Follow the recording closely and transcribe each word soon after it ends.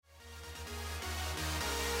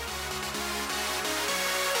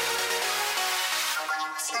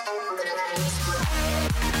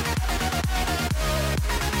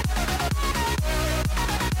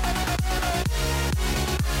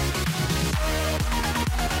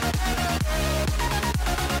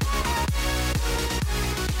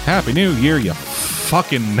Happy New Year, you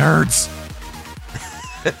fucking nerds.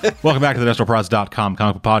 Welcome back to the DestroProds.com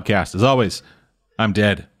comic book podcast. As always, I'm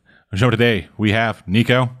Dead. On the show today, we have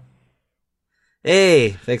Nico. Hey,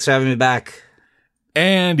 thanks for having me back.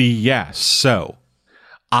 And yes, so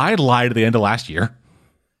I lied at the end of last year,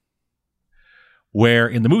 where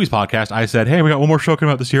in the movies podcast, I said, hey, we got one more show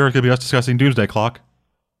coming out this year. It's going to be us discussing Doomsday Clock.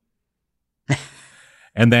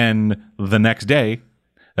 And then the next day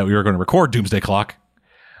that we were going to record Doomsday Clock,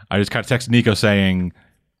 I just kind of texted Nico saying,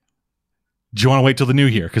 do you want to wait till the new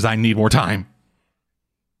year? Because I need more time.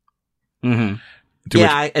 Mm-hmm.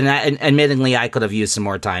 Admittingly, I could have used some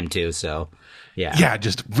more time too, so yeah. Yeah,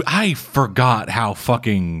 I forgot how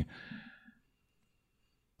fucking...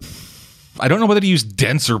 I don't know whether to use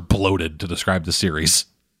dense or bloated to describe the series.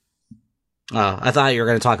 Oh, I thought you were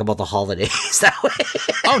going to talk about the holidays that way.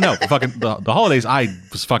 Oh, no. Fucking the holidays, I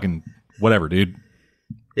was fucking whatever, dude.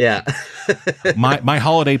 Yeah. my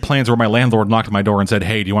holiday plans were my landlord knocked at my door and said,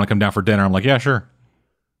 hey, do you want to come down for dinner? I'm like, yeah, sure.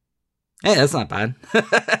 Hey, that's not bad.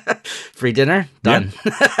 Free dinner? Done.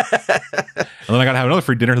 Yeah. And then I got to have another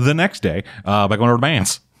free dinner the next day by going over to my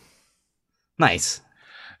aunt's. Nice.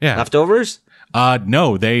 Yeah. Leftovers?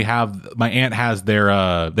 No, my aunt has their,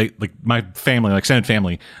 my family, like extended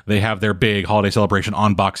family, they have their big holiday celebration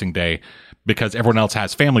on Boxing Day because everyone else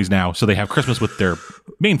has families now. So they have Christmas with their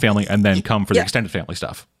main family and then come for the extended family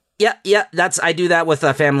stuff. Yeah. I do that with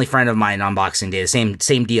a family friend of mine on Boxing Day. Same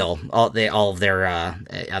deal. All of their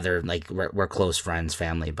other we're close friends,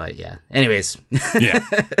 family. But yeah. Anyways. Yeah.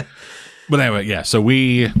 But anyway, yeah. So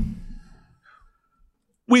we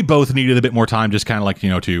both needed a bit more time, just kind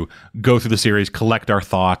of to go through the series, collect our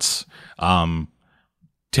thoughts,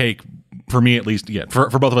 take, for me at least, for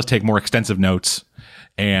both of us, take more extensive notes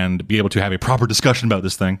and be able to have a proper discussion about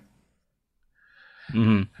this thing.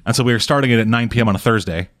 Mm-hmm. And so we were starting it at 9 p.m. on a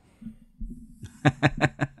Thursday.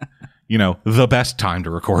 The best time to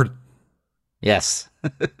record. Yes.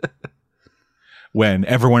 When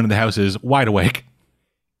everyone in the house is wide awake.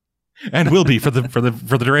 And will be for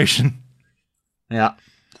the duration. Yeah.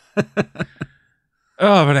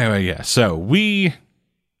 Oh, but anyway, yeah. So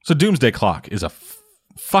Doomsday Clock is a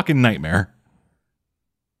fucking nightmare.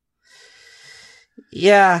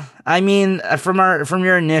 Yeah, I mean, from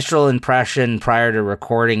your initial impression prior to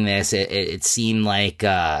recording this, it seemed like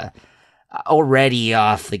already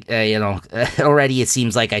off the already it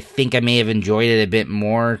seems like I think I may have enjoyed it a bit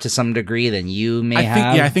more to some degree than you may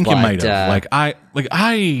have. Yeah, I think you might have.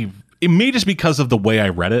 It may just because of the way I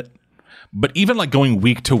read it. But even going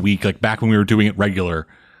week to week, back when we were doing it regular,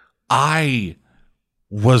 I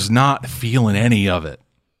was not feeling any of it.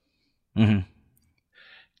 Mm-hmm.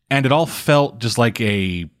 And it all felt just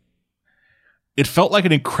it felt like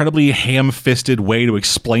an incredibly ham-fisted way to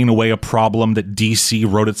explain away a problem that DC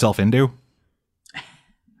wrote itself into.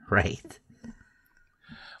 Right.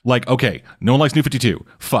 Okay, no one likes New 52.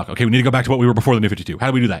 Fuck, okay, we need to go back to what we were before the New 52. How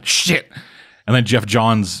do we do that? Shit! And then Jeff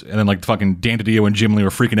Johns and then fucking Dan DiDio and Jim Lee were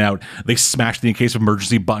freaking out. They smashed the in case of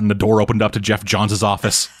emergency button. The door opened up to Jeff Johns'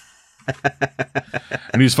 office.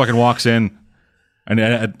 And he just fucking walks in. And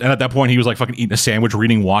at that point, he was fucking eating a sandwich,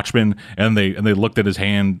 reading Watchmen. And they looked at his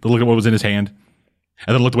hand. They looked at what was in his hand.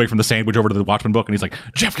 And then looked away from the sandwich over to the Watchmen book. And he's like,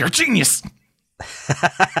 Jeff, you're a genius.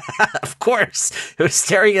 Of course. It was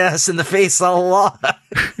staring at us in the face all along.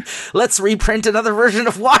 Let's reprint another version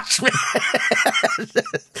of Watchmen.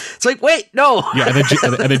 It's wait, no. Yeah,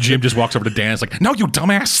 and then Jim just walks over to Dan. It's like, no, you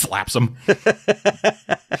dumbass, slaps him.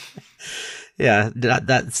 Yeah,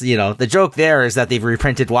 that's, the joke there is that they've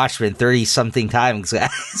reprinted Watchmen 30-something times,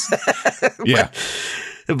 guys. Yeah.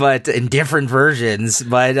 But in different versions.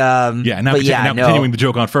 But continuing the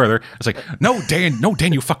joke on further, it's like, no,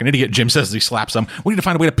 Dan, you fucking idiot. Jim says as he slaps him. We need to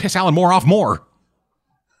find a way to piss Alan Moore off more.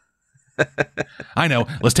 I know.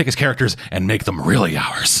 Let's take his characters and make them really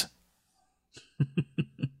ours.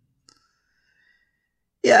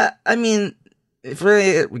 Yeah, I mean, if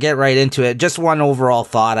we get right into it, just one overall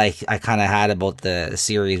thought I kind of had about the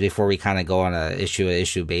series before we kind of go on a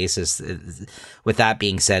issue basis. With that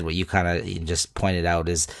being said, what you kind of just pointed out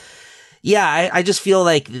is, yeah, I just feel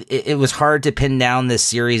like it was hard to pin down this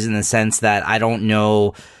series in the sense that I don't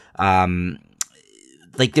know,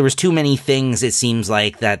 there was too many things it seems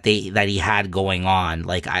like that he had going on.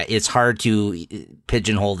 It's hard to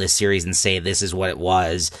pigeonhole this series and say this is what it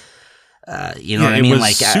was. You know what I mean? It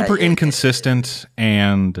was super inconsistent,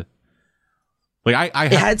 and I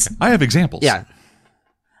have examples. Yeah,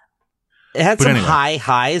 it had some high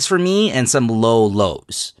highs for me and some low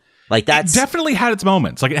lows. It definitely had its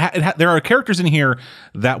moments. There are characters in here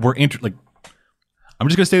that were I'm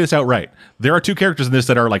just gonna say this outright. There are two characters in this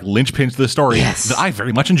that are linchpins to the story that I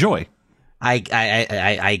very much enjoy.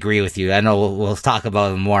 I agree with you. I know we'll talk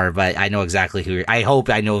about him more, but I know exactly I hope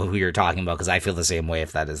I know who you're talking about, because I feel the same way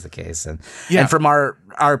if that is the case. And from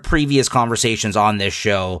our previous conversations on this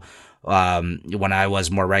show, when I was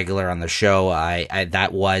more regular on the show, I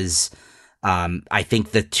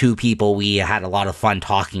think the two people we had a lot of fun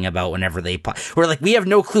talking about whenever we're like, we have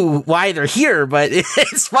no clue why they're here, but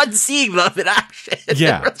it's fun seeing them in action.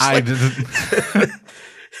 Yeah.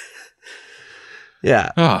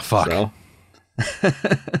 Yeah. Oh, fuck. So.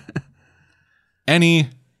 Any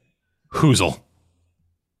hoozle.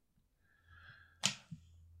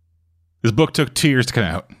 This book took 2 years to come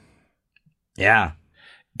out. Yeah.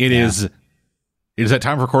 It is at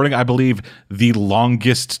time of recording, I believe, the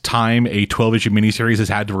longest time a 12-issue miniseries has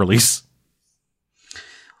had to release.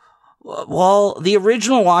 Well, the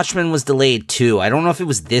original Watchmen was delayed too. I don't know if it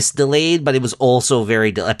was this delayed, but it was also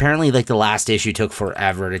very apparently, like, the last issue took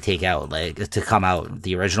forever to come out,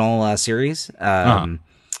 the original series. I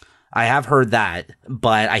have heard that,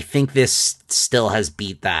 but I think this still has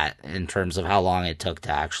beat that in terms of how long it took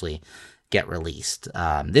to actually get released.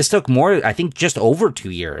 This took more, I think, just over 2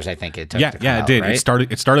 years. I think it took. It did. Right?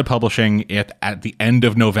 It started publishing it at the end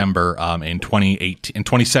of November in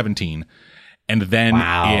 2017, and then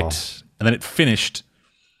it finished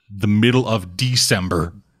the middle of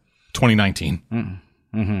December 2019.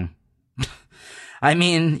 Mm-hmm. I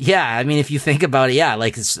mean, if you think about it,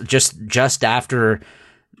 like, it's just after.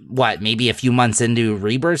 What, maybe a few months into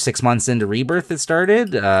Rebirth, 6 months into Rebirth, it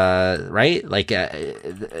started, right? Like,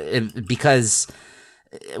 because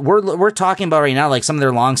we're talking about right now, like, some of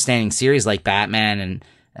their long-standing series, like Batman and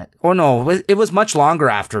it was much longer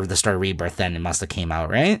after the start of Rebirth. Then it must have came out,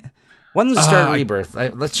 right? When was the start of Rebirth?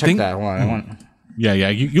 Let's check that. Hold on. Yeah.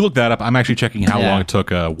 You look that up. I'm actually checking how long it took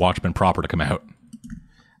Watchmen proper to come out.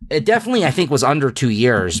 It definitely, I think, was under 2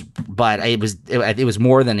 years, but it was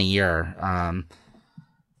more than a year.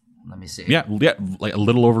 Let me see. Yeah, like a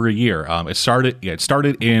little over a year. It started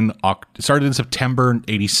in September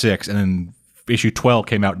 '86, and then issue 12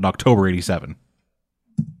 came out in October '87.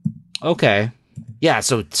 Okay, yeah,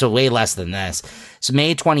 so way less than this. So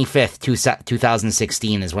May 25th,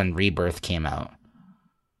 2016 is when Rebirth came out,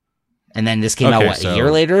 and then this came out a year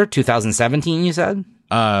later, 2017. You said?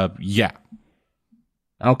 Yeah.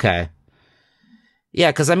 Okay. Yeah,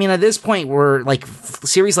 because, I mean, at this point, we're, like,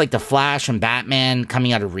 series like The Flash and Batman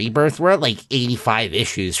coming out of Rebirth, we're at, like, 85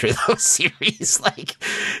 issues for those series. Like,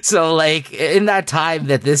 so, like, in that time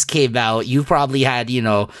that this came out, you probably had,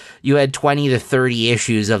 you had 20 to 30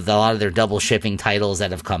 issues of a lot of their double shipping titles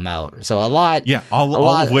that have come out. So a lot. Yeah, all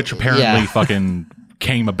of which apparently fucking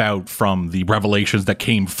came about from the revelations that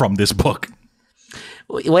came from this book.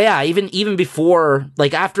 Well, yeah, even before,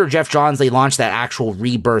 like, after Jeff Johns, they launched that actual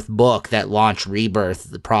Rebirth book that launched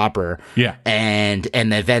Rebirth proper. Yeah. And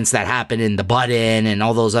the events that happened in the Button and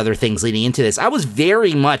all those other things leading into this. I was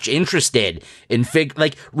very much interested in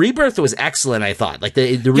Rebirth was excellent, I thought. Like,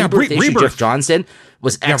 the Rebirth issue Jeff Johns did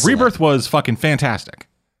was excellent. Yeah, Rebirth was fucking fantastic.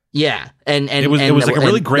 Yeah, and it was like a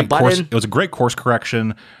really great course. It was a great course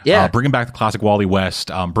correction. Yeah, bringing back the classic Wally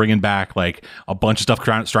West, bringing back, like, a bunch of stuff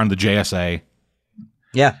surrounding the JSA.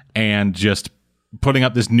 Yeah. And just putting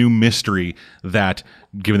up this new mystery that,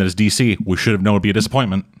 given that it's DC, we should have known would be a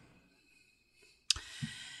disappointment.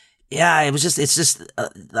 Yeah, it's just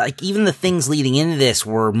like, even the things leading into this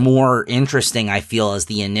were more interesting, I feel, as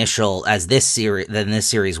this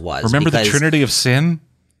series was. Remember the Trinity of Sin?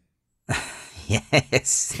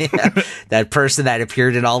 Yes. Yeah. That person that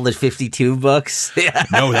appeared in all the 52 books. Yeah.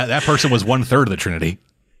 No, that person was 1/3 of the Trinity.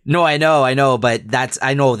 No, I know, but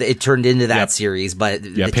I know that it turned into that series, but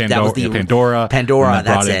that was the Pandora,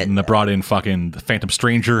 that's it. And they brought in fucking the Phantom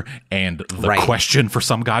Stranger and the Question for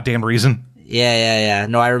some goddamn reason. Yeah.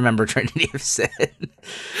 No, I remember Trinity of Sin.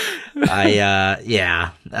 I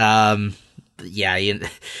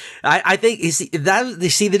think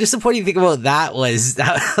the disappointing thing about that was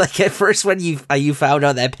that, like, at first when you found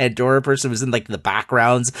out that Pandora person was in, like, the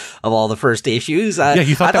backgrounds of all the first issues,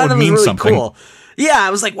 you thought that would mean really something. Cool. Yeah, I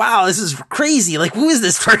was like, wow, this is crazy. Like, who is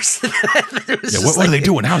this person? What are they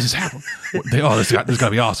doing? How is this happening? This is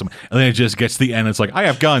gotta be awesome. And then it just gets to the end. It's like, I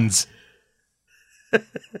have guns.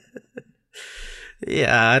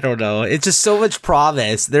 Yeah, I don't know. It's just so much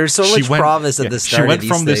promise. There's so much promise at the start. She went of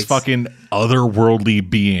from these this fucking otherworldly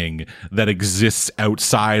being that exists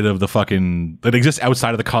outside of the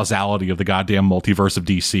causality of the goddamn multiverse of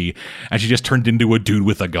DC, and she just turned into a dude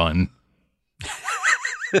with a gun.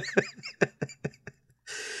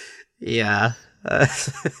 Yeah.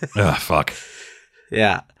 Fuck.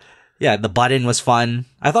 Yeah. Yeah, the Button was fun.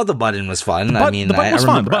 I thought the Button was fun. The Button was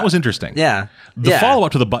fun. The Button was interesting. Yeah. The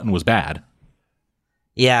follow-up to the Button was bad.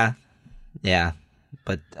 Yeah. Yeah.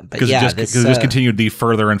 But because yeah, it just continued the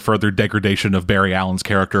further and further degradation of Barry Allen's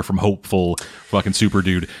character from hopeful fucking super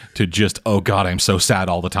dude to just, oh god, I'm so sad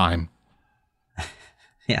all the time.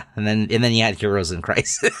 Yeah, and then you had Heroes in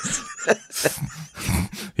Crisis.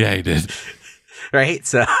 Yeah, he did. Right,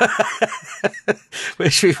 so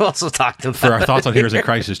which we've also talked about. For our thoughts on Heroes in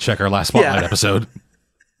Crisis, check our last Spotlight episode,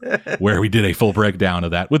 where we did a full breakdown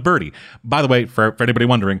of that with Birdie. By the way, for anybody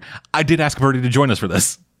wondering, I did ask Birdie to join us for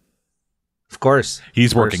this. Of course.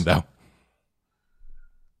 He's working, though.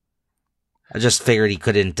 I just figured he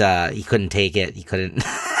couldn't take it. He couldn't.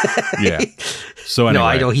 Yeah. So anyway. No,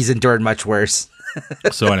 I know he's endured much worse.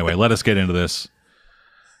 So anyway, let us get into this.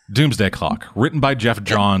 Doomsday Clock, written by Geoff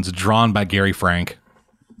Johns, drawn by Gary Frank.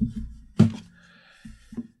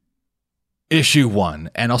 Issue 1.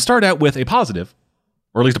 And I'll start out with a positive,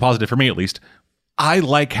 or at least a positive for me at least. I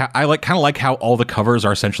kind of like how all the covers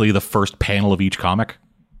are essentially the first panel of each comic.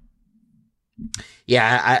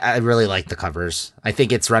 Yeah, I really like the covers. I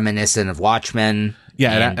think it's reminiscent of Watchmen.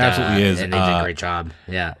 Yeah, it absolutely is. And they did a great job.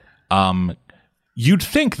 Yeah. You'd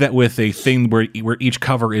think that with a thing where each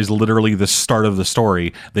cover is literally the start of the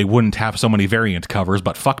story, they wouldn't have so many variant covers,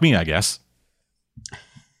 but fuck me, I guess.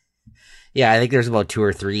 Yeah, I think there's about 2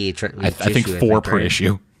 or 3 each. I think 4 per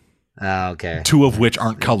issue. Oh, okay. 2 of which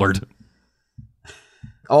aren't colored.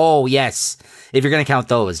 Oh, yes. If you're going to count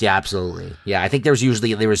those, yeah, absolutely. Yeah, I think there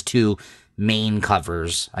was 2 main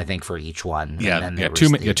covers, I think, for each one. Yeah, and then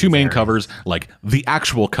two main covers, like the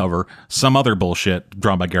actual cover, some other bullshit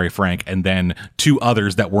drawn by Gary Frank, and then 2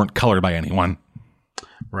 others that weren't colored by anyone.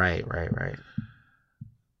 Right.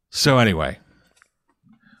 So anyway,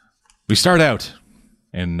 we start out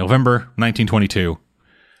in November 1922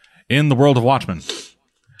 in the world of Watchmen,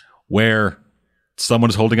 where someone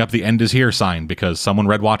is holding up the "End is Here" sign because someone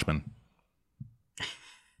read Watchmen.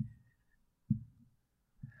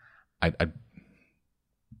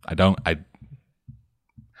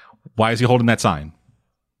 Why is he holding that sign?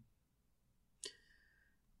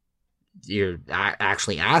 You're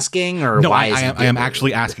actually asking, or no? Why I am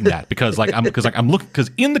actually asking that because I'm looking, because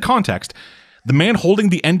in the context, the man holding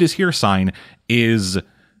the "End is Here" sign is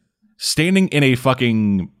standing in a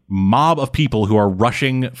fucking mob of people who are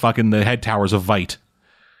rushing fucking the head towers of Vite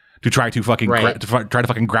to try to fucking try to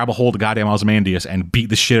fucking grab a hold of goddamn Ozymandias and beat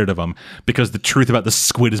the shit out of him because the truth about the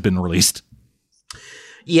squid has been released.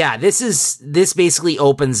 Yeah, this basically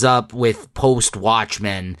opens up with post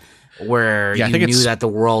Watchmen, where you knew that the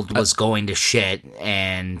world was going to shit,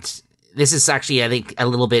 and this is actually, I think, a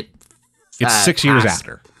little bit. It's 6 years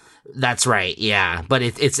after. That's right, yeah, but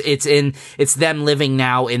it's them living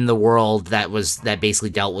now in the world that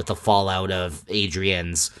basically dealt with the fallout of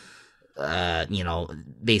Adrian's.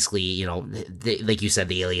 Basically, like you said,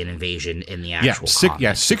 the alien invasion in the actual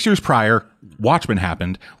comic. 6 years prior, Watchmen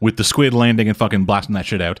happened with the squid landing and fucking blasting that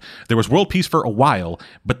shit out. There was world peace for a while,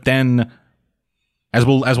 but then, as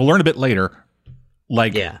we'll learn a bit later,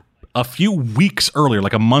 a few weeks earlier,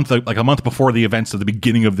 like a month before the events of the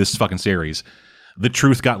beginning of this fucking series, the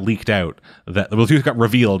truth got leaked out. The truth got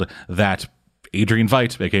revealed that Adrian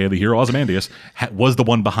Veidt, aka the hero Ozymandias, was the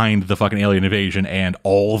one behind the fucking alien invasion and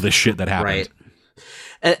all the shit that happened.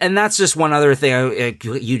 Right. And that's just one other thing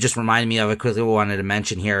you just reminded me of. I quickly wanted to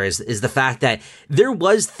mention here is the fact that there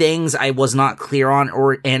was things I was not clear on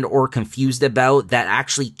or confused about that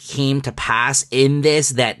actually came to pass in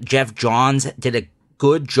this, that Geoff Johns did a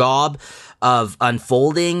good job of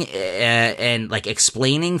unfolding and like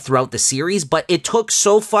explaining throughout the series, but it took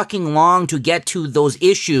so fucking long to get to those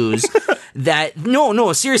issues that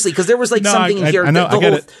no, seriously, because there was something in here. I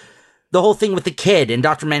get it. The whole thing with the kid and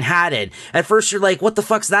Dr. Manhattan. At first you're like, what the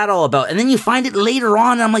fuck's that all about? And then you find it later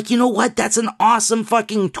on, and I'm like, you know what? That's an awesome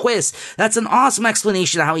fucking twist. That's an awesome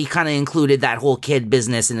explanation of how he kind of included that whole kid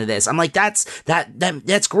business into this. I'm like, that's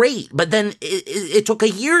great. But then it took a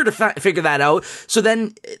year to figure that out. So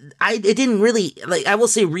then it didn't really, I will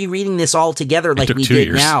say, rereading this all together like we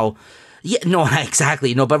did now. Yeah, no,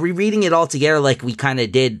 exactly. No, but rereading it all together like we kind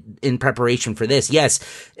of did in preparation for this. Yes,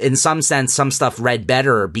 in some sense, some stuff read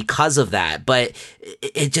better because of that, but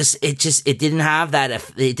it didn't have that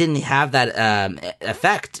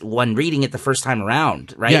effect when reading it the first time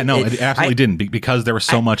around, right? Yeah, no, it absolutely didn't, because there was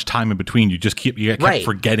so much time in between. You kept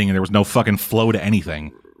forgetting, and there was no fucking flow to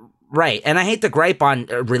anything. Right. And I hate to gripe on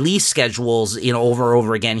release schedules, over and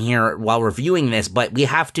over again here while reviewing this, but we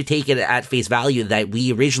have to take it at face value that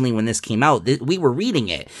we originally, when this came out, we were reading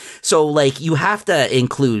it. So, like, you have to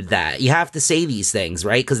include that. You have to say these things,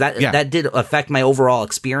 right? Because that did affect my overall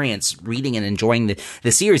experience reading and enjoying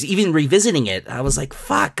the series. Even revisiting it, I was like,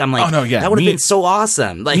 fuck. I'm like, that would have been so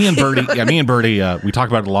awesome. Like, me and Birdie, we talk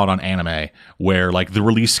about it a lot on anime, where, like, the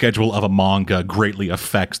release schedule of a manga greatly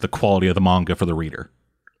affects the quality of the manga for the reader.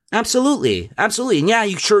 Absolutely. And yeah,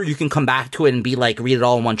 you can come back to it and be like, read it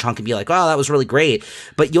all in one chunk and be like, oh, that was really great.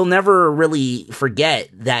 But you'll never really forget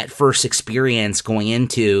that first experience going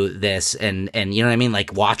into this and you know what I mean?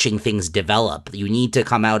 Like watching things develop. You need to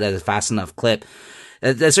come out at a fast enough clip.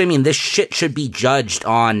 That's what I mean. This shit should be judged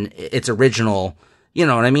on its original, you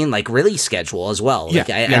know what I mean? Like release schedule as well. Like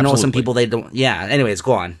I know some people, they don't. Yeah. Anyways,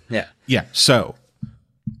 go on. Yeah. Yeah. So.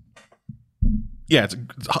 Yeah, it's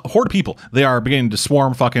a horde of people. They are beginning to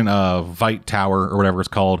swarm fucking Vite Tower or whatever it's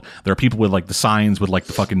called. There are people with like the signs with like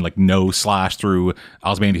the fucking like no slash through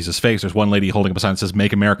Ozymandias' face. There's one lady holding up a sign that says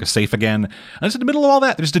 "Make America Safe Again." And it's in the middle of all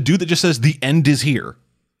that. There's just a dude that just says "The end is here."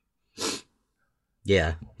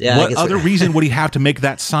 Yeah. What other reason would he have to make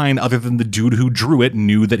that sign other than the dude who drew it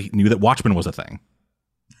knew that Watchmen was a thing?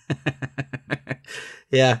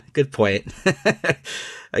 Yeah, good point.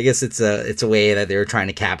 I guess it's a way that they were trying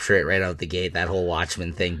to capture it right out the gate, that whole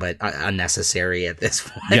Watchmen thing, but unnecessary at this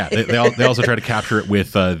point. Yeah, they also try to capture it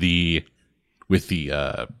with the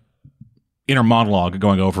inner monologue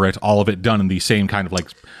going over it, all of it done in the same kind of like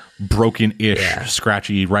broken-ish,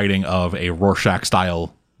 scratchy writing of a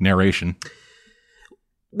Rorschach-style narration.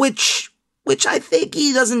 Which I think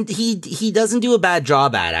he doesn't do a bad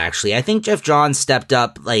job at, actually. I think Jeff Johns stepped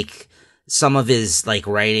up like some of his like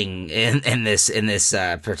writing in this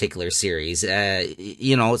particular series.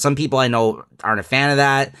 Some people I know aren't a fan of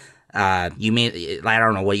that. I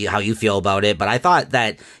don't know how you feel about it, but I thought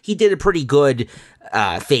that he did a pretty good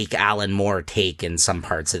fake Alan Moore take in some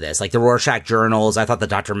parts of this, like the Rorschach journals. I thought the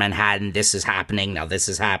Dr. Manhattan, this is happening now, this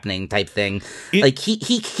is happening type thing. Like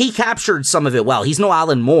he captured some of it well. He's no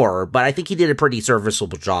Alan Moore, but I think he did a pretty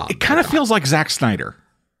serviceable job. It kind of feels like Zack Snyder.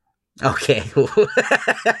 Okay.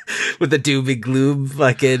 With the doom and gloom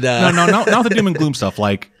fucking No, not the doom and gloom stuff.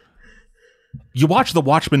 Like, you watch the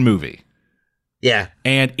Watchmen movie. Yeah.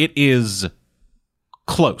 And it is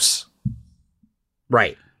close.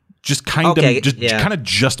 Right. Just kind of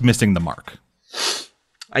just missing the mark.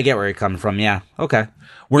 I get where you're coming from, yeah. Okay.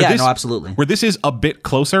 Absolutely. Where this is a bit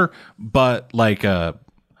closer, but like we'll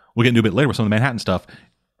get into a bit later with some of the Manhattan stuff.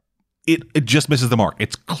 It just misses the mark.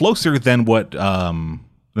 It's closer than what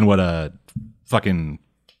fucking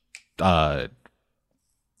Alan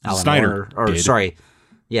Snyder Moore, did. Sorry.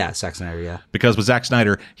 Yeah, Zack Snyder, yeah. Because with Zack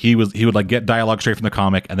Snyder, he would like get dialogue straight from the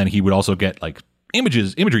comic, and then he would also get like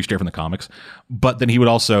imagery straight from the comics, but then he would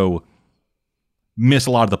also miss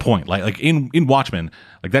a lot of the point. Like in Watchmen,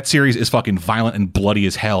 like that series is fucking violent and bloody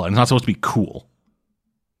as hell, and it's not supposed to be cool.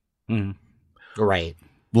 Right.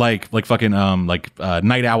 Like fucking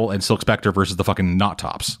Night Owl and Silk Spectre versus the fucking Knot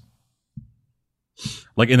Tops.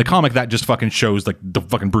 Like in the comic, that just fucking shows like the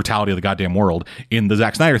fucking brutality of the goddamn world. In the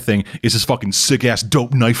Zack Snyder thing, is this fucking sick ass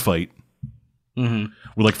dope knife fight with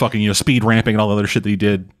like fucking speed ramping and all the other shit that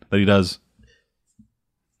he does.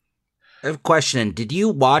 I have a question. Did you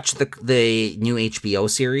watch the new HBO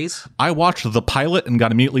series? I watched the pilot and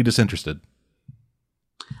got immediately disinterested.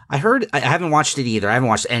 I haven't watched it either. I haven't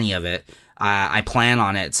watched any of it. I plan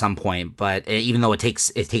on it at some point, but even though it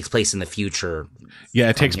takes place in the future. Yeah,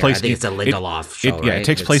 it takes place. I think it's a Lindelof show. Right? It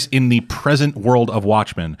takes place in the present world of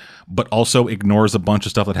Watchmen, but also ignores a bunch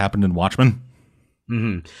of stuff that happened in Watchmen.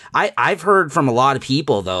 I've heard from a lot of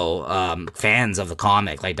people though, fans of the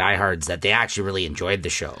comic, like diehards, that they actually really enjoyed the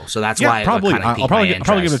show. So that's why I'll probably give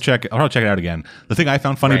it a check. I'll probably check it out again. The thing I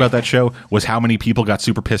found funny about that show was how many people got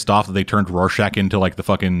super pissed off that they turned Rorschach into like the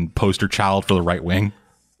fucking poster child for the right wing.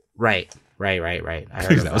 Right. I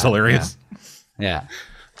heard that was hilarious. Yeah.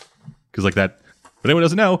 Because like that, but anyone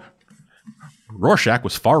doesn't know, Rorschach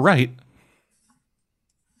was far right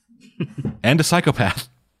and a psychopath.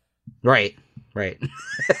 Right.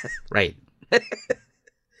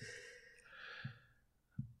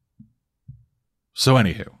 So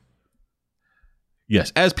anywho,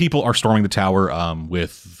 yes, as people are storming the tower,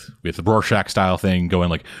 with the Rorschach style thing going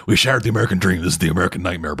like, we shattered the American dream. This is the American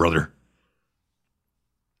nightmare, brother.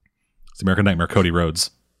 It's the American nightmare, Cody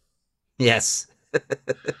Rhodes. Yes.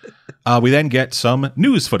 We then get some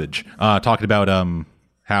news footage talking about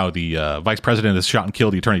how the vice president has shot and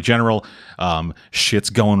killed the attorney general. Shit's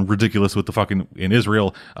going ridiculous with the fucking in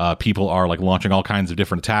Israel. People are like launching all kinds of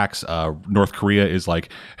different attacks. North Korea is like,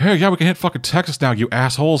 hey, yeah, we can hit fucking Texas now, you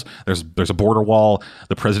assholes. There's a border wall.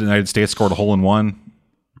 The president of the United States scored a hole in one.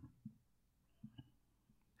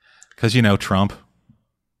 Because, Trump.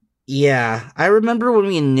 Yeah, I remember when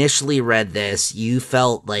we initially read this, you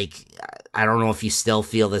felt like, I don't know if you still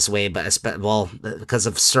feel this way, but because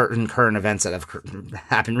of certain current events that have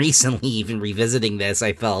happened recently, even revisiting this,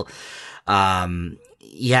 I felt,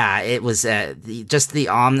 it was just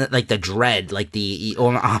the the dread, like the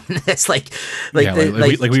ominous,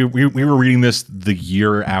 we were reading this the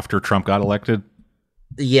year after Trump got elected.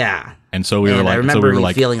 Yeah. And so we were like, I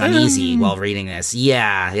remember feeling uneasy while reading this.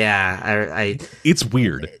 Yeah. It's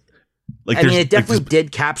weird. It definitely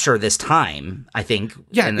did capture this time, I think.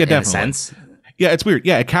 Yeah, in definitely. A sense. Yeah, it's weird.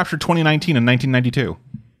 Yeah, it captured 2019 and 1992.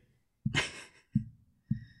 Because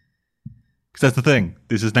that's the thing.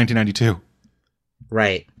 This is 1992.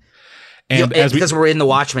 Right. And because we're in the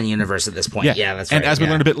Watchmen universe at this point. Yeah, that's right. And as we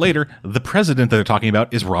learned a bit later, the president that they're talking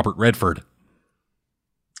about is Robert Redford.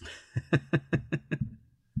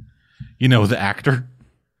 The actor?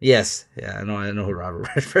 Yes. Yeah, I know who Robert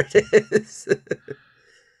Redford is.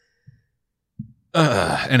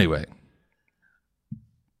 Anyway.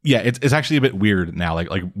 Yeah, it's actually a bit weird now.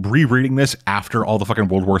 Like rereading this after all the fucking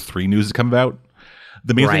World War III news has come about.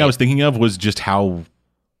 The main thing I was thinking of was just how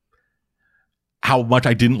much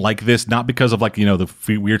I didn't like this, not because of the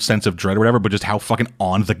weird sense of dread or whatever, but just how fucking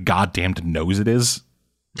on the goddamned nose it is.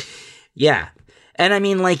 Yeah. And I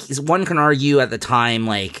mean, one can argue at the time,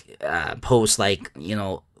 post,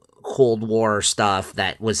 Cold War stuff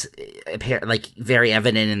that was very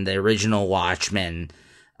evident in the original Watchmen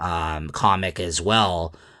comic as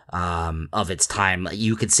well, of its time.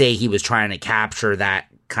 You could say he was trying to capture that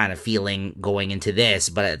kind of feeling going into this,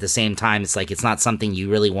 but at the same time, it's not something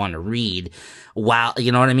you really want to read while,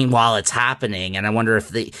 you know what I mean, while it's happening. And I wonder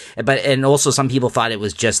if and also some people thought it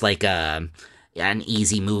was just an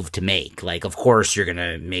easy move to make. Of course you're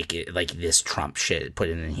gonna make it this Trump shit, put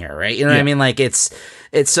it in here, right? You know what I mean?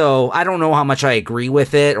 It's so I don't know how much I agree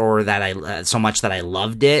with it, or that I so much that I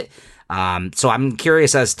loved it. So I'm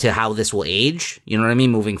curious as to how this will age. You know what I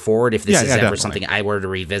mean? Moving forward, if this is ever definitely something I were to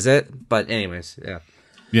revisit. But anyways, yeah.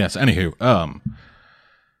 Yes. Anywho,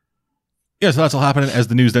 so that's all happening as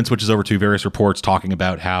the news then switches over to various reports talking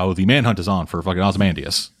about how the manhunt is on for fucking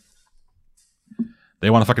Ozymandias. They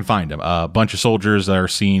want to fucking find him. A bunch of soldiers are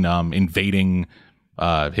seen invading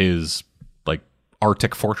his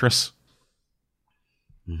Arctic fortress.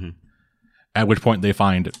 Mm-hmm. At which point they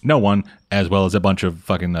find no one, as well as a bunch of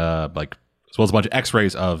fucking as well as a bunch of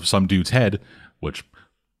X-rays of some dude's head, which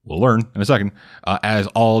we'll learn in a second. As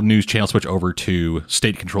all news channels switch over to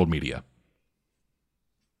state-controlled media.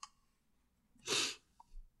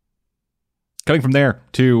 Cutting from there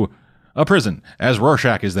to a prison, as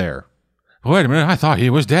Rorschach is there. Wait a minute, I thought he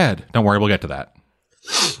was dead. Don't worry, we'll get to that.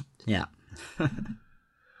 Yeah.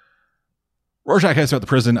 Rorschach heads out the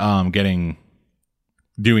prison,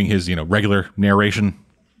 doing his, regular narration,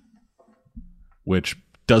 which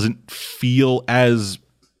doesn't feel as...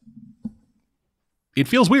 It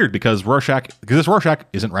feels weird because this Rorschach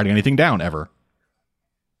isn't writing anything down ever.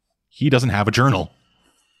 He doesn't have a journal.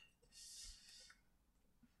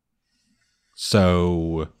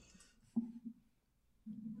 So...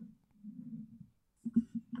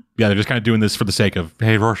 Yeah, they're just kind of doing this for the sake of,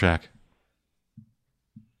 hey, Rorschach.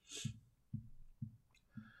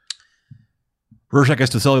 Rorschach is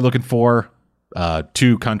still looking for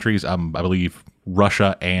two countries, I believe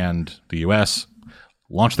Russia and the US,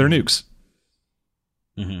 launch their nukes.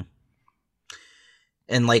 Mm-hmm.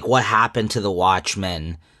 And what happened to the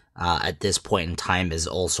Watchmen at this point in time is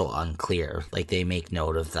also unclear. They make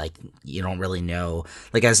note of you don't really know.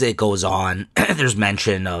 As it goes on, there's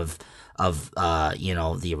mention of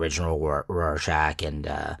the original Rorschach and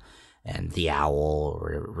the Owl,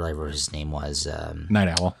 or whatever his name was,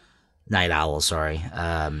 Night Owl, sorry.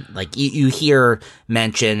 You hear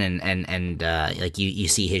mention and you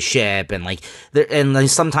see his ship,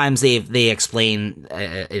 and sometimes they explain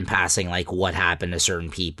in passing what happened to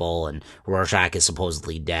certain people, and Rorschach is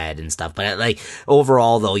supposedly dead and stuff. But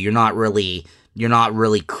overall though, you're not really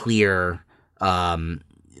clear where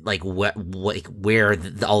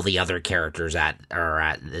all the other characters are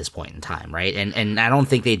at this point in time, right? And I don't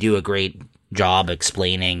think they do a great job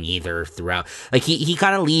explaining either throughout. He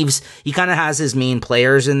kind of has his main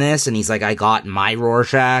players in this, and he's I got my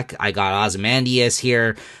Rorschach, I got Ozymandias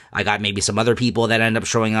here, I got maybe some other people that end up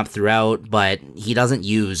showing up throughout, but he doesn't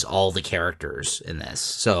use all the characters in this.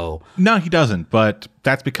 So no, he doesn't, but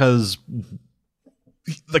that's because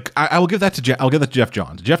like I will give that to I'll give that to Jeff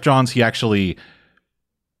Johns. Jeff Johns, he actually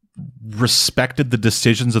respected the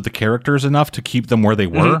decisions of the characters enough to keep them where they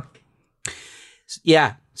were.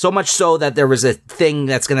 Yeah, so much so that there was a thing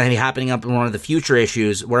that's going to be happening up in one of the future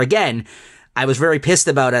issues where, again, I was very pissed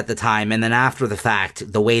about at the time, and then after the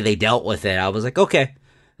fact, the way they dealt with it, I was like, okay.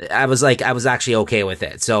 I was actually okay with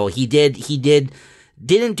it. So he didn't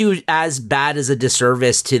do as bad as a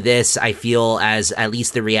disservice to this, I feel, as at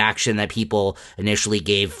least the reaction that people initially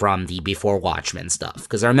gave from the Before Watchmen stuff.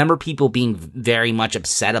 Because I remember people being very much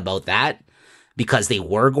upset about that, because they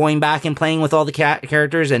were going back and playing with all the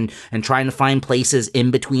characters and trying to find places in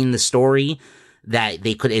between the story that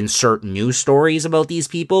they could insert new stories about these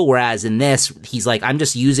people. Whereas in this, he's like, I'm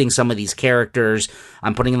just using some of these characters.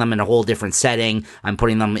 I'm putting them in a whole different setting. I'm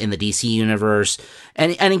putting them in the DC universe.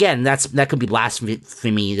 And again, that could be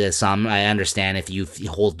blasphemy to some. I understand if you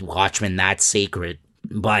hold Watchmen that sacred,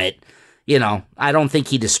 but you know, I don't think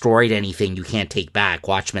he destroyed anything you can't take back.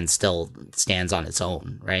 Watchmen still stands on its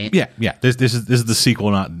own, right? Yeah. This is the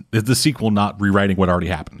sequel, not rewriting what already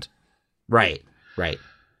happened. Right.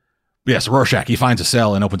 Yes, Rorschach, he finds a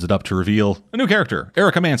cell and opens it up to reveal a new character,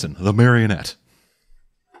 Erica Manson, the Marionette.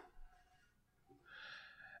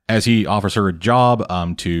 As he offers her a job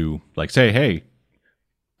to like say, hey,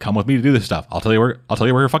 come with me to do this stuff. I'll tell you where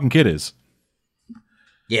your fucking kid is.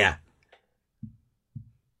 Yeah.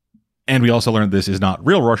 And we also learned this is not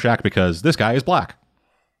real Rorschach because this guy is black.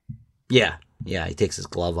 Yeah, he takes his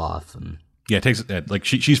glove off and takes like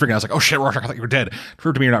she's freaking out. It's like, oh shit, Rorschach, I thought you were dead.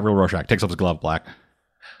 Prove to me you're not real Rorschach. Takes off his glove, black.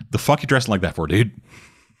 The fuck you dressing like that for, dude?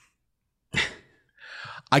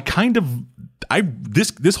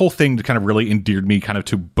 This whole thing kind of really endeared me kind of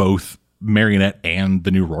to both Marionette and the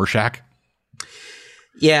new Rorschach.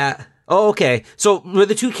 Yeah. Oh, okay. So were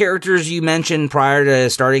the two characters you mentioned prior to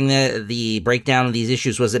starting the breakdown of these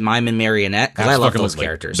issues, was it Mime and Marionette? Because I love those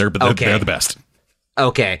characters. They're the best.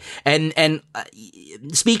 Okay. And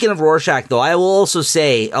speaking of Rorschach, though, I will also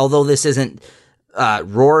say, although this isn't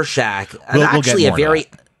Rorschach, actually a very...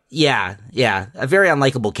 Yeah, a very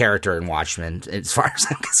unlikable character in Watchmen, as far as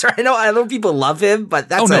I'm concerned. I know people love him,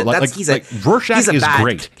 but Rorschach is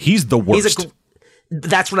great. He's the worst.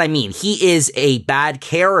 That's what I mean. He is a bad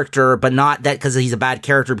character, but not that because he's a bad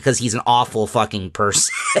character, because he's an awful fucking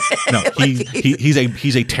person. No,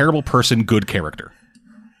 he's a terrible person, good character.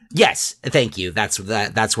 Yes, thank you. That's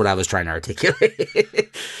what I was trying to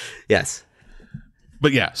articulate. Yes,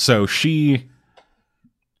 but yeah, so she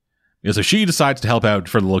decides to help out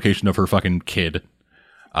for the location of her fucking kid,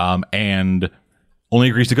 and only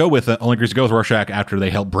agrees to go with Rorschach after they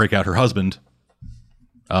help break out her husband,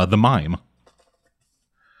 the Mime,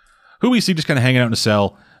 who we see just kind of hanging out in a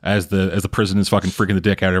cell as the prison is fucking freaking the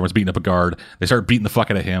dick out. Everyone's beating up a guard. They start beating the fuck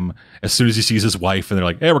out of him as soon as he sees his wife, and they're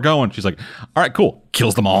like, "Hey, we're going." She's like, "All right, cool."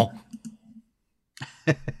 Kills them all.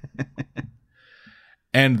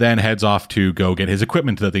 And then heads off to go get his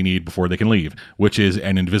equipment that they need before they can leave, which is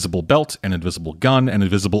an invisible belt, an invisible gun, and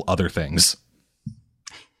invisible other things.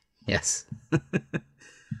 Yes.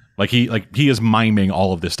 Like he is miming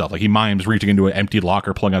all of this stuff. Like he mimes reaching into an empty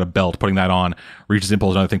locker, pulling out a belt, putting that on, reaches in,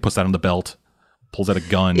 pulls another thing, puts that on the belt, pulls out a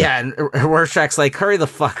gun. Yeah, and Rorschach's like, hurry the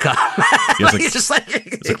fuck up. He's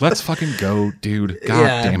like, let's fucking go, dude.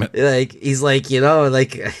 God damn it. Like, he's like,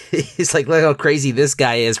 he's like, look how crazy this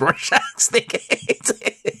guy is. Rorschach's thinking.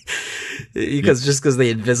 Because the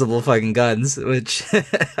invisible fucking guns, which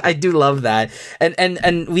I do love that.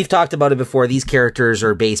 And we've talked about it before. These characters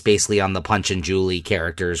are based basically on the Punch and Julie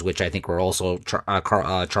characters, which I think were also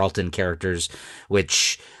Charlton characters,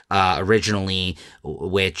 which originally,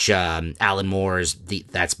 Alan Moore's,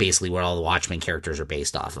 that's basically what all the Watchmen characters are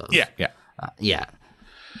based off of. Yeah. Yeah.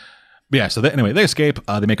 So anyway, they escape.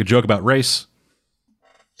 They make a joke about race.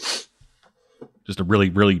 Just a really,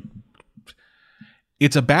 really...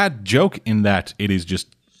 It's a bad joke in that it is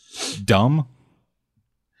just dumb.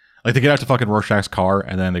 Like, they get out to fucking Rorschach's car,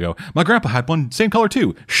 and then they go, "My grandpa had one, same color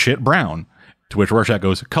too, shit brown." To which Rorschach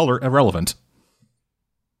goes, "Color irrelevant."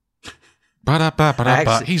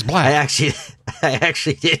 He's black. I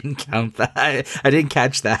actually didn't count that. I didn't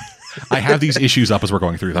catch that. I have these issues up as we're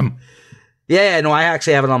going through them. Yeah, no, I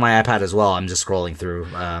actually have it on my iPad as well. I'm just scrolling through.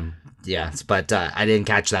 But I didn't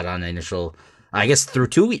catch that on the initial... I guess through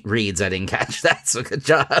two reads, I didn't catch that, so good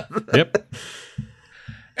job. Yep.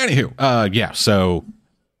 Anywho, so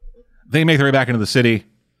they make their way back into the city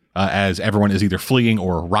as everyone is either fleeing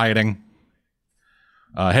or rioting.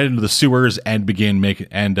 Head into the sewers and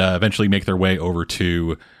eventually make their way over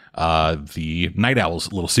to the Night Owl's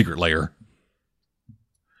little secret lair,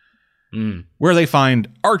 where they find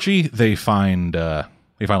Archie. They find like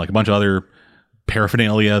a bunch of other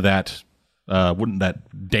paraphernalia that wouldn't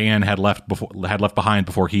that Dan had left behind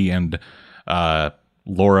before he and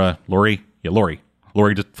Lori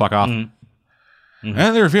just fuck off. And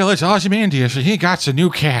they reveal it's Ozymandias, and he got a new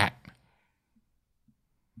cat.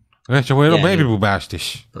 That's a little baby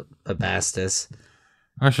Bubastis. Bubastis.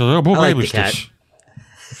 That's a little like baby cat.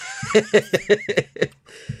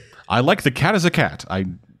 I like the cat as a cat.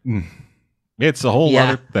 It's a whole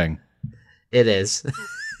other thing. It is.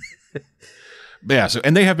 Yeah. So,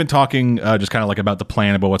 and they have been talking just kind of like about the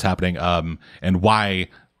plan about what's happening, and why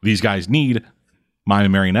these guys need Mime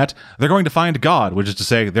and Marionette. They're going to find God, which is to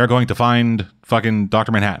say, they're going to find fucking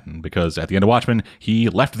Dr. Manhattan, because at the end of Watchmen, he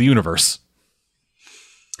left the universe.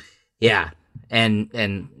 Yeah,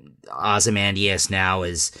 and Ozymandias now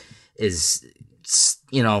is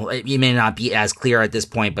you know, it may not be as clear at this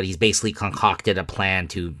point, but he's basically concocted a plan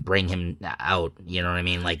to bring him out. You know what I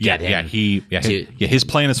mean? Like, get him. His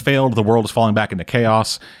plan has failed. The world is falling back into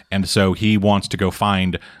chaos, and so he wants to go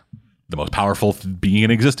find the most powerful being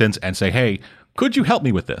in existence and say, "Hey, could you help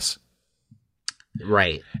me with this?"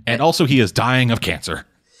 Right. And also, he is dying of cancer.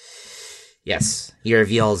 Yes, he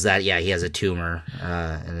reveals that he has a tumor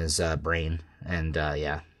in his brain, and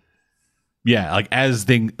like as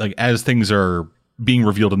things are being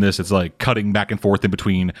revealed in this, it's like cutting back and forth in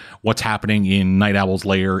between what's happening in Night Owl's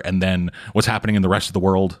lair and then what's happening in the rest of the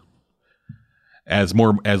world. As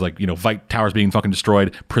Vite Tower's being fucking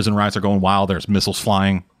destroyed, prison riots are going wild. There's missiles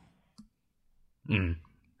flying.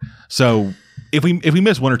 So if we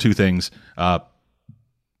miss one or two things, for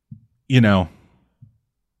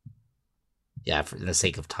the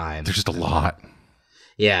sake of time, there's just a lot.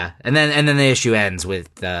 Yeah, and then the issue ends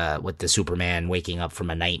with the Superman waking up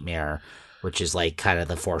from a nightmare, which is like kind of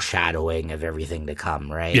the foreshadowing of everything to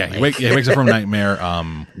come, right? Yeah, he wakes up from a nightmare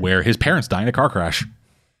where his parents die in a car crash.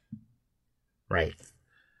 Right.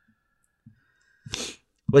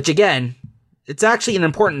 Which again, it's actually an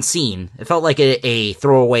important scene. It felt like a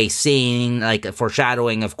throwaway scene, like a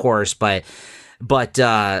foreshadowing, of course, but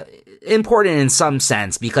important in some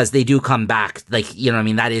sense, because they do come back. Like, you know what I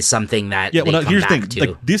mean? That is something that here's the thing.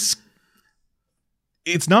 Like this,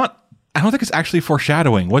 it's not, I don't think it's actually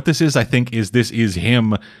foreshadowing. What this is, I think, is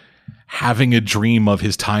him having a dream of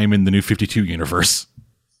his time in the New 52 universe.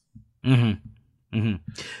 Mm-hmm. Mm-hmm.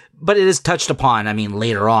 But it is touched upon, I mean,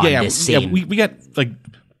 later on. This scene. Yeah, we get, like,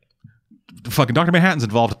 fucking Dr. Manhattan's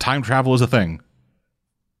involved. Time travel is a thing.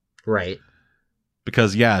 Right.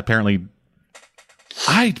 Because, apparently,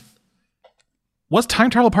 was time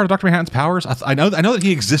travel part of Dr. Manhattan's powers? I know that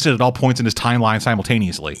he existed at all points in his timeline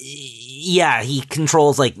simultaneously. Yeah, he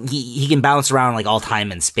controls, like, he can bounce around, like, all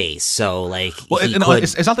time and space. So, like,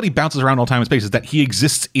 it's not that he bounces around all time and space. It's that he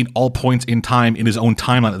exists in all points in time in his own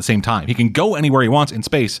timeline at the same time. He can go anywhere he wants in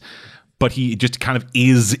space, but he just kind of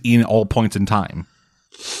is in all points in time.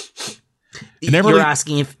 You're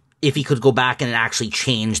asking if he could go back and actually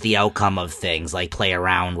change the outcome of things, like play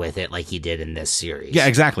around with it like he did in this series. Yeah,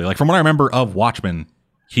 exactly. Like, from what I remember of Watchmen,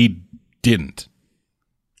 he didn't.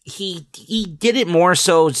 He did it more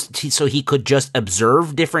so he could just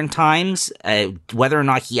observe different times. Whether or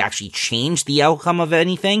not he actually changed the outcome of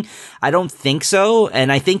anything, I don't think so.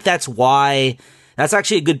 And I think that's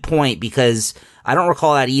actually a good point, because I don't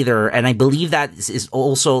recall that either. And I believe that is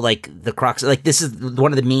also like the crux. Like, this is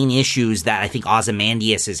one of the main issues that I think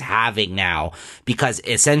Ozymandias is having now, because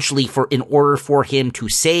essentially in order for him to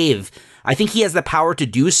save, I think he has the power to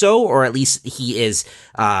do so, or at least he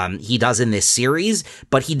does in this series,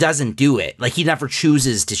 but he doesn't do it. Like, he never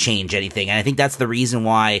chooses to change anything. And I think that's the reason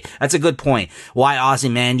why, that's a good point, why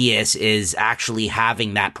Ozymandias is actually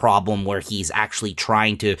having that problem where he's actually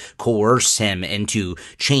trying to coerce him into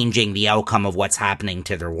changing the outcome of what's happening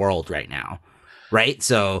to their world right now. Right?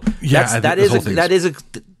 So that's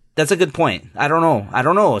a good point. I don't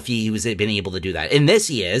know if he was been able to do that. In this,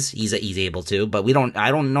 he's able to, but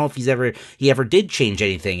I don't know if he ever did change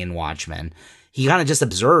anything in Watchmen. He kind of just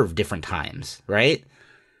observed different times, right?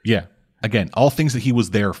 Yeah. Again, all things that he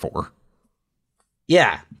was there for.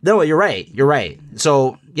 Yeah. No, you're right.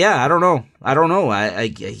 So, yeah, I don't know.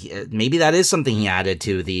 I maybe that is something he added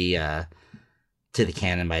to the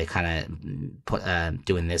canon by kind of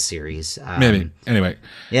doing this series. Maybe. Anyway.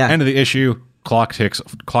 Yeah. End of the issue. Clock ticks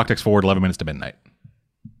forward 11 minutes to midnight.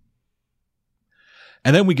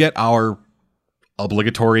 And then we get our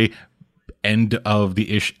obligatory end of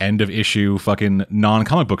issue fucking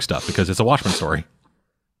non-comic book stuff, because it's a Watchmen story.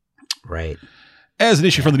 Right. As an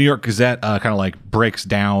issue from the New York Gazette kind of like breaks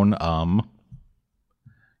down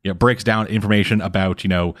information about,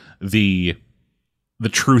 the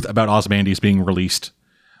truth about Ozymandias being released.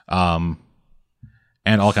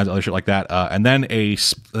 and all kinds of other shit like that. And then a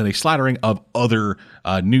slattering of other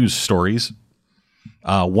news stories.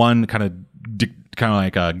 One kind of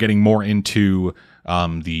like getting more into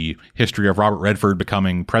the history of Robert Redford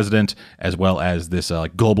becoming president, as well as this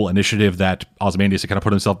global initiative that Ozymandias had kind of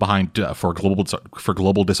put himself behind for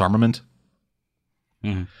global disarmament.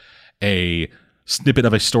 Mm-hmm. A snippet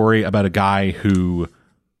of a story about a guy who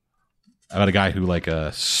like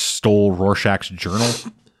stole Rorschach's journal.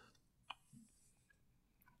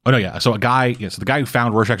 Oh no, yeah. So the guy who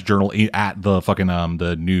found Rorschach's journal at the fucking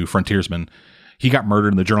the New Frontiersman, he got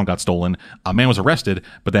murdered and the journal got stolen. A man was arrested,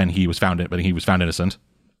 but then he was found innocent.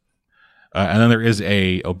 And then there is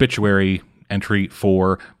a obituary entry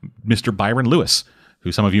for Mr. Byron Lewis,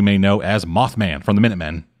 who some of you may know as Mothman from the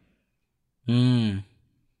Minutemen.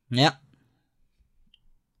 Yep.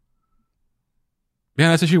 Yeah,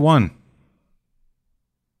 that's issue 1.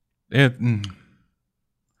 Moving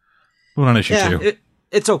on to issue 2.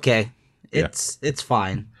 It's okay. It's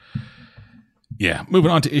fine. Yeah,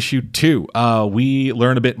 moving on to issue 2. We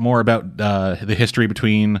learn a bit more about the history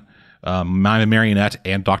between Mime and Marionette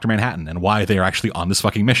and Dr. Manhattan and why they are actually on this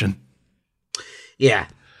fucking mission. Yeah.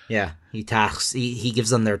 He gives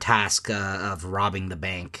them their task of robbing the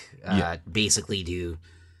bank, basically to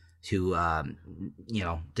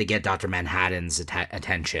get Dr. Manhattan's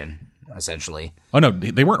attention, essentially. Oh no,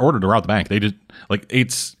 they weren't ordered to rob the bank. They just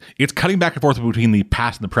it's cutting back and forth between the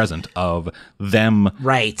past and the present of them,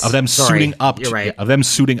 right? Of them suiting up. You're right. Of them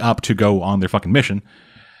suiting up to go on their fucking mission,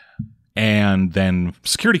 and then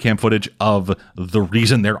security cam footage of the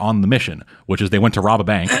reason they're on the mission, which is they went to rob a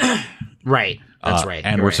bank. Right. That's right.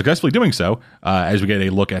 And we're successfully doing so as we get a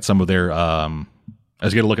look at some of their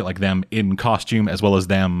as we get a look at like them in costume as well as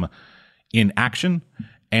them in action.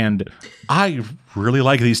 And I really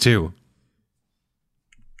like these two.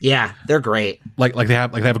 Yeah, they're great. Like they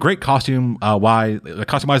have a great costume.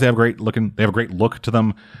 Costume wise, they have a great look to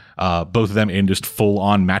them. Both of them in just full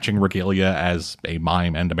on matching regalia as a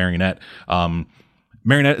mime and a marionette.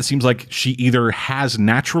 Marionette, it seems like she either has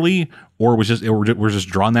naturally or was just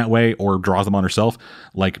drawn that way or draws them on herself,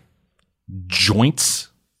 like joints.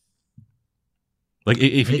 Like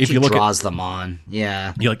if you look draws them on,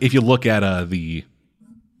 yeah. Like if you look at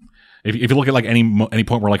if you look at like any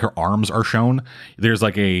point where like her arms are shown, there's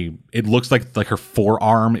like it looks like her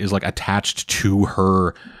forearm is like attached to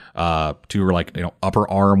her like upper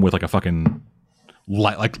arm with like a fucking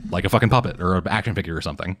like a fucking puppet or an action figure or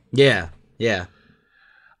something. Yeah.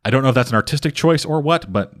 I don't know if that's an artistic choice or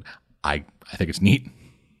what, but I think it's neat.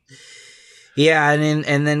 Yeah,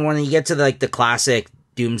 and then when you get to the classic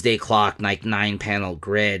Doomsday Clock, like 9-panel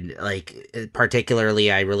grid, like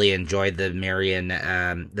particularly I really enjoyed the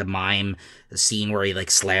the mime scene where he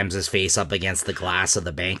like slams his face up against the glass of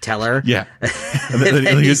the bank teller. Yeah, and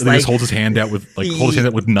then he just holds his hand out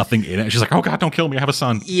with nothing in it. She's like, "Oh God, don't kill me! I have a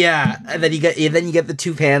son." Yeah, and then you get the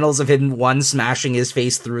 2 panels of him, one smashing his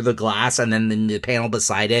face through the glass, and then the panel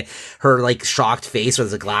beside it, her like shocked face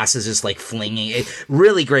with the glasses just like flinging.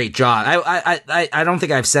 Really great job. I don't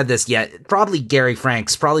think I've said this yet. Probably Gary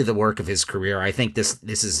Frank's probably the work of his career. I think this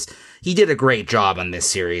is. He did a great job on this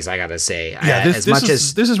series, I gotta say. Yeah, this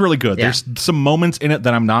is really good. Yeah. There's some moments in it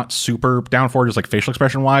that I'm not super down for, just like facial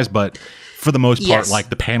expression wise, but for the most part, like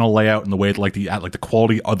the panel layout and the way like the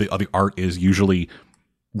quality of the art is usually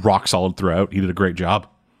rock solid throughout. He did a great job.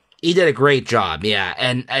 He did a great job, yeah,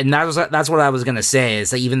 and that's what I was gonna say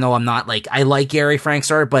is that even though I'm not like I like Gary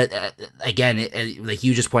Frank's art, but again, like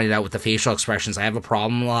you just pointed out with the facial expressions, I have a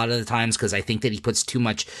problem a lot of the times because I think that he puts too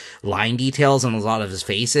much line details on a lot of his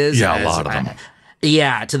faces. Yeah, a lot of them.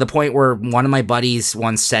 Yeah, to the point where one of my buddies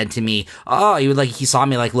once said to me, "Oh, he saw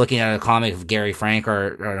me like looking at a comic of Gary Frank,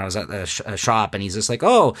 or I was at a shop, and he's just like,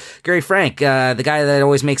 oh, Gary Frank, the guy that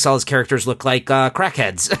always makes all his characters look like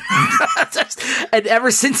crackheads." And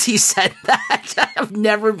ever since he said that, I've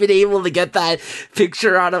never been able to get that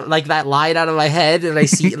picture out of like that line out of my head, and I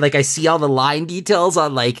see all the line details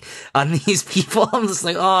on these people. I'm just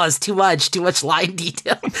like, oh, it's too much line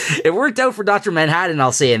detail. It worked out for Dr. Manhattan,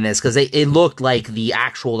 I'll say in this, because it looked like the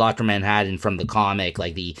actual Dr. Manhattan from the comic,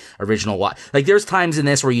 like the original one. Like there's times in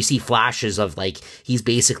this where you see flashes of like he's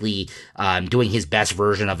basically doing his best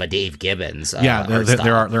version of a Dave Gibbons.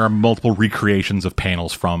 There are multiple recreations of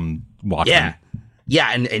panels from Watchmen.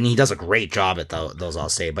 Yeah, and he does a great job at those, I'll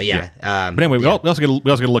say. But yeah. But anyway, we also get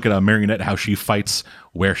to look at Marionette, how she fights,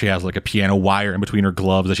 where she has like a piano wire in between her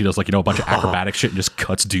gloves, that she does like a bunch of acrobatic shit and just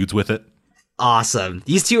cuts dudes with it. Awesome.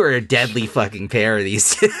 These two are a deadly fucking pair.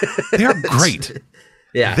 These two. They are great.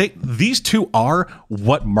 Yeah. These two are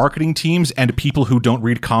what marketing teams and people who don't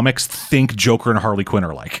read comics think Joker and Harley Quinn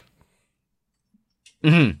are like.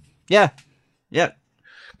 Mm-hmm. Yeah.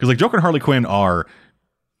 Because like Joker and Harley Quinn are,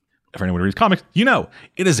 if anyone reads comics, you know,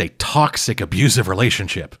 it is a toxic, abusive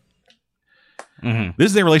relationship. Mm-hmm. This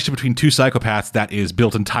is a relationship between two psychopaths that is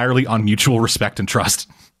built entirely on mutual respect and trust.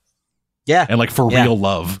 Yeah. And like for real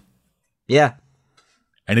love. Yeah.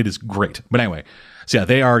 And it is great. But anyway, so yeah,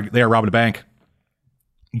 they are robbing a bank,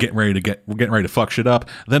 getting ready to fuck shit up.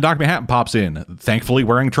 Then Dr. Manhattan pops in, thankfully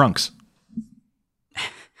wearing trunks.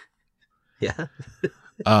 Yeah.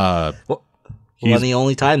 He's One of the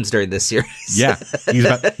only times during this series. Yeah,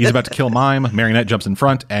 he's about to kill Mime. Marionette jumps in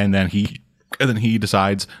front, and then he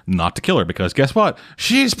decides not to kill her because guess what?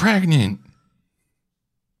 She's pregnant.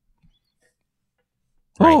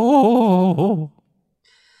 Right. Oh.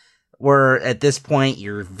 Where at this point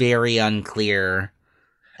you're very unclear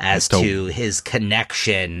as to his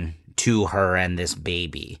connection to her and this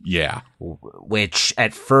baby. Yeah. Which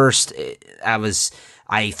at first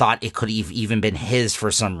I thought it could have even been his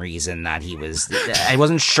for some reason that he was. I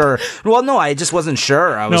wasn't sure. Well, no, I just wasn't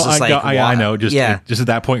sure. I was I know. Just at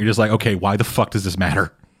that point, you're just like, okay, why the fuck does this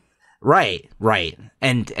matter? Right.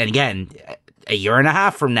 And again, a year and a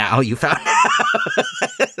half from now, you found out.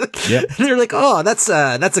 Yep. And you're like, oh, that's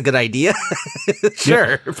a good idea.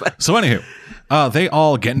 Sure. Yep. So anywho, they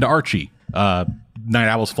all get into Archie, Night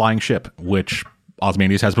Owl's flying ship, which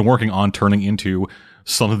Ozymandias has been working on turning into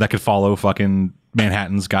something that could follow fucking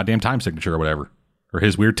Manhattan's goddamn time signature or whatever. Or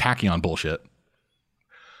his weird tachyon bullshit.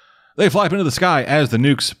 They fly up into the sky as the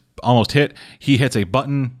nukes almost hit. He hits a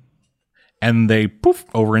button and they poof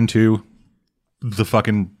over into the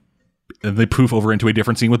fucking... They poof over into a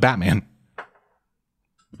different scene with Batman.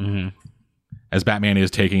 Mm-hmm. As Batman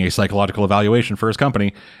is taking a psychological evaluation for his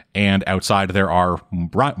company, and outside there are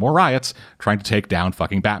more riots trying to take down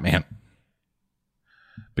fucking Batman.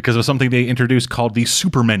 Because of something they introduced called the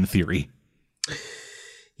Supermen theory.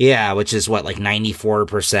 Yeah, which is what, like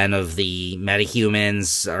 94% of the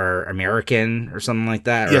metahumans are American or something like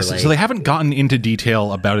that? Yes, or like... so they haven't gotten into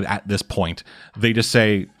detail about it at this point. They just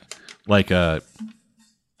say, like they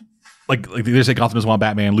say Gotham is one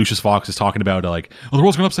Batman. Lucius Fox is talking about the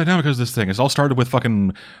world's going upside down because of this thing. It's all started with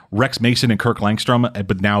fucking Rex Mason and Kirk Langstrom,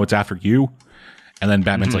 but now it's after you. And then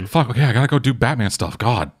Batman's like, fuck, okay, I gotta go do Batman stuff.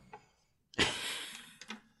 God.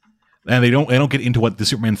 And they don't get into what the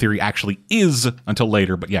Superman theory actually is until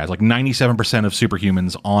later. But yeah, it's like 97% of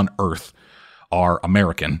superhumans on Earth are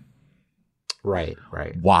American. Right.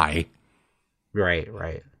 Why?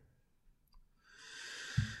 Right.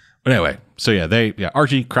 But anyway, so yeah,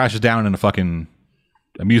 Archie crashes down in a fucking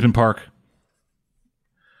amusement park.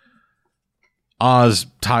 Oz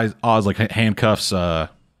handcuffs my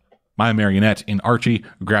Marionette in Archie,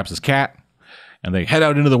 who grabs his cat, and they head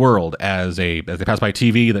out into the world as they pass by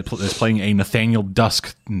TV that is playing a Nathaniel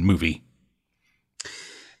Dusk movie.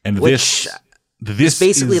 And this is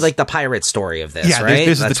basically like the pirate story of this, right?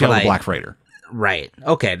 This is the tale of the Black Freighter. Right.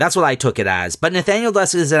 Okay, that's what I took it as. But Nathaniel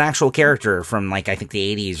Dusk is an actual character from I think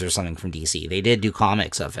the 80s or something from DC. They did do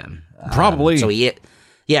comics of him. Probably. They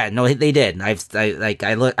did. I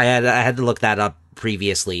had to look that up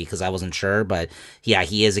previously because I wasn't sure, but yeah,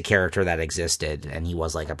 he is a character that existed, and he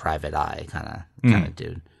was like a private eye kind of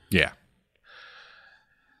dude. Yeah.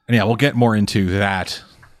 And yeah, we'll get more into that.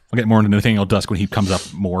 We'll get more into Nathaniel Dusk when he comes up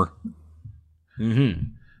more. Mm-hmm.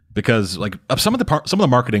 Because some of the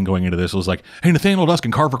marketing going into this was like, hey, Nathaniel Dusk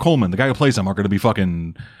and Carver Coleman, the guy who plays them, are going to be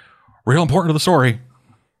fucking real important to the story.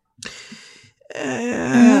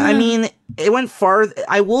 I mean, it went far.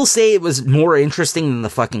 I will say it was more interesting than the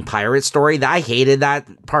fucking pirate story. I hated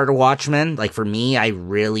that part of Watchmen. Like, for me, I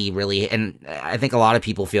really, and I think a lot of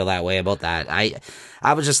people feel that way about that.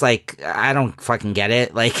 I was just like, I don't fucking get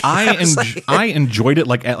it. Like, I enjoyed it.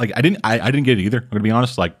 I didn't get it either. I'm gonna be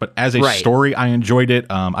honest. But as a story, I enjoyed it.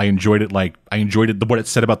 I enjoyed it. What it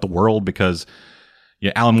said about the world because.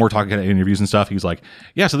 Yeah, Alan Moore talking in interviews and stuff. He's like,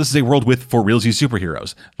 yeah, so this is a world with for realsies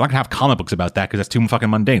superheroes. I'm not going to have comic books about that because that's too fucking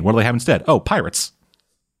mundane. What do they have instead? Oh, pirates.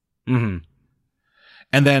 Mm-hmm.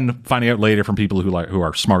 And then finding out later from people who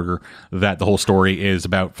are smarter that the whole story is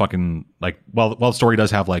about fucking while the story does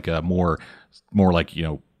have a more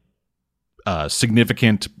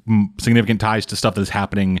significant ties to stuff that's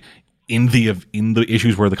happening in the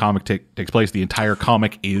issues where the comic takes place. The entire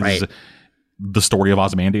comic is the story of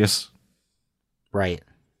Ozymandias. Right.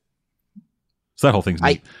 So that whole thing's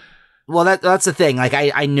neat. Well, that's the thing.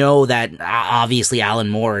 I know that obviously Alan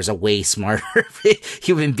Moore is a way smarter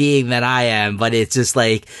human being than I am, but it's just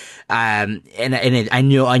I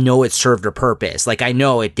know it served a purpose. Like, I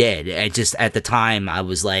know it did. I just, at the time, I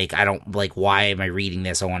was like, I don't, like, why am I reading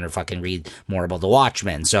this? I want to fucking read more about the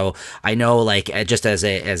Watchmen. So I know, like, just as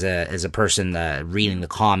a person reading the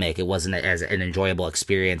comic, it wasn't as an enjoyable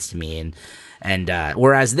experience to me. And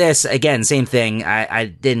whereas this, again, same thing. I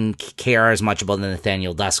didn't care as much about the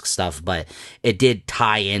Nathaniel Dusk stuff, but it did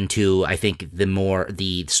tie into, I think,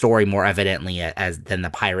 the story more evidently than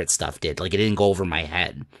the pirate stuff did. Like, it didn't go over my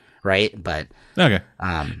head, right? But okay,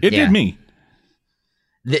 it did me.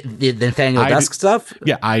 The Nathaniel Dusk stuff.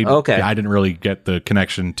 Yeah, I didn't really get the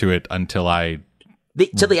connection to it until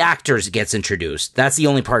the actors gets introduced. That's the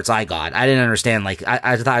only parts I got. I didn't understand. Like,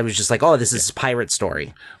 I thought it was just like, oh, this is a pirate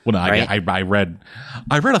story. Well, no, right? I read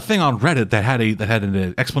a thing on Reddit that had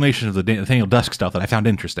an explanation of the Nathaniel Dusk stuff that I found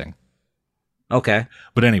interesting. Okay,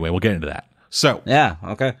 but anyway, we'll get into that. So yeah,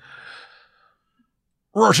 okay.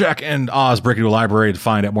 Rorschach and Oz break into a library to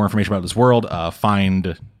find out more information about this world.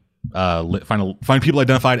 Find people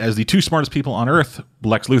identified as the two smartest people on Earth: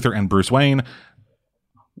 Lex Luthor and Bruce Wayne.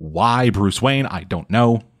 Why Bruce Wayne? I don't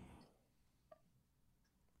know.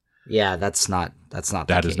 Yeah, that's not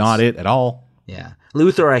that is not it at all. Yeah,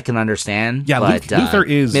 Luthor I can understand. Yeah, but Luthor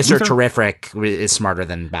is Mr. Terrific is smarter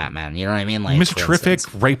than Batman. You know what I mean? Like Mr. Terrific,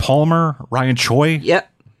 Ray Palmer, Ryan Choi. Yep.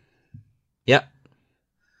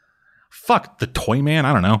 Fuck the Toy Man.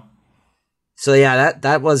 I don't know. So yeah,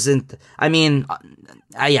 that wasn't. I mean,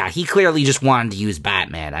 yeah, he clearly just wanted to use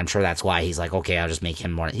Batman. I'm sure that's why he's like, okay, I'll just make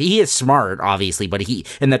him more. He is smart, obviously, but he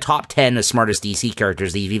in the top 10 of smartest DC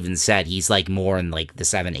characters. They've even said he's like more in like the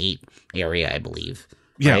 7-8 area, I believe.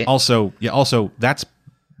 Yeah. Right? Also, that's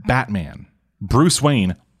Batman. Bruce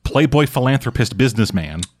Wayne, playboy philanthropist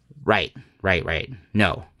businessman. Right.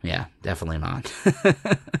 No, yeah, definitely not.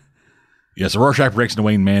 Yes, Rorschach breaks into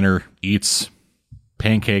Wayne Manor, eats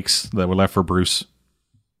pancakes that were left for Bruce,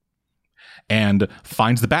 and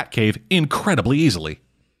finds the Batcave incredibly easily.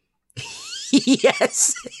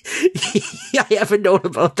 Yes. I have a note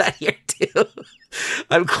about that here, too.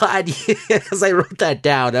 I'm glad, because I wrote that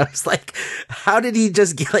down. I was like, how did he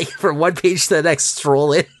just get, like, from one page to the next,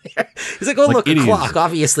 stroll in there? He's like, oh, like, look, a clock.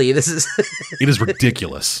 Obviously, this is... It is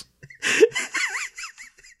ridiculous.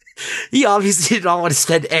 He obviously did not want to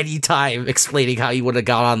spend any time explaining how he would have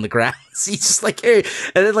got on the grounds. He's just like, hey,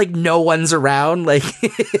 and then like no one's around, like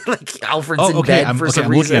like Alfred's in bed for some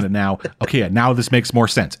reason. I'm looking at it now. Okay, now this makes more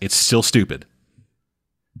sense. It's still stupid.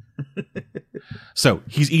 So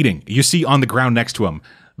he's eating. You see on the ground next to him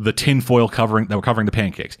the tin foil covering the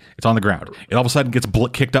pancakes. It's on the ground. It all of a sudden gets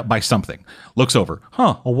kicked up by something. Looks over.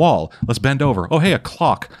 Huh, a wall. Let's bend over. Oh, hey, a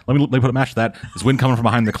clock. Let me put a match to that. There's wind coming from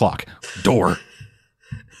behind the clock. Door.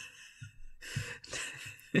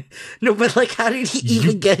 No, but like, how did he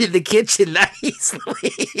even get in the kitchen that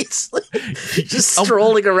easily? He's like, just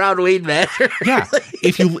strolling around Wayne Manor. Yeah,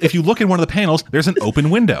 if you look in one of the panels, there's an open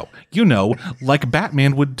window. You know, like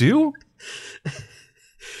Batman would do.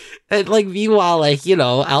 And like, meanwhile, like, you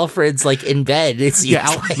know, Alfred's like in bed.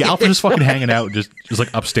 Alfred's just fucking hanging out, just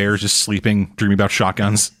like upstairs, just sleeping, dreaming about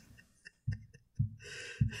shotguns.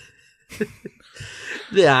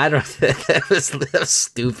 Yeah, I don't. That was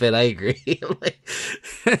stupid. I agree.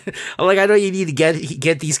 I'm like, I know you need to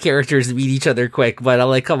get these characters to meet each other quick, but I'm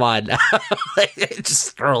like, come on, like, it just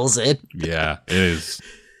strolls in. Yeah, it is.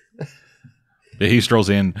 He strolls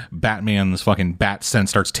in. Batman's fucking bat sense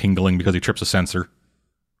starts tingling because he trips a sensor.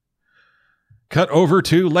 Cut over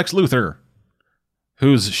to Lex Luthor,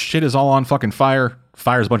 whose shit is all on fucking fire.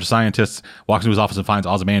 Fires a bunch of scientists. Walks into his office and finds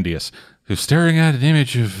Ozymandias, who's staring at an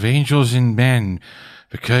image of angels and men.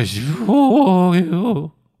 Because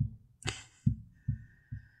you.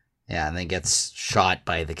 Yeah, and then gets shot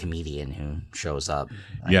by the comedian who shows up.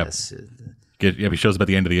 He shows up at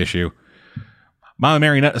the end of the issue. Mime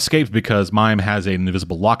Marionette escapes because Mime has an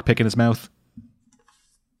invisible lockpick in his mouth.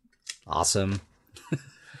 Awesome.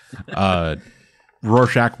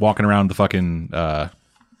 Rorschach walking around the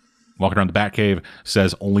Batcave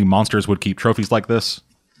says only monsters would keep trophies like this.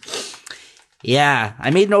 Yeah,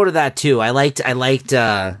 I made note of that too. I liked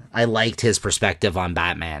his perspective on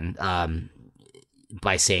Batman.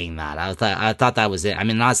 By saying that, I thought that was it. I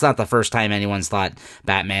mean, that's not the first time anyone's thought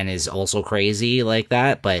Batman is also crazy like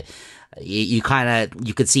that, but you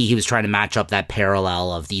could see he was trying to match up that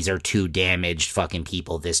parallel of these are two damaged fucking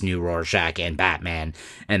people, this new Rorschach and Batman,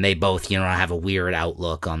 and they both, you know, have a weird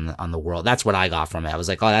outlook on the world. That's what I got from it. I was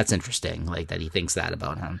like, oh, that's interesting, like that he thinks that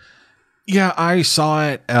about him. Yeah, I saw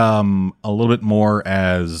it a little bit more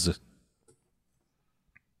as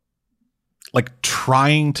like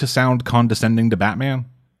trying to sound condescending to Batman.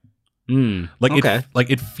 Okay.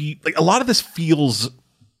 Like a lot of this feels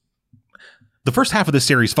the first half of this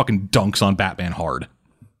series fucking dunks on Batman hard.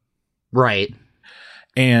 Right.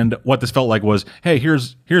 And what this felt like was, hey,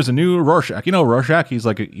 here's a new Rorschach. You know, Rorschach, he's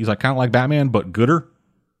like kind of like Batman, but gooder.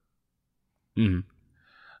 Mm-hmm.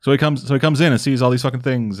 So he comes in and sees all these fucking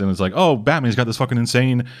things, and it's like, oh, Batman's got this fucking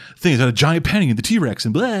insane thing. He's got a giant penny and the T-Rex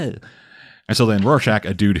and blah. And so then Rorschach,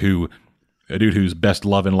 a dude whose best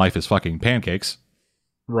love in life is fucking pancakes,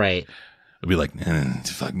 right, would be like,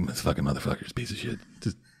 this fucking motherfucker's piece of shit.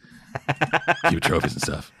 Just keep trophies and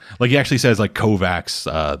stuff. Like he actually says, like Kovacs,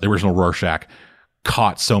 the original Rorschach,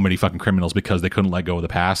 caught so many fucking criminals because they couldn't let go of the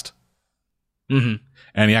past. Mm-hmm.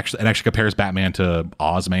 And it actually compares Batman to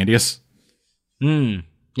Ozymandias.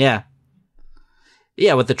 Yeah.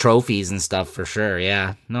 Yeah, with the trophies and stuff for sure.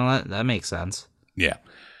 Yeah. No, that makes sense. Yeah.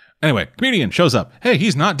 Anyway, comedian shows up. Hey,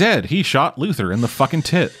 he's not dead. He shot Luthor in the fucking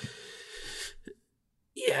tit.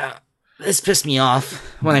 Yeah. This pissed me off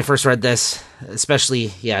when I first read this,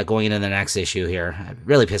 especially, going into the next issue here. It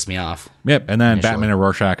really pissed me off. Yep. And then initially. Batman and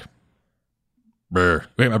Rorschach. Brr.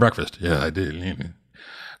 Ate my breakfast. Yeah, I did.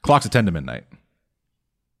 Clocks at 10 to midnight.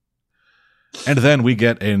 And then we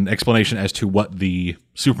get an explanation as to what the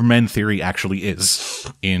Superman theory actually is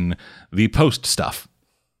in the post stuff.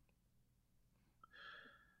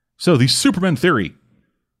 So the Superman theory,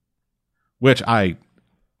 which I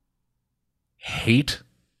hate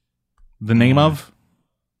the name of,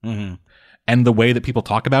 and the way that people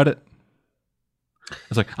talk about it.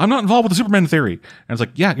 It's like, I'm not involved with the Superman theory. And it's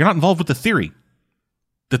like, yeah, you're not involved with the theory.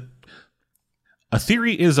 A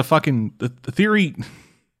theory is a fucking... The theory...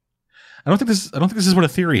 I don't think this is what a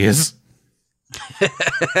theory is.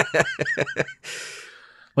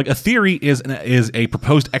 Like a theory is a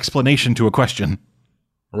proposed explanation to a question.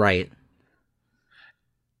 Right.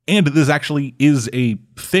 And this actually is a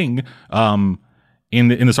thing in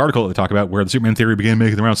this article that they talk about where the Superman theory began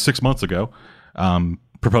making around 6 months ago,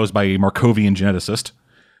 proposed by a Markovian geneticist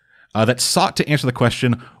that sought to answer the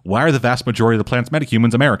question, why are the vast majority of the planet's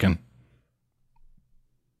metahumans American?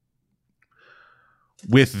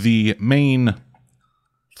 With the main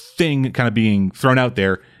thing kind of being thrown out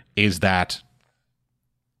there is that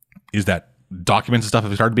documents and stuff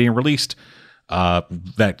have started being released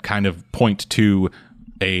that kind of point to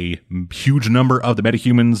a huge number of the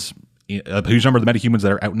metahumans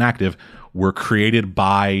that are out and active were created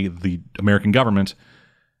by the American government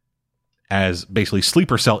as basically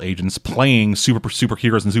sleeper cell agents playing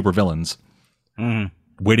superheroes and supervillains,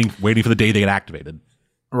 waiting for the day they get activated.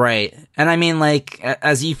 Right. And I mean, like,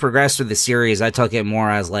 as you progress through the series, I took it more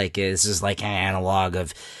as like, this is like an analog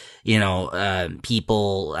of,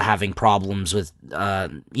 people having problems with,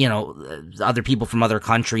 other people from other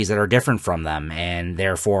countries that are different from them. And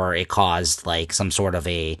therefore it caused like some sort of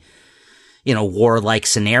a, warlike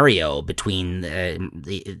scenario between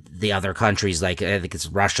the other countries. Like I think it's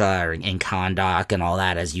Russia and Kahndaq and all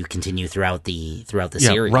that as you continue throughout the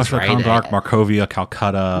series. Russia, right? Kahndaq, Markovia,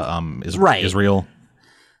 Calcutta, Israel.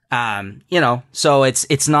 So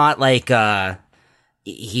it's not like,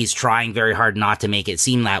 he's trying very hard not to make it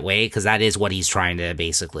seem that way, because that is what he's trying to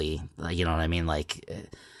basically, you know what I mean? Like,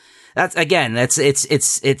 it's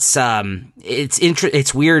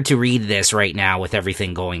weird to read this right now with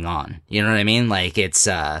everything going on. You know what I mean? Like it's,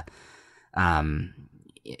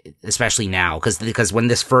 especially now, because when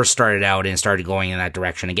this first started out and started going in that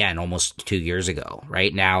direction again, almost 2 years ago,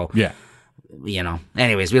 right now. Yeah.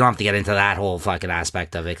 Anyways, we don't have to get into that whole fucking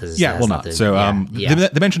aspect of it because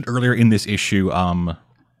they mentioned earlier in this issue,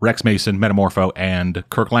 Rex Mason, Metamorpho, and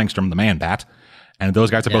Kirk Langstrom, the Man-Bat, and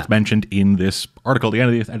those guys are both mentioned in this article at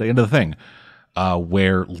the end of the thing,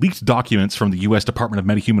 where leaked documents from the U.S. Department of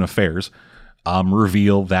Metahuman Affairs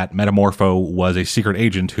reveal that Metamorpho was a secret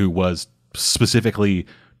agent who was specifically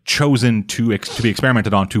chosen to be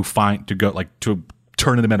experimented on to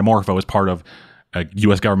turn into Metamorpho as part of a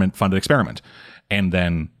U.S. government-funded experiment. And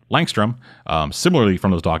then Langstrom, similarly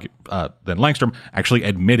from those then Langstrom actually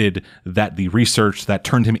admitted that the research that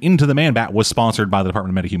turned him into the Man-Bat was sponsored by the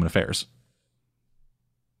Department of Metahuman Affairs.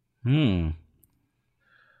 From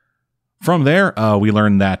there, we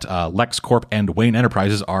learn that LexCorp and Wayne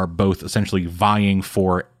Enterprises are both essentially vying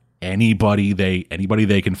for anybody they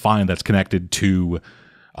can find that's connected to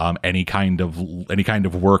any kind of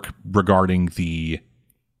work regarding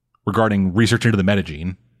research into the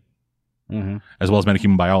metagene, as well as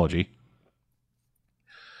metahuman biology.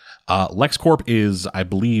 LexCorp is, I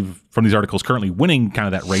believe, from these articles, currently winning kind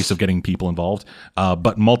of that race of getting people involved,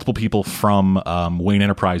 but multiple people from Wayne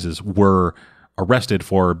Enterprises were arrested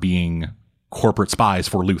for being corporate spies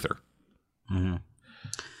for Luthor.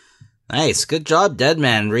 Nice, good job,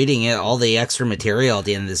 Deadman, reading it, all the extra material at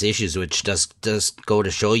the end of this issues, which does go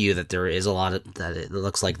to show you that there is a lot of that. It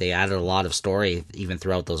looks like they added a lot of story even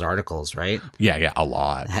throughout those articles, right? Yeah, a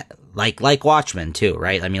lot. Like Watchmen too,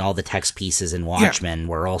 right? I mean, all the text pieces in Watchmen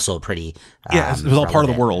were also pretty. It was all part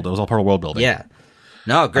of the world. It was all part of world building. Yeah.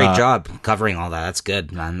 No, great job covering all that. That's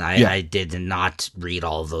good, man. I did not read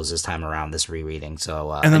all of those this time around, this rereading.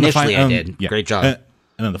 So and then initially I did. Yeah. Great job.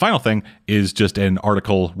 And then the final thing is just an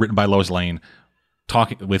article written by Lois Lane,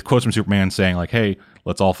 talking with quotes from Superman saying like, "Hey,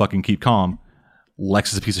 let's all fucking keep calm.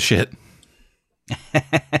 Lex is a piece of shit."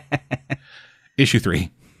 Issue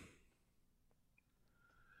 3.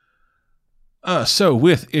 So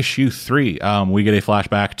with issue 3, we get a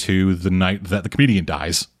flashback to the night that the comedian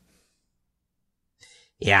dies.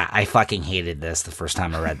 Yeah, I fucking hated this the first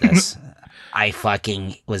time I read this. I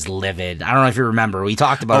fucking was livid. I don't know if you remember. We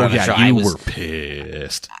talked about it on the show. You were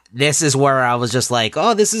pissed. This is where I was just like,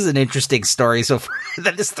 oh, this is an interesting story. So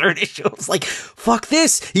then this third issue, I was like, fuck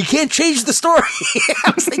this. You can't change the story.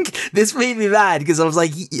 I was like, this made me mad because I'm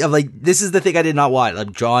like, this is the thing I did not want.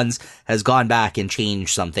 Like, Johns has gone back and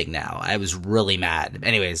changed something now. I was really mad.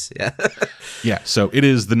 Anyways, yeah. Yeah, so it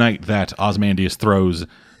is the night that Ozymandias throws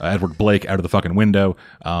Edward Blake out of the fucking window.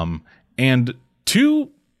 And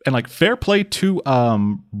fair play to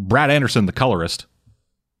Brad Anderson, the colorist.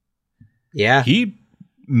 Yeah. He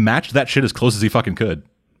matched that shit as close as he fucking could.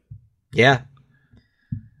 Yeah.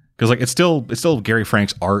 Because like it's still Gary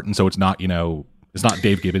Frank's art, and so it's not, it's not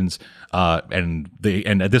Dave Gibbons. And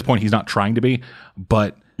at this point he's not trying to be,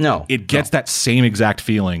 but it gets that same exact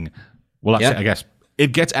feeling. Well, I guess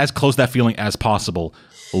it gets as close to that feeling as possible,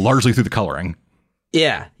 largely through the coloring.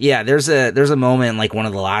 Yeah. There's a moment like one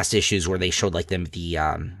of the last issues where they showed like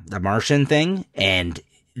the Martian thing, and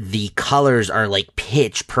the colors are like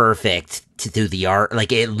pitch perfect to the art.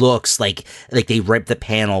 Like it looks like they ripped the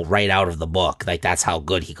panel right out of the book. Like that's how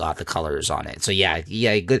good he got the colors on it. So yeah,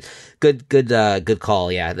 good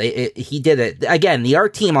call. Yeah, he did it again. The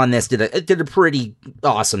art team on this did a pretty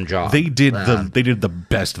awesome job. They did the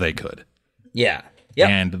best they could. Yeah. Yep.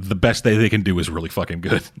 And the best they can do is really fucking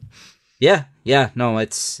good. Yeah, no,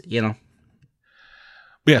 it's, Yeah,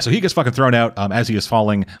 so he gets fucking thrown out. As he is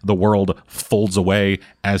falling, the world folds away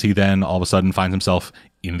as he then all of a sudden finds himself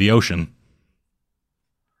in the ocean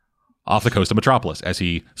off the coast of Metropolis as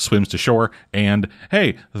he swims to shore. And,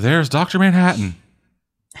 hey, there's Dr. Manhattan.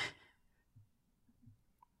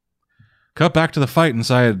 Cut back to the fight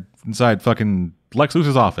inside fucking Lex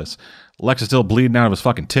Luthor's office. Lex is still bleeding out of his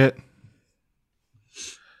fucking tit.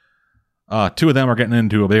 Two of them are getting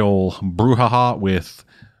into a big old brouhaha with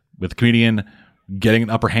the comedian getting an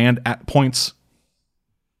upper hand at points.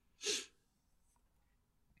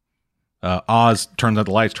 Oz turns out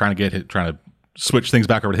the lights, trying to switch things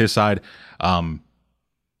back over to his side.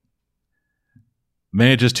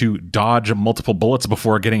 Manages to dodge multiple bullets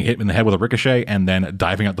before getting hit in the head with a ricochet and then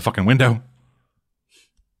diving out the fucking window.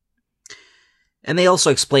 And they also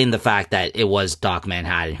explained the fact that it was Doc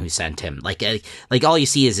Manhattan who sent him. Like all you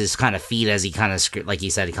see is his kind of feet as he kind of, like he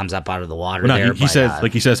said, he comes up out of the water. Well, no, he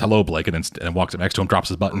says hello, Blake, and walks up next to him, drops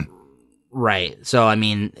his button. Right. So I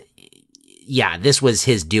mean, yeah, this was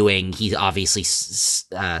his doing. He obviously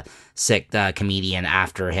sicked the comedian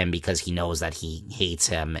after him because he knows that he hates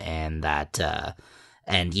him and that.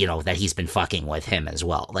 And that he's been fucking with him as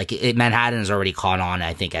well. Like Manhattan has already caught on.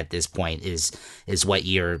 I think at this point is what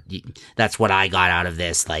that's what I got out of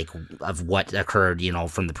this, like of what occurred,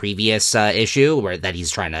 from the previous issue where that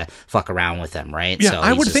he's trying to fuck around with him, right? Yeah, so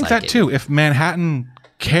I would think that too. If Manhattan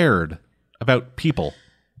cared about people,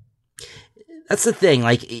 that's the thing.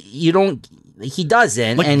 Like he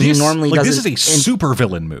doesn't, like and this, he normally like doesn't. This is a super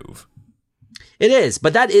villain move. It is,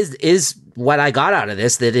 but that is what I got out of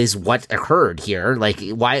this. That is what occurred here. Like,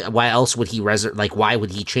 why else would he why would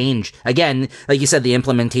he change? Again, like you said, the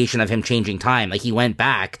implementation of him changing time. Like, he went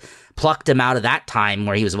back, plucked him out of that time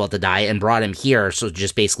where he was about to die and brought him here. So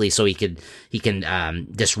just basically so he can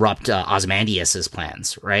disrupt Ozymandias'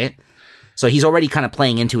 plans, right? So he's already kind of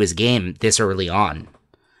playing into his game this early on.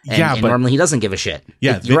 And normally he doesn't give a shit.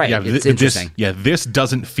 Yeah, you're right. It's interesting. This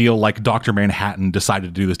doesn't feel like Dr. Manhattan decided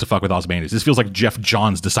to do this to fuck with Ozymandias. This feels like Jeff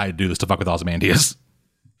Johns decided to do this to fuck with Ozymandias.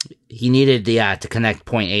 He needed, to connect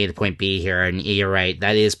point A to point B here, and you're right.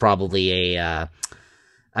 That is probably a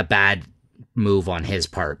bad move on his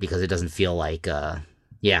part because it doesn't feel like,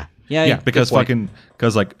 because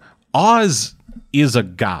like Oz is a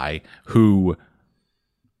guy who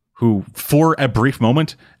for a brief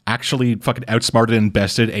moment actually fucking outsmarted and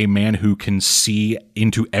bested a man who can see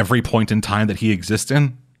into every point in time that he exists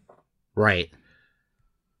in. Right.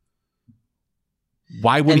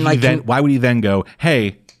 Why would he then go,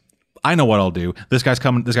 hey, I know what I'll do. This guy's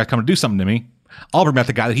coming to do something to me. I'll bring back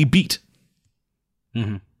the guy that he beat.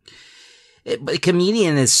 Mm-hmm. But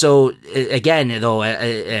comedian is so, again, though,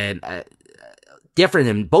 different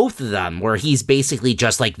in both of them, where he's basically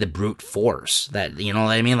just like the brute force that, you know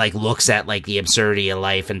what I mean? Like, looks at like the absurdity of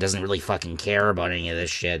life and doesn't really fucking care about any of this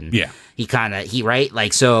shit. And yeah. Right?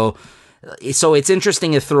 Like, so it's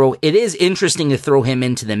interesting it is interesting to throw him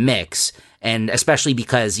into the mix. And especially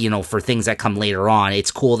because, you know, for things that come later on, it's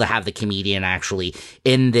cool to have the comedian actually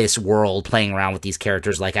in this world playing around with these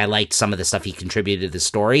characters. Like, I liked some of the stuff he contributed to the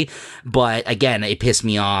story. But again, it pissed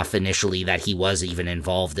me off initially that he was even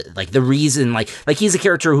involved. Like, the reason, like he's a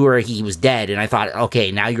character he was dead. And I thought,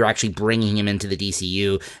 okay, now you're actually bringing him into the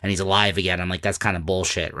DCU and he's alive again. I'm like, that's kind of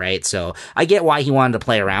bullshit, right? So I get why he wanted to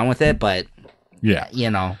play around with it, but yeah, you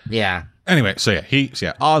know, yeah. Anyway,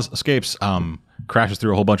 Oz escapes, crashes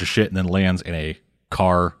through a whole bunch of shit and then lands in the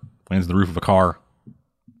roof of a car.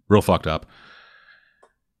 Real fucked up.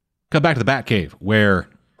 Come back to the Batcave where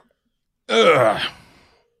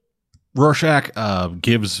Rorschach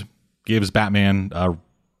gives Batman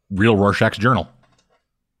real Rorschach's journal.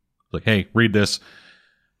 Like, hey, read this.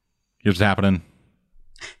 Here's what's happening.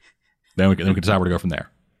 Then we can decide where to go from there.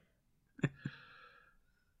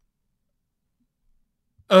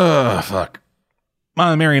 Fuck.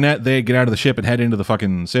 Mom and Marionette, they get out of the ship and head into the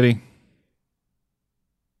fucking city. I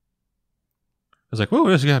was like, whoa,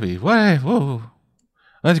 this gotta be, whoa.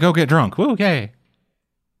 Let's go get drunk. Whoa, yay.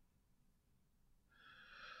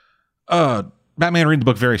 Batman reads the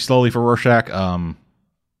book very slowly for Rorschach. Batman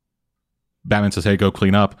says, hey, go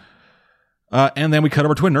clean up. And then we cut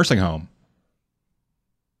over to a nursing home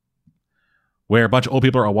where a bunch of old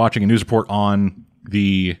people are watching a news report on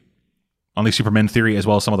the Superman theory as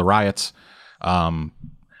well as some of the riots.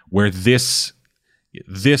 Where this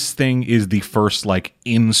thing is the first like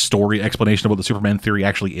in-story explanation of what the Superman theory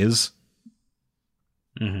actually is.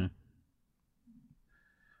 Mm-hmm.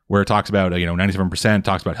 Where it talks about 97%,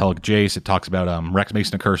 talks about Helic Jace, it talks about Rex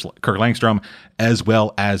Mason and Kirk Langstrom, as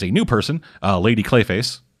well as a new person, Lady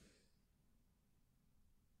Clayface.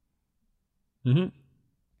 Mm-hmm.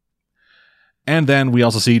 And then we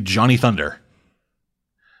also see Johnny Thunder,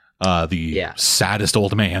 the saddest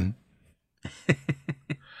old man.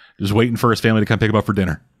 Just waiting for his family to come pick him up for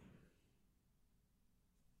dinner.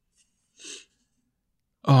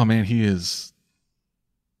 Oh man, he is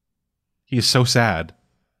so sad.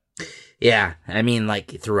 Yeah, I mean,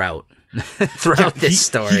 like throughout this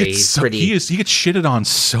story, he gets shitted on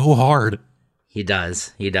so hard. He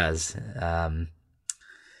does.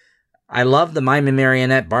 I love the Mime and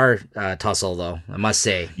Marionette bar tussle, though, I must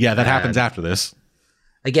say. Yeah, that happens after this.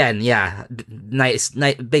 Again, yeah, nice,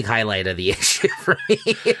 big highlight of the issue for me.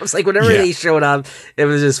 It was like whenever they showed up, it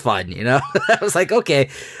was just fun, you know? I was like, okay,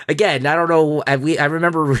 again, I don't know. I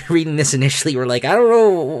remember reading this initially. We're like, I don't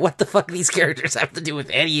know what the fuck these characters have to do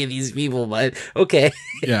with any of these people, but okay.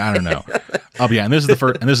 Yeah, I don't know. And this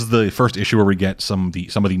is the first issue where we get some of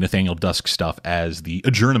the Nathaniel Dusk stuff as the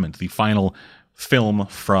adjournment, the final film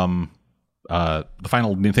from the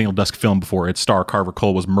final Nathaniel Dusk film before its star Carver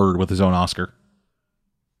Cole was murdered with his own Oscar.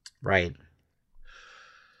 Right.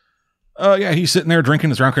 He's sitting there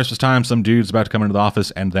drinking. It's around Christmas time. Some dude's about to come into the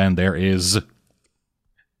office, and then there is.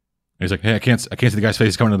 He's like, "Hey, I can't see the guy's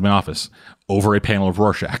face coming into my office." Over a panel of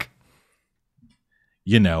Rorschach.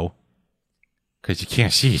 You know, because you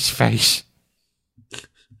can't see his face.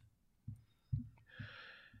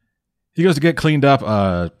 He goes to get cleaned up.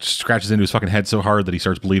 Scratches into his fucking head so hard that he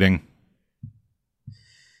starts bleeding.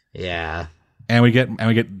 Yeah. And we get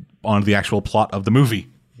onto the actual plot of the movie,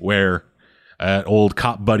 where an old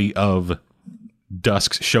cop buddy of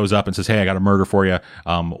Dusk's shows up and says, "Hey, I got a murder for you."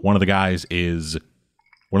 One of the guys is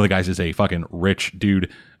a fucking rich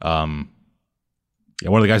dude. One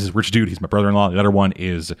of the guys is a rich dude. He's my brother-in-law. The other one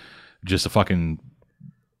is just a fucking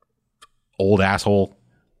old asshole.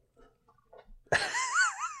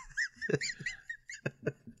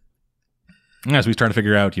 As we try to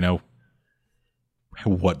figure out,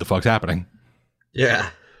 what the fuck's happening. Yeah.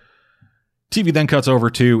 TV then cuts over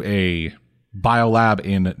to a biolab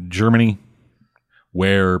in Germany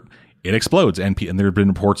where it explodes, and there have been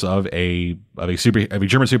reports of a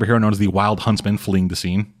German superhero known as the Wild Huntsman fleeing the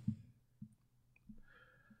scene.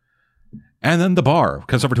 And then the bar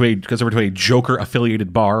cuts over to a Joker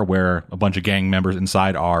affiliated bar where a bunch of gang members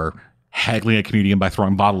inside are haggling a comedian by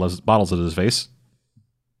throwing bottles at his face.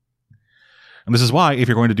 And this is why, if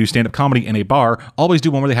you're going to do stand-up comedy in a bar, always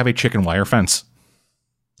do one where they have a chicken wire fence.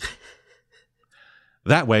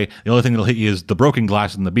 That way, the only thing that'll hit you is the broken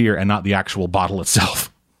glass in the beer and not the actual bottle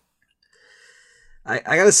itself. I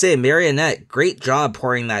gotta say, Marionette, great job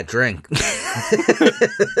pouring that drink.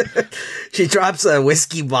 She drops a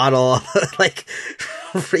whiskey bottle, like,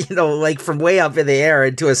 like from way up in the air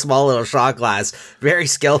into a small little shot glass, very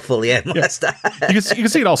skillfully. And you can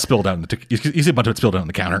see it all spilled out. You see a bunch of it spilled out on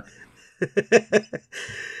the counter.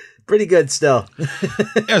 Pretty good still.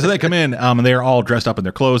 Yeah, so they come in, and they're all dressed up in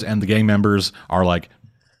their clothes, and the gang members are like,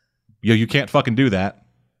 yo, you can't fucking do that.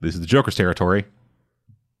 This is the Joker's territory.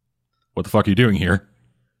 What the fuck are you doing here?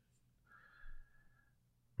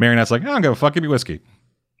 Marionette's like, I don't give a fuck, give me whiskey.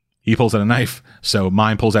 He pulls out a knife, so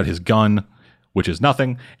Mime pulls out his gun, which is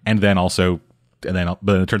nothing, but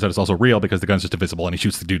it turns out it's also real because the gun's just invisible, and he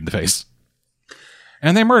shoots the dude in the face.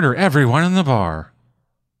 And they murder everyone in the bar.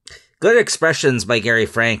 Good expressions by Gary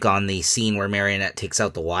Frank on the scene where Marionette takes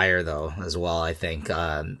out the wire, though, as well, I think.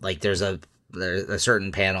 Like, there's a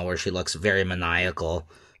certain panel where she looks very maniacal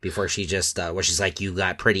before she just, where she's like, you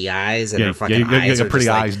got pretty eyes, and her fucking eyes are pretty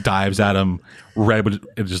just eyes, like, dives at him, red, but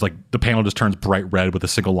it's just like, the panel just turns bright red with a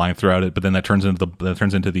single line throughout it, but then that turns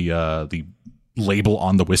into the label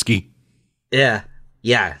on the whiskey. Yeah.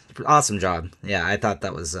 Awesome job. Yeah, I thought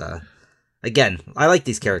that was, again, I like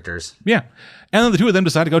these characters. Yeah. And then the two of them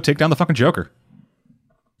decide to go take down the fucking Joker.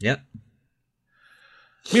 Yep.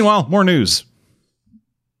 Meanwhile, more news.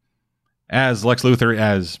 As Lex Luthor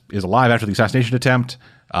is alive after the assassination attempt,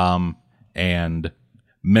 and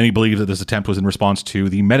many believe that this attempt was in response to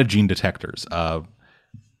the metagene detectors,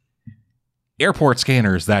 airport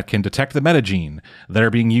scanners that can detect the metagene that are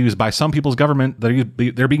being used by some people's government,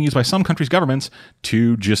 they're being used by some countries' governments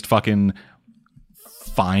to just fucking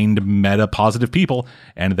find meta-positive people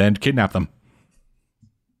and then kidnap them.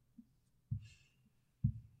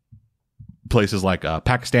 Places like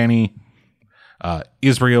Pakistani,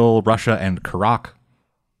 Israel, Russia, and Iraq.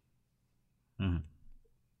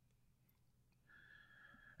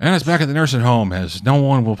 And it's back at the nursing home as no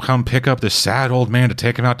one will come pick up this sad old man to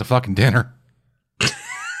take him out to fucking dinner.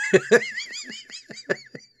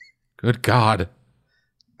 Good God.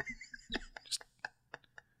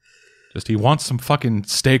 Just he wants some fucking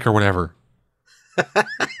steak or whatever.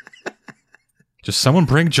 Just someone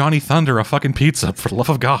bring Johnny Thunder a fucking pizza, for the love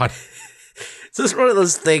of God. It's just one of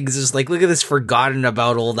those things, just like, look at this forgotten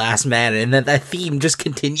about old ass man, and then that theme just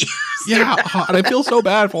continues. Yeah, and I feel so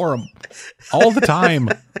bad for him. All the time.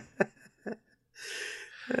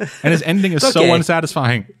 And his ending is so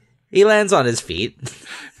unsatisfying. He lands on his feet.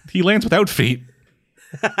 He lands without feet.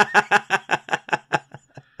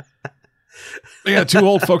 Yeah, two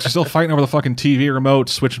old folks are still fighting over the fucking TV remote,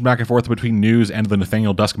 switching back and forth between news and the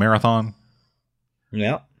Nathaniel Dusk Marathon.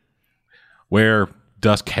 Yeah. Where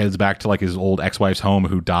Dusk heads back to like his old ex-wife's home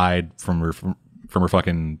who died from her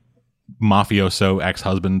fucking mafioso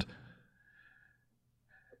ex-husband.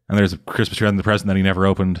 And there's a Christmas tree on the present that he never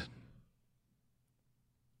opened.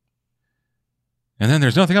 And then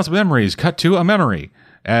there's nothing else but memories. Cut to a memory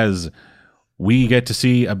as we get to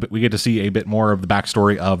see a bit more of the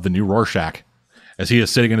backstory of the new Rorschach. As he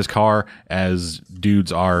is sitting in his car as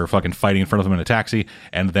dudes are fucking fighting in front of him in a taxi,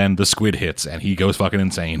 and then the squid hits and he goes fucking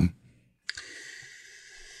insane.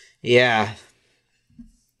 Yeah.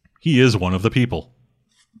 He is one of the people.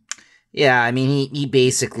 Yeah, I mean, he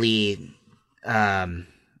basically,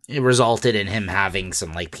 it resulted in him having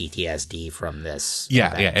some, like, PTSD from this.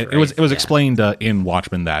 Yeah, event, yeah. right? It was explained in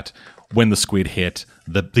Watchmen that when the squid hit,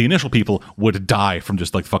 the initial people would die from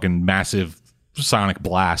just, like, fucking massive sonic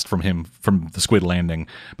blast from the squid landing.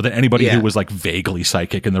 But then anybody who was, like, vaguely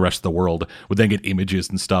psychic in the rest of the world would then get images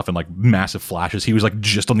and stuff and, like, massive flashes. He was, like,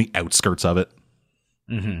 just on the outskirts of it.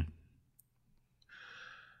 Mm-hmm.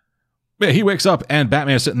 Yeah, he wakes up and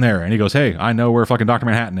Batman is sitting there and he goes, "Hey, I know where fucking Dr.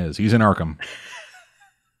 Manhattan is. He's in Arkham.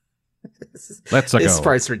 Let's go." This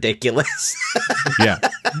part's ridiculous. Yeah.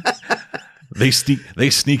 They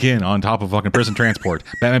sneak in on top of fucking prison transport.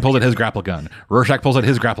 Batman pulls out his grapple gun. Rorschach pulls out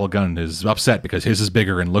his grapple gun, is upset because his is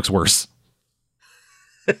bigger and looks worse.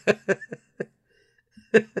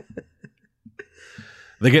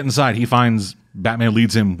 They get inside. He finds Batman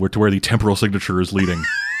leads him to where the temporal signature is leading.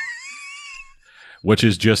 Which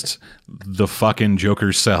is just the fucking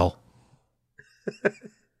Joker's cell.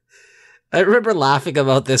 I remember laughing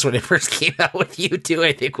about this when it first came out with you too.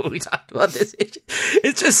 I think when we talked about this,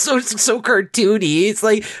 it's just so cartoony. It's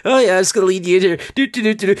like, oh yeah, I'm just gonna lead you to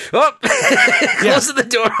oh, closing the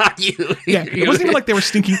door on you. Yeah, it wasn't even like they were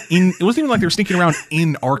sneaking in. It wasn't even like they were sneaking around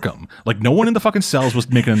in Arkham. Like no one in the fucking cells was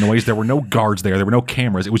making a noise. There were no guards there. There were no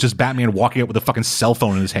cameras. It was just Batman walking out with a fucking cell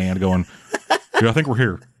phone in his hand, going, "Yeah, I think we're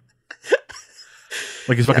here."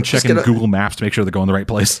 Like he's fucking checking Google Maps to make sure they're going the right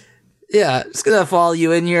place. Yeah, just gonna follow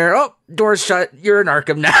you in your, oh, door's shut, you're in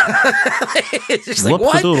Arkham now. It's just like,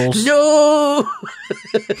 what? No!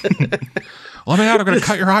 Let me out. I'm going to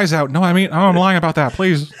cut your eyes out. No, I mean, I'm lying about that.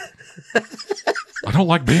 Please. I don't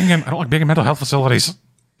like being in mental health facilities.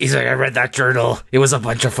 He's like, I read that journal. It was a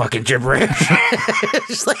bunch of fucking gibberish.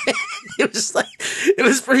 It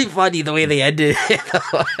was pretty funny the way they ended it.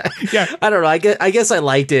 Yeah. I don't know. I guess I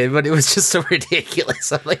liked it, but it was just so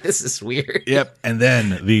ridiculous. I'm like, this is weird. Yep. And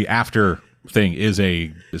then the after thing is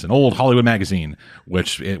an old Hollywood magazine,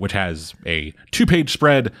 which has a 2-page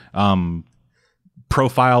spread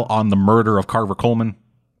profile on the murder of Carver Coleman.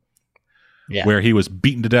 Yeah. Where he was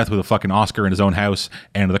beaten to death with a fucking Oscar in his own house,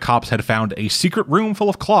 and the cops had found a secret room full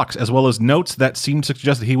of clocks, as well as notes that seemed to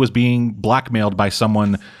suggest that he was being blackmailed by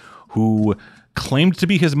someone who claimed to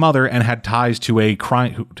be his mother and had ties to a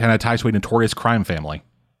notorious crime family.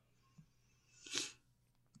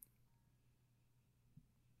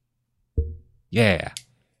 Yeah.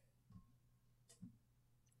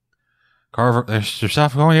 Carver, there's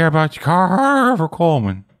stuff going here about Carver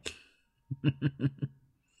Coleman.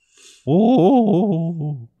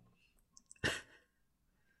 Oh.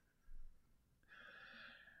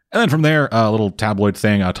 And then from there, a little tabloid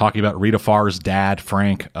thing talking about Rita Farr's dad,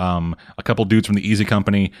 Frank, a couple dudes from the Easy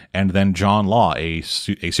Company, and then John Law, a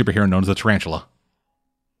superhero known as the Tarantula.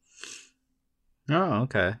 Oh,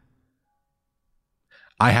 okay.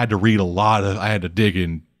 I had to dig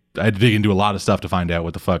into a lot of stuff to find out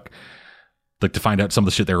what the fuck, like to find out some of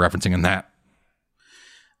the shit they're referencing in that.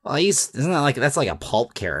 Well, that's like a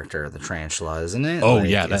pulp character, the Tarantula, isn't it? Oh like,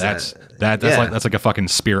 yeah, that's like a fucking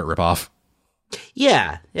Spirit ripoff.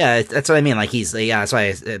 Yeah, that's what I mean. Like that's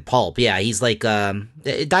why pulp. Yeah, he's like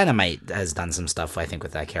Dynamite has done some stuff I think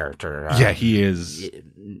with that character. Yeah, he is.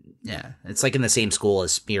 Yeah, it's like in the same school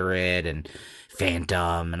as Spirit and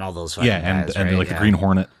Phantom and all those. Yeah, and guys, and like the Green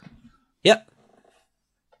Hornet. Yep.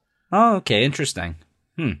 Oh, okay, interesting.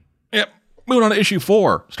 Yep. Moving on to issue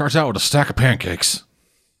 4. Starts out with a stack of pancakes.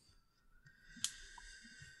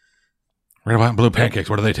 Red, white, and blue pancakes.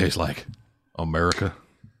 What do they taste like? America.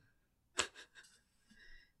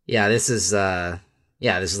 Yeah, this is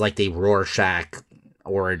like the Rorschach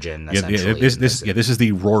origin. Essentially. This is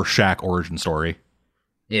the Rorschach origin story.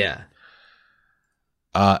 Yeah.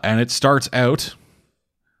 And it starts out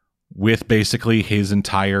with basically his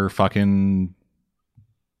entire fucking,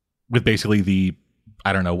 with basically the,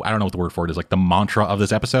 I don't know what the word for it is, like the mantra of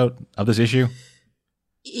this episode, of this issue.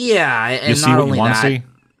 Yeah, and you see not what only you want that, to see.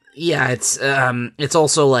 Yeah, it's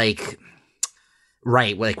also like,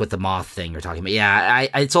 right, like with the moth thing you're talking about. Yeah,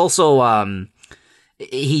 it's also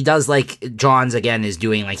he does like John's again is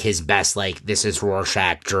doing like his best like this is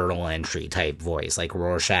Rorschach journal entry type voice, like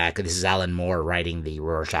Rorschach. This is Alan Moore writing the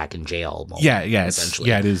Rorschach in jail moment. Yeah,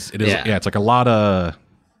 essentially. It is. Yeah, it's like a lot of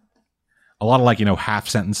like, you know, half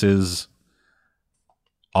sentences,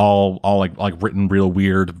 all like written real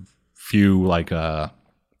weird, few like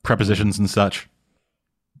prepositions and such.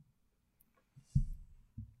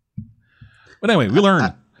 But anyway, we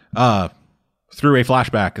learn through a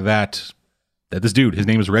flashback that this dude, his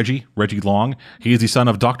name is Reggie Long. He is the son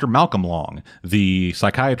of Dr. Malcolm Long, the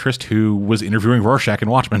psychiatrist who was interviewing Rorschach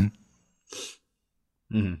in Watchmen.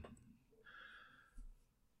 Mm-hmm.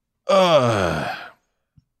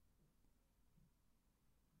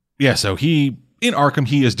 Yeah, so in Arkham,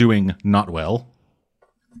 he is doing not well.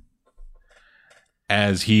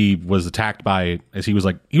 As he was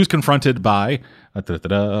confronted by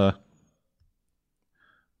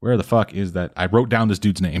where the fuck is that? I wrote down this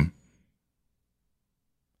dude's name.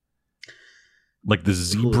 Like the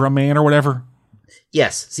Zebra Man or whatever?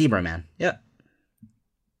 Yes, Zebra Man. Yep.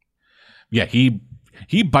 Yeah, he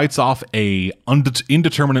bites off a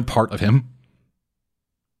indeterminate part of him.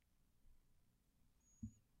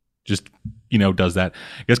 Just, you know, does that.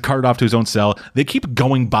 Gets carted off to his own cell. They keep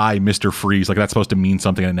going by Mr. Freeze like that's supposed to mean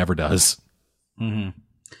something and it never does. Mm-hmm.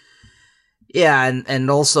 Yeah,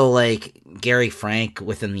 and also like Gary Frank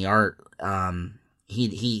within the art,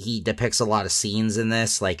 he depicts a lot of scenes in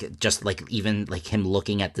this, like just like even like him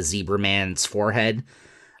looking at the Zebra Man's forehead,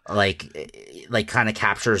 like kind of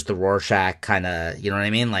captures the Rorschach kind of, you know what I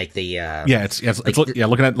mean, like the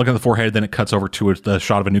looking at the forehead, then it cuts over to the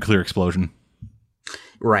shot of a nuclear explosion.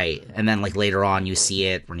 Right, and then like later on you see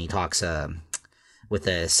it when he talks with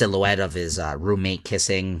the silhouette of his roommate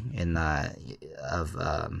kissing in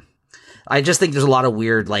I just think there's a lot of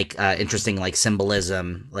weird, like, interesting, like,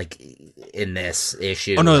 symbolism, like, in this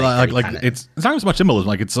issue. Oh no, it's not as much symbolism.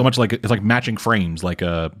 Like it's so much like it's like matching frames. Like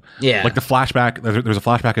like the flashback. There's a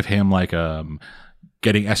flashback of him like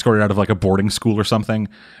getting escorted out of like a boarding school or something.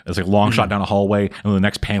 It's like a long shot down a hallway, and then the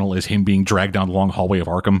next panel is him being dragged down the long hallway of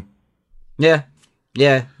Arkham. Yeah.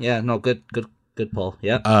 No, good pull.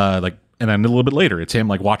 Yeah. And then a little bit later, it's him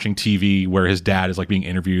like watching TV where his dad is like being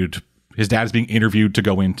interviewed his dad is being interviewed to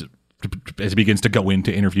go into as he begins to go in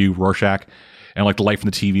to interview Rorschach, and like the light from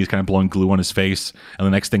the TV is kind of blowing glue on his face, and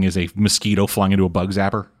the next thing is a mosquito flying into a bug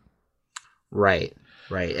zapper. Right,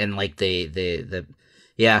 and like the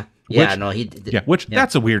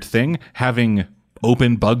that's a weird thing, having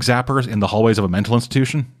open bug zappers in the hallways of a mental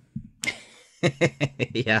institution.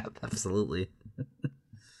 Yeah, absolutely.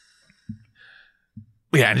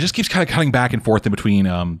 Yeah, and it just keeps kind of cutting back and forth in between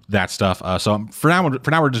that stuff. So for now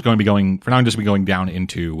we're just going to be going down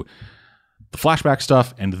into the flashback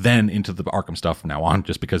stuff and then into the Arkham stuff from now on,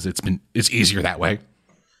 just because it's easier that way.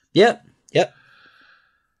 Yep.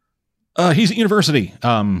 He's at university,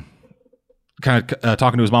 kind of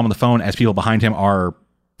talking to his mom on the phone as people behind him are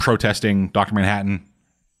protesting Dr. Manhattan.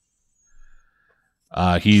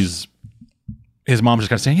 His mom's just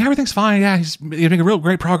kind of saying, yeah, everything's fine. Yeah, he's making real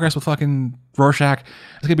great progress with fucking Rorschach.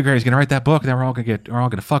 It's gonna be great. He's gonna write that book, and then we're all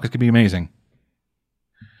gonna fuck. It's gonna be amazing.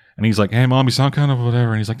 And he's like, hey, mom, you sound kind of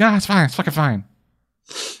whatever. And he's like, nah, it's fine. It's fucking fine.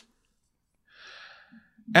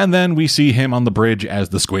 And then we see him on the bridge as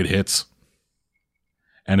the squid hits.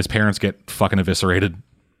 And his parents get fucking evaporated.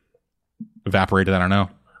 I don't know.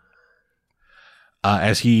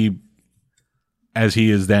 As he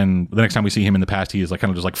is then, the next time we see him in the past, he is like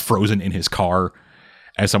kind of just like frozen in his car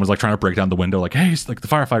as someone's like trying to break down the window. Like, hey, he's like the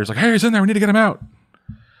firefighter's like, hey, he's in there. We need to get him out.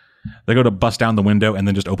 They go to bust down the window and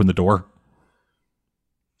then just open the door.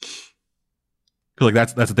 Like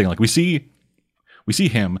that's the thing. Like we see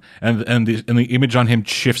him and the image on him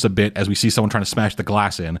shifts a bit as we see someone trying to smash the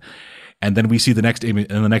glass in. And then we see the next image,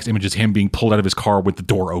 and the next image is him being pulled out of his car with the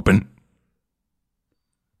door open.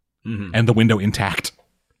 Mm-hmm. And the window intact.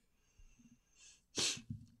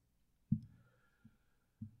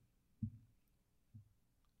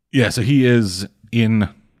 Yeah, so he's in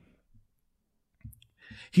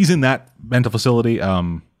that mental facility.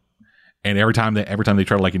 And every time they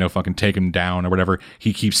try to like, fucking take him down or whatever,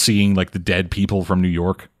 he keeps seeing like the dead people from New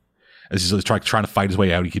York. As he's trying to fight his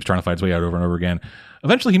way out, he keeps trying to fight his way out over and over again.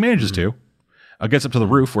 Eventually he manages to. Gets up to the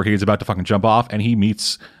roof where he's about to fucking jump off, and he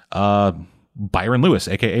meets Byron Lewis,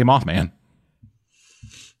 aka Mothman.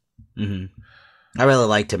 Mm-hmm. I really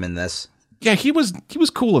liked him in this. Yeah, he was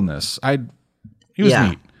cool in this. He was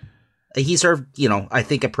neat. He served, I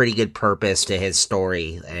think a pretty good purpose to his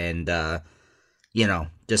story, and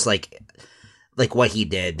just like what he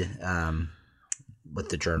did with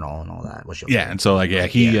the journal and all that. And so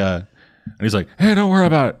and he's like, hey, don't worry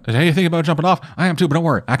about it. Hey, you think about jumping off? I am too, but don't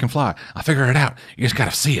worry. I can fly. I figured it out. You just got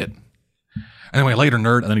to see it. Anyway, later,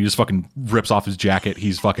 nerd. And then he just fucking rips off his jacket.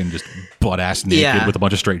 He's fucking just butt-ass naked with a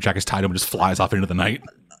bunch of straight jackets tied to him and just flies off into the night.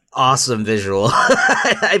 Awesome visual.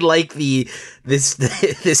 I like this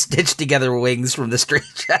stitched together wings from the straight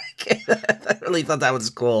jacket. I really thought that was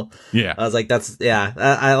cool. Yeah. I was like,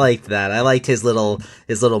 I liked that. I liked his little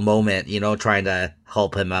moment, trying to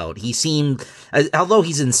help him out. He seemed, although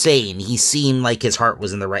he's insane, he seemed like his heart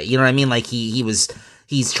was in the right, you know what I mean? Like he's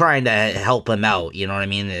trying to help him out, you know what I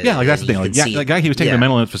mean? Yeah, like that's the thing. Like, yeah, the guy he was taking to a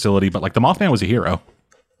mental illness facility, but like the Mothman was a hero.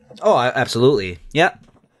 Oh, absolutely. Yeah.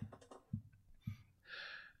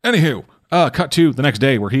 Anywho, cut to the next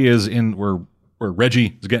day where he is where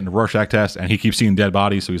Reggie is getting a Rorschach test and he keeps seeing dead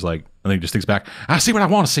bodies. So he's like, and then he just thinks back, I see what I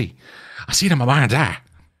want to see. I see it in my mind's eye.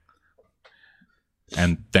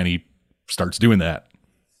 And then he starts doing that.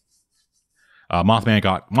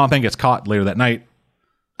 Mothman gets caught later that night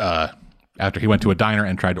after he went to a diner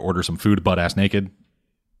and tried to order some food butt-ass naked.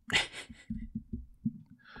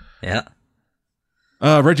 Yeah.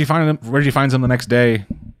 Reggie finds him the next day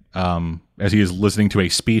as he is listening to a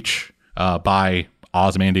speech by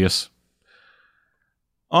Ozymandias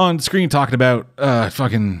on screen talking about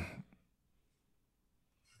fucking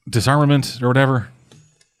disarmament or whatever.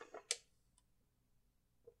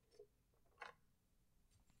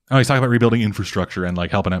 Oh, he's talking about rebuilding infrastructure and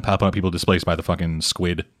like helping out people displaced by the fucking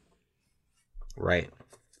squid. Right.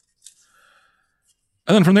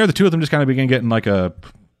 And then from there, the two of them just kind of begin getting like a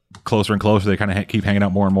closer and closer. They kind of keep hanging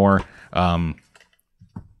out more and more.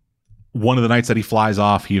 One of the nights that he flies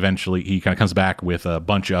off, he kind of comes back with a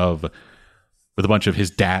bunch of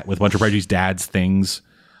Reggie's dad's things,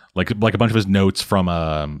 like a bunch of his notes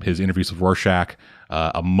from his interviews with Rorschach,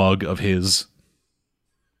 a mug of his,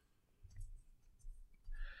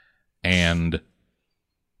 and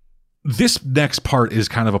this next part is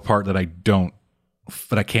kind of a part that I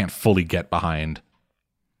can't fully get behind.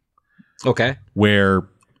 Okay, where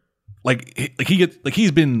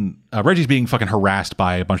Reggie's being fucking harassed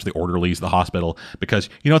by a bunch of the orderlies at the hospital because,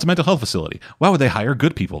 it's a mental health facility. Why would they hire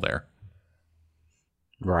good people there?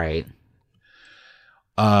 Right.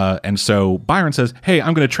 And so Byron says, hey,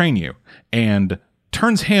 I'm going to train you, and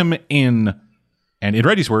turns him in And in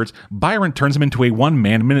Reggie's words, Byron turns him into a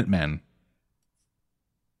one-man Minuteman.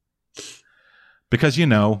 Because, you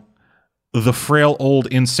know, the frail old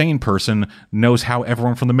insane person knows how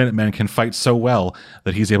everyone from the Minutemen can fight so well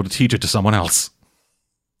that he's able to teach it to someone else.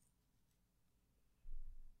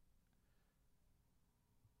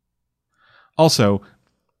 Also,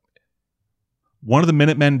 one of the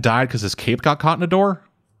Minutemen died because his cape got caught in a door.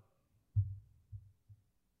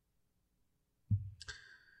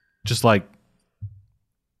 Just like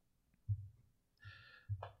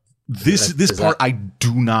this part, I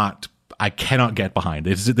cannot get behind.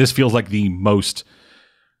 This feels like the most.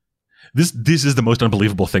 This is the most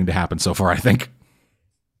unbelievable thing to happen so far, I think.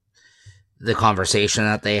 The conversation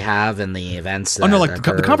that they have and the events.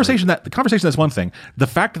 The conversation that's one thing. The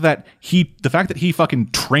fact that he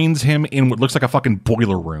fucking trains him in what looks like a fucking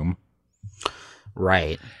boiler room,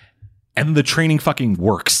 right? And the training fucking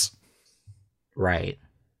works, right?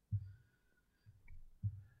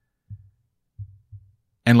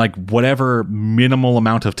 And like whatever minimal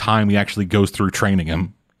amount of time he actually goes through training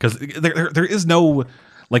him, because there is no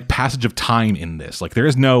like passage of time in this. Like there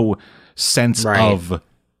is no sense of.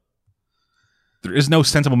 There is no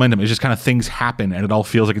sense of momentum. It's just kind of things happen, and it all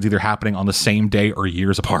feels like it's either happening on the same day or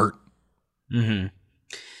years apart. Mm-hmm.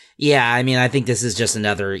 Yeah, I mean, I think this is just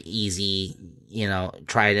another easy,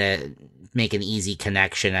 try to make an easy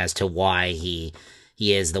connection as to why he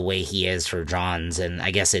is the way he is for Johns, and I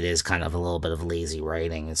guess it is kind of a little bit of lazy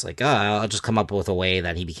writing. It's like, I'll just come up with a way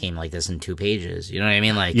that he became like this in 2 pages. You know what I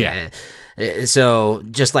mean? Like, yeah. So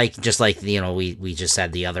just like we just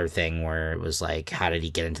said the other thing where it was like, how did he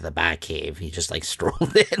get into the Batcave? He just like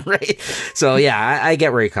strolled in, right? So yeah, I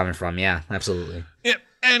get where you're coming from. Yeah, absolutely. Yeah,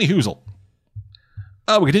 Annie Hoozle.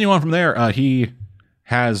 We continue on from there. He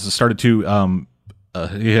has started to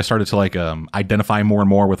identify more and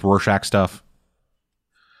more with Rorschach stuff.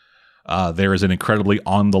 There is an incredibly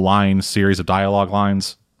on the line series of dialogue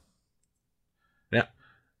lines. Yeah,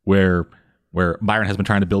 where Byron has been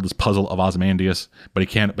trying to build this puzzle of Ozymandias, but they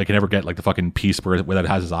can never get like the fucking piece where it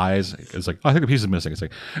has his eyes. It's like, I think a piece is missing. It's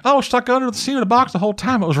like, oh, it's stuck under the seam of the box the whole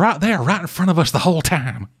time. It was right there, right in front of us the whole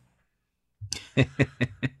time. Do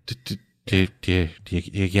you get it? Do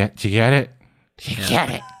you get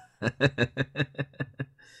it?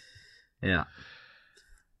 Yeah.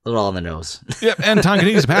 A little on the nose. Yep, and time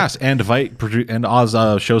continues to pass, and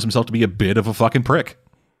Oz shows himself to be a bit of a fucking prick.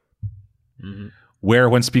 Mm-hmm. Where,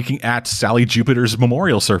 when speaking at Sally Jupiter's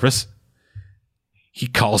memorial service, he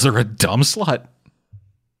calls her a dumb slut.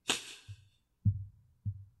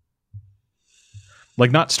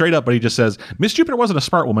 Like, not straight up, but he just says, Miss Jupiter wasn't a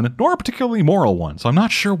smart woman, nor a particularly moral one, so I'm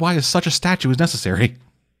not sure why such a statue is necessary.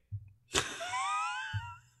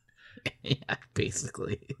 Yeah,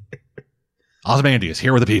 basically. Ozymandias,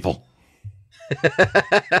 here with the people.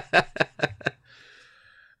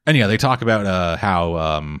 And yeah, they talk about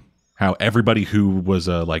how everybody who was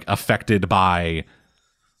affected by,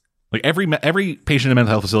 like, every patient in a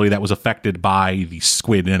mental health facility that was affected by the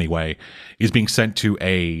squid in any way is being sent to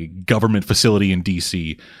a government facility in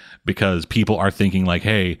DC because people are thinking like,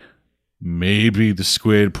 hey, maybe the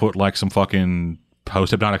squid put like some fucking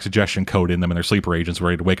post-hypnotic suggestion code in them and their sleeper agents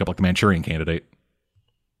ready to wake up like the Manchurian Candidate.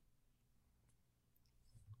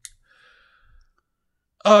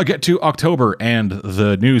 Get to October, and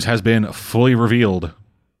the news has been fully revealed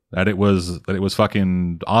that it was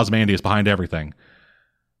fucking Ozymandias behind everything.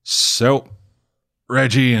 So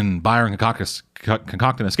Reggie and Byron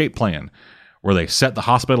concoct an escape plan where they set the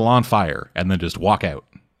hospital on fire and then just walk out.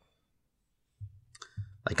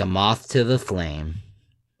 Like a moth to the flame.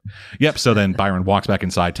 Yep, so then Byron walks back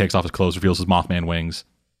inside, takes off his clothes, reveals his Mothman wings,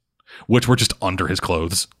 which were just under his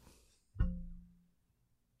clothes.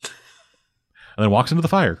 And then walks into the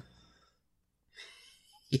fire.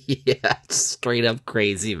 Yeah, straight up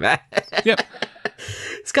crazy, man. Yep.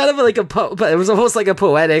 It's kind of like it was almost like a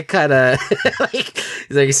poetic kind of, like,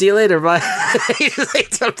 he's like, see you later, bye. He just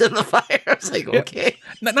like jumped in the fire. I was like, okay.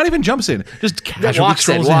 Not even jumps in, just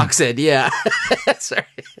casually walks in, yeah. Sorry.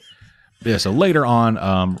 Yeah, so later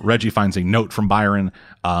on, Reggie finds a note from Byron.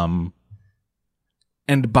 And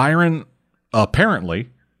Byron, apparently,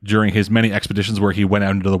 during his many expeditions where he went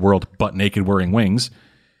out into the world butt naked wearing wings,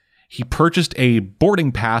 he purchased a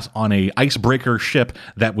boarding pass on a icebreaker ship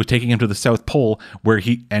that was taking him to the South Pole, where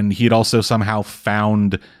he had also somehow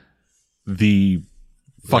found the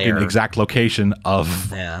fucking exact location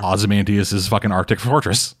of Ozymandias' fucking Arctic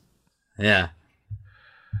fortress. Yeah.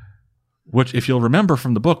 Which, if you'll remember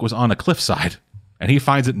from the book, was on a cliffside, and he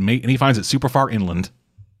finds it super far inland.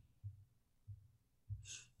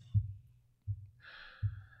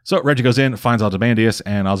 So Reggie goes in, finds Ozymandias,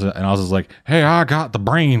 and Oz is like, hey, I got the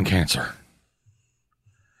brain cancer.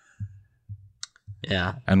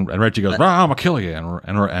 Yeah. And Reggie goes, I'm gonna kill you.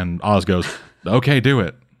 And Oz goes, okay, do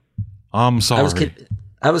it. I'm sorry.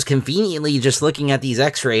 I was conveniently just looking at these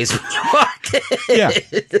x-rays when you walked in. Yeah.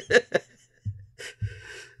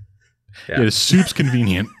 Yeah, the soup's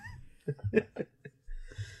convenient. And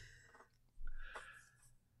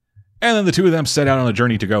then the two of them set out on a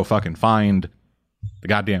journey to go fucking find the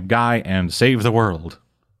goddamn guy and save the world.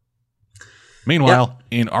 Meanwhile,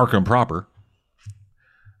 in Arkham proper,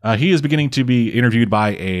 he is beginning to be interviewed by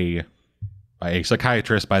a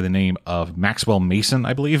psychiatrist by the name of Maxwell Mason,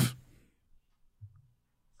 I believe.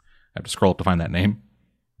 I have to scroll up to find that name.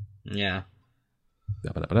 Yeah.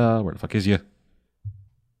 Where the fuck is you?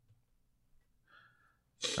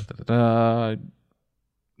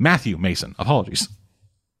 Matthew Mason. Apologies.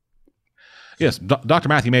 Yes, Dr.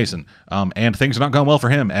 Matthew Mason. And things are not going well for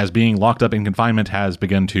him, as being locked up in confinement has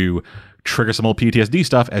begun to trigger some old PTSD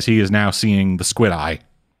stuff, as he is now seeing the squid eye.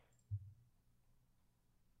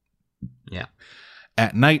 Yeah.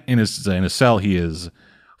 At night in his cell, he is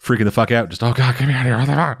freaking the fuck out. Just, oh God, get me out of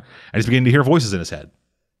here. And he's beginning to hear voices in his head.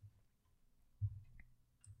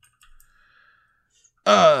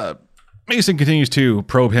 Mason continues to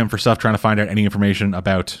probe him for stuff, trying to find out any information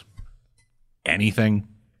about anything.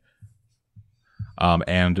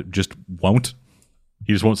 And just won't.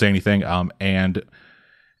 He just won't say anything. And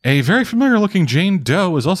a very familiar looking Jane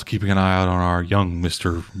Doe is also keeping an eye out on our young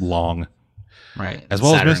Mr. Long. Right. As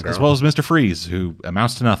well as Mr. Freeze, who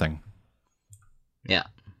amounts to nothing. Yeah.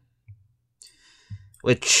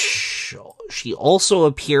 Which she also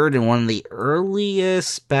appeared in one of the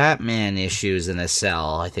earliest Batman issues in a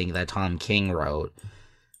cell, I think, that Tom King wrote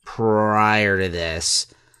prior to this.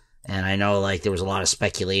 And I know, like, there was a lot of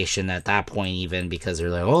speculation at that point, even because they're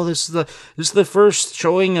like, "Oh, this is the first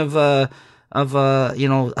showing of a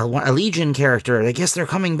Legion character. I guess they're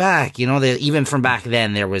coming back." You know, even from back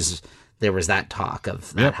then, there was that talk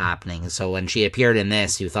of that happening. So when she appeared in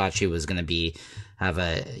this, you thought she was going to have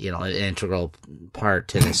an integral part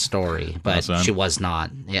to this story, but she was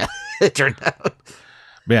not. Yeah, it turned out.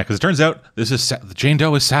 Yeah, because it turns out this is Jane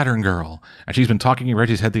Doe is Saturn Girl, and she's been talking in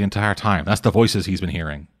Reggie's head the entire time. That's the voices he's been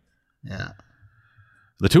hearing. Yeah.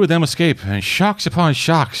 The two of them escape, and shocks upon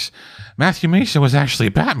shocks, Matthew Mason was actually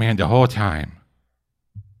Batman the whole time.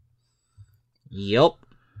 Yep.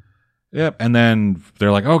 And then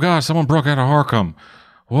they're like, oh God, someone broke out of Arkham.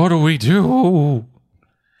 What do we do?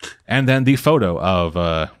 And then the photo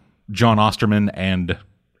of John Osterman and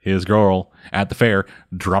his girl at the fair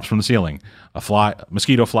drops from the ceiling. A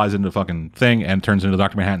mosquito flies into the fucking thing and turns into the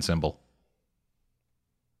Dr. Manhattan symbol.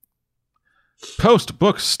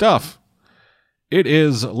 Post-book stuff. It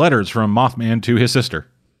is letters from Mothman to his sister.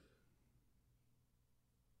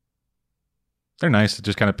 They're nice. It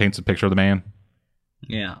just kind of paints a picture of the man.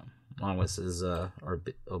 Yeah. Along with his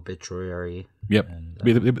obituary. Yep. And,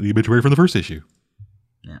 the obituary from the first issue.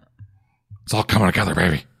 Yeah. It's all coming together,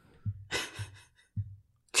 baby.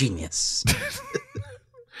 Genius.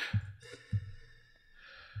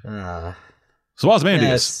 So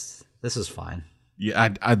Ozymandias. This is fine. Yeah,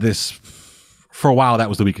 this for a while that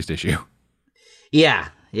was the weakest issue. Yeah.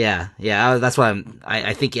 That's why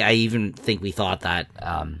I think I even think we thought that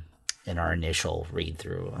in our initial read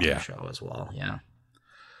through on the show as well. Yeah.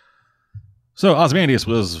 So Ozymandias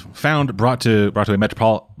was found, brought to a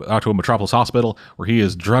Metropolis hospital, where he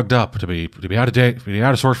is drugged up to be out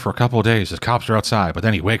of sorts for a couple of days. His cops are outside, but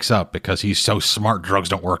then he wakes up because he's so smart. Drugs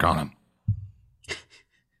don't work on him,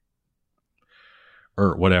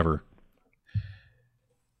 or whatever.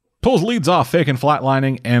 Pulls leads off, faking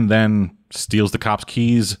flatlining, and then steals the cops'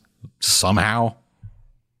 keys somehow,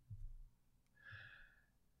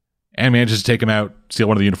 and manages to take him out, steal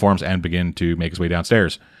one of the uniforms, and begin to make his way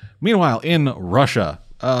downstairs. Meanwhile, in Russia,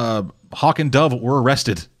 Hawk and Dove were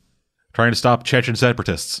arrested trying to stop Chechen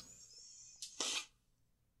separatists.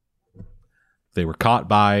 They were caught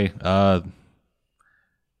by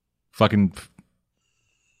fucking...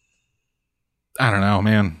 I don't know,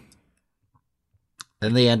 man.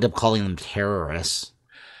 Then they end up calling them terrorists.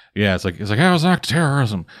 Yeah, it's like oh, it's not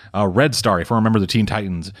terrorism. Red Star, if I remember, the Teen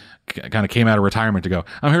Titans kind of came out of retirement to go,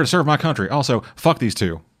 I'm here to serve my country. Also, fuck these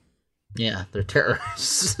two. Yeah, they're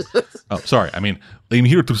terrorists. Oh, sorry. I mean, I'm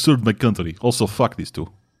here to serve my country. Also, fuck these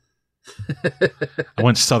two. I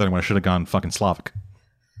went Southern when I should have gone fucking Slavic.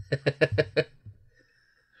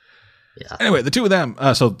 Yeah. Anyway, the two of them,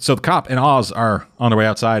 so the cop and Oz are on their way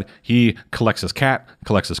outside. He collects his cat,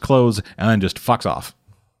 collects his clothes, and then just fucks off.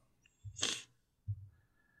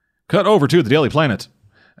 Cut over to the Daily Planet,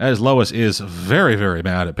 as Lois is very, very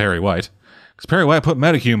mad at Perry White, because Perry White put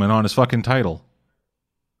Metahuman on his fucking title.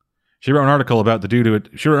 She wrote an article about she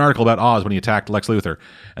wrote an article about Oz when he attacked Lex Luthor,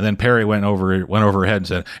 and then Perry went over her head and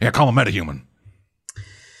said, "Yeah, call him a metahuman."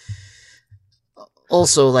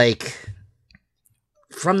 Also, like,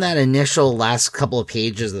 from that initial last couple of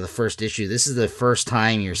pages of the first issue, this is the first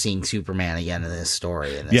time you're seeing Superman again in this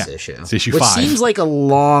story, in this issue. It's issue which 5. Seems like a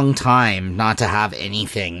long time not to have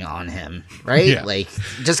anything on him, right? Yeah. Like,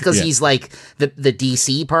 just because he's like the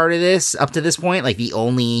DC part of this up to this point, like the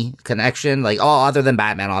only connection, like, other than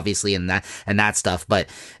Batman, obviously, and that stuff. But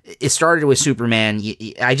it started with Superman.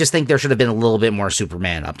 I just think there should have been a little bit more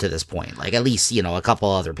Superman up to this point, like at least, a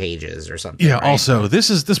couple other pages or something. Yeah. Right? Also, this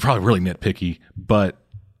is probably really nitpicky, but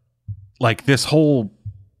like this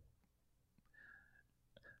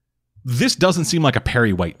doesn't seem like a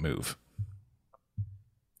Perry White move.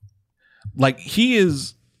 Like he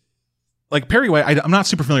is like Perry White. I'm not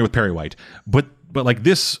super familiar with Perry White, but like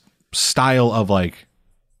this style of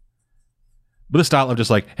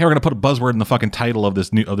just like, hey, we're gonna put a buzzword in the fucking title of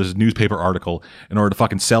this newspaper article in order to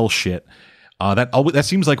fucking sell shit. That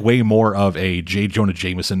seems like way more of a J. Jonah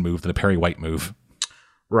Jameson move than a Perry White move.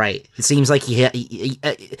 Right. It seems like I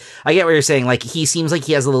get what you're saying. Like, he seems like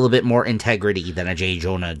he has a little bit more integrity than a J.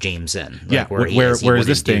 Jonah Jameson. Like, Yeah. Whereas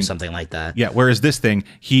this thing, something like that. Yeah. Whereas this thing,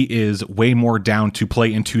 he is way more down to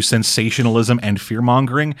play into sensationalism and fear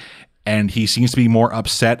mongering. And he seems to be more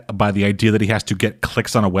upset by the idea that he has to get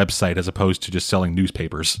clicks on a website as opposed to just selling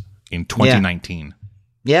newspapers in 2019.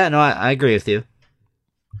 Yeah, no, I agree with you.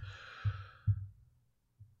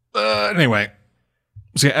 Anyway.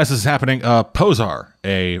 So as this is happening, Pozar,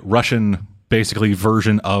 a Russian basically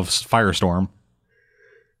version of Firestorm,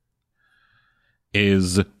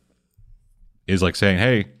 is like saying,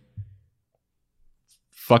 "Hey,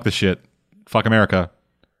 fuck this shit, fuck America,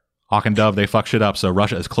 Hawk and Dove, they fuck shit up, so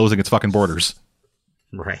Russia is closing its fucking borders."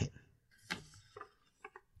 Right.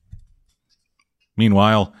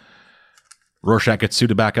 Meanwhile, Rorschach gets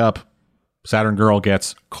suited back up. Saturn Girl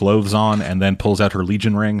gets clothes on and then pulls out her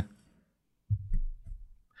Legion ring.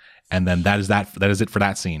 And then that is it for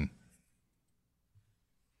that scene.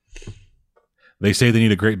 They say they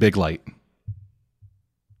need a great big light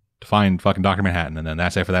to find fucking Dr. Manhattan, and then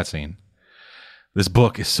that's it for that scene. This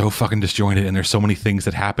book is so fucking disjointed, and there's so many things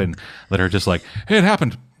that happen that are just like, hey, it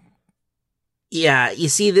happened. Yeah, you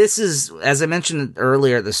see, this is, as I mentioned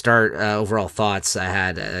earlier at the start, overall thoughts I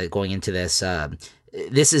had going into this.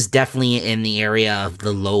 This is definitely in the area of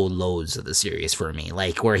the lows of the series for me,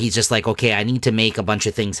 like where he's just like, okay, I need to make a bunch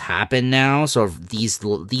of things happen now. So these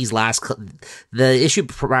last, the issue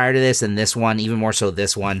prior to this and this one, even more so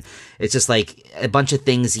this one, it's just like a bunch of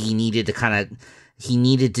things he needed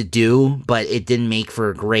to do, but it didn't make for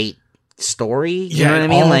a great story. You know what I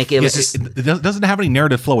mean? Like it was just, it doesn't have any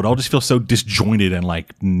narrative flow. It all just feels so disjointed and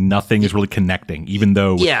like nothing is really connecting, even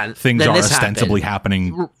though things are ostensibly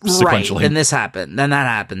happening sequentially. Right. Then this happened, then that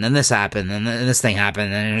happened, then this happened, then this thing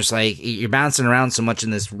happened, and it's like you're bouncing around so much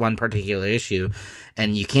in this one particular issue,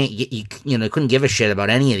 and you can't couldn't give a shit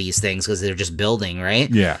about any of these things because they're just building,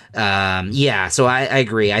 right? Yeah. So I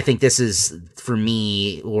agree. I think this is for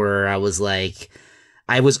me where I was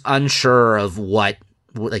unsure of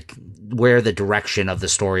where the direction of the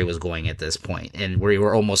story was going at this point, and we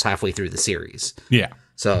were almost halfway through the series. Yeah.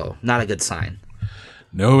 So not a good sign.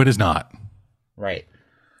 No, it is not. Right.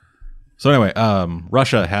 So anyway,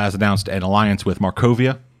 Russia has announced an alliance with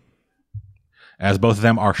Markovia, as both of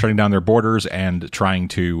them are shutting down their borders and trying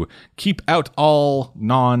to keep out all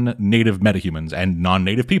non-native metahumans and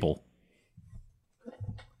non-native people.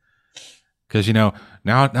 Because, now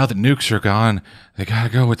that nukes are gone, they gotta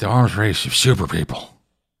go with the arms race of super people.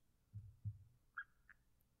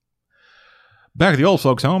 Back at the old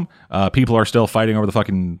folks' home, people are still fighting over the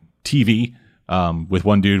fucking TV, with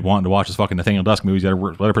one dude wanting to watch his fucking Nathaniel Dusk movies, the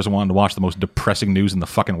other person wanting to watch the most depressing news in the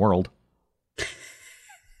fucking world.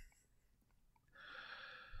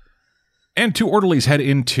 And two orderlies head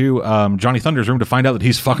into Johnny Thunder's room to find out that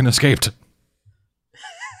he's fucking escaped.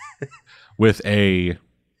 with a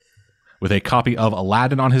copy of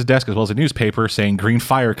Aladdin on his desk, as well as a newspaper saying green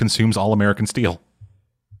fire consumes all American steel.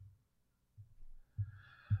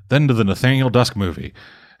 Then to the Nathaniel Dusk movie,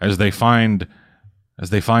 as they find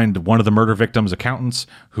one of the murder victims' accountants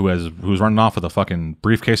who's running off with a fucking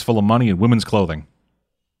briefcase full of money and women's clothing.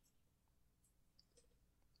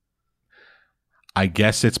 I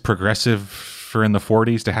guess it's progressive for in the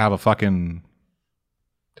 40s to have a fucking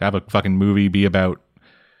movie be about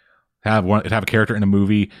have a character in a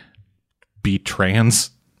movie be trans.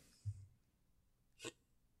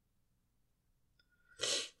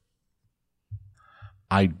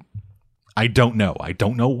 I don't know. I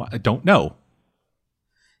don't know.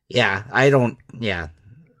 Yeah, I don't. Yeah.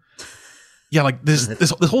 Yeah, like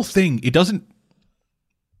this whole thing, it doesn't,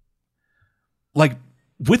 like,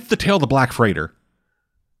 with the Tale of the Black Freighter,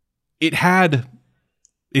 it had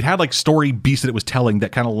like story beats that it was telling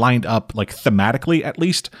that kind of lined up, like, thematically at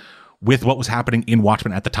least, with what was happening in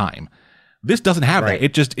Watchmen at the time. This doesn't have that.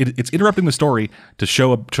 It just it's interrupting the story to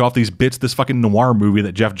show off these bits, this fucking noir movie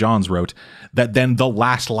that Geoff Johns wrote, that then the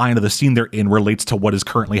last line of the scene they're in relates to what is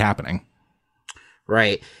currently happening.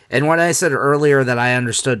 Right. And when I said earlier that I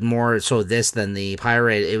understood more so this than the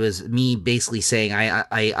pirate, it was me basically saying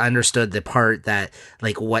I understood the part that,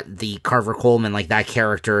 like, what the Carver Coleman, like, that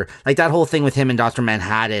character, like, that whole thing with him and Dr.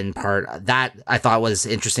 Manhattan part, that I thought was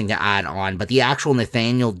interesting to add on. But the actual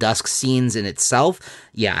Nathaniel Dusk scenes in itself,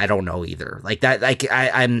 yeah, I don't know either. Like, that, like,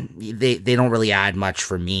 they don't really add much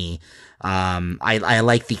for me. I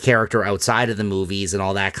like the character outside of the movies and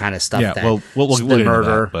all that kind of stuff. Yeah, that, we'll the get murder,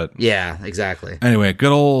 into that, but yeah, exactly. Anyway,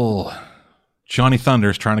 good old Johnny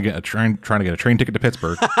Thunder's trying to get a train ticket to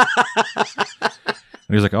Pittsburgh.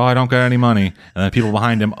 And he's like, "Oh, I don't got any money," and then people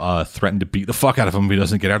behind him threaten to beat the fuck out of him if he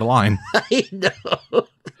doesn't get out of line. I know.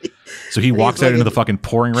 So he walks out into the fucking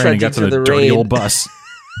pouring rain and gets in a dirty old bus.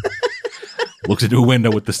 Looks into a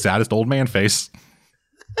window with the saddest old man face.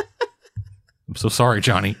 I'm so sorry,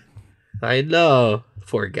 Johnny. I know.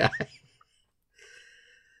 Poor guy.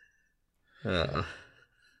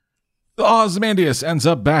 Ozymandias ends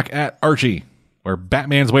up back at Archie, where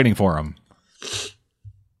Batman's waiting for him.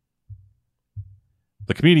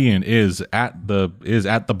 The comedian is at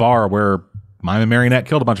the bar where Mime and Marionette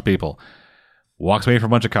killed a bunch of people. Walks away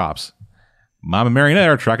from a bunch of cops. Mime and Marionette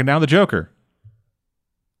are tracking down the Joker.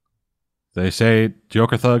 They say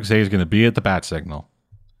Joker thugs say he's going to be at the Bat Signal.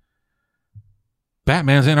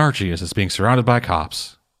 Batman's in Archie as it's being surrounded by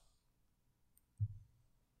cops.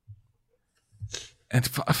 And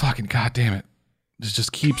fucking goddamn it. This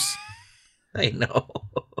just keeps... I know.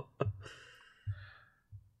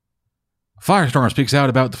 Firestorm speaks out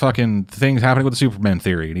about the fucking things happening with the Superman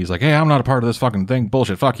theory. And he's like, "Hey, I'm not a part of this fucking thing.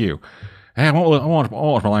 Bullshit. Fuck you. Hey, I won't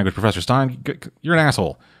watch my language, Professor Stein. You're an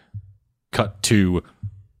asshole." Cut to...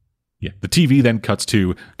 Yeah, the TV then cuts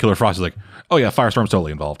to Killer Frost. Is like, "Oh yeah, Firestorm's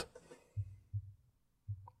totally involved.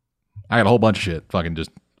 I got a whole bunch of shit. Fucking just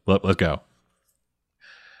let's go."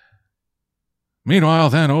 Meanwhile,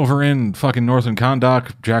 then over in fucking Northern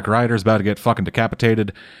Kahndaq, Jack Ryder's about to get fucking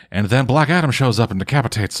decapitated, and then Black Adam shows up and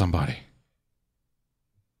decapitates somebody.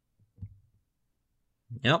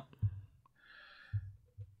 Yep.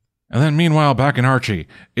 And then meanwhile, back in Archie,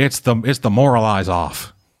 it's the moralize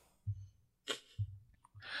off.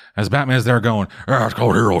 As Batman's there going, "It's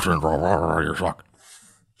called hero syndrome. You suck."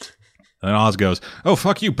 And then Oz goes, "Oh,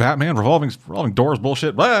 fuck you, Batman. Revolving doors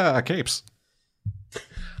bullshit. Blah, capes."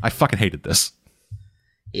 I fucking hated this.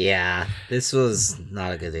 Yeah, this was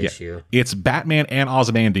not a good issue. It's Batman and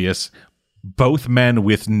Ozymandias, both men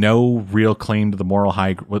with no real claim to the moral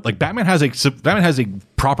high. Like, Batman has a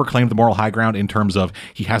proper claim to the moral high ground in terms of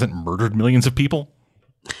he hasn't murdered millions of people.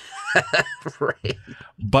 Right.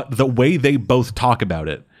 But the way they both talk about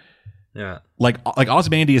it, yeah, like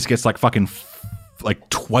Ozymandias gets like fucking like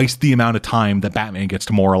twice the amount of time that Batman gets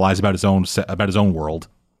to moralize about his own world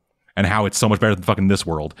and how it's so much better than fucking this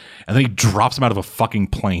world, and then he drops him out of a fucking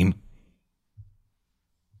plane.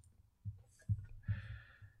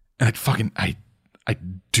 And I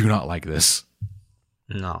do not like this.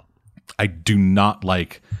 No, I do not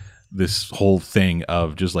like this whole thing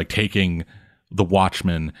of just like taking the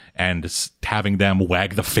Watchmen and having them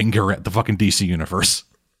wag the finger at the fucking DC universe.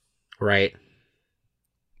 Right.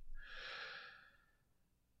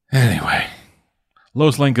 Anyway,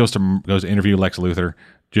 Lois Lane goes to interview Lex Luthor.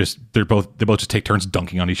 They both just take turns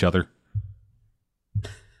dunking on each other.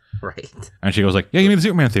 Right. And she goes like, "Yeah, you made the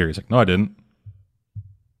Superman theory." He's like, "No, I didn't.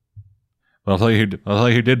 But I'll tell you who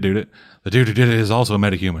did do it. The dude who did it is also a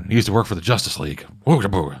metahuman. He used to work for the Justice League."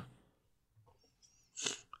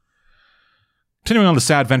 Continuing on the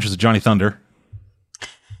sad adventures of Johnny Thunder.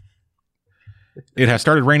 It has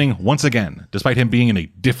started raining once again, despite him being in a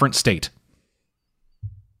different state.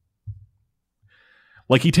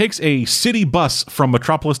 Like, he takes a city bus from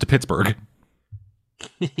Metropolis to Pittsburgh.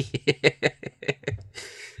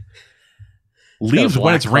 Leaves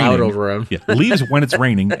when it's raining. Over him. Yeah, leaves when it's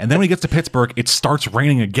raining, and then when he gets to Pittsburgh, it starts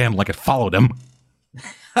raining again like it followed him.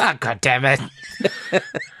 God damn it.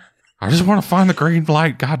 I just want to find the green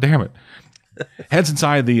light. God damn it. Heads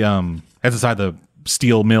inside the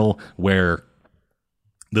steel mill where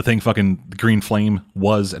the thing fucking the green flame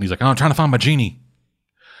was, and he's like, "Oh, I'm trying to find my genie."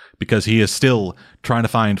 Because he is still trying to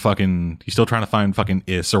find fucking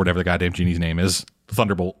Is, or whatever the goddamn genie's name is.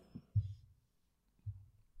 Thunderbolt.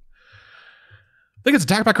 They get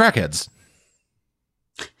attacked by crackheads.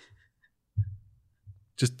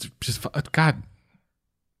 God.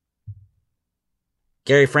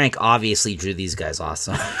 Gary Frank obviously drew these guys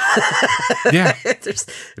awesome. Yeah. There's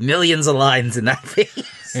millions of lines in that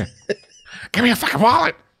face. Yeah. Give me a fucking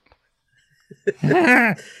wallet.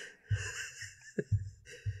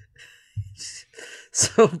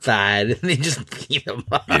 So bad. And they just beat him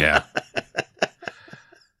up. Yeah.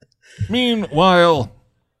 Meanwhile,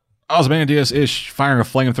 Ozymandias is firing a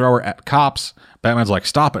flamethrower at cops. Batman's like,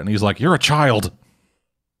 stop it. And he's like, you're a child.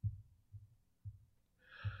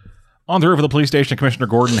 On the roof of the police station, Commissioner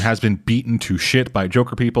Gordon has been beaten to shit by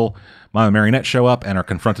Joker people. Mime and Marionette show up and are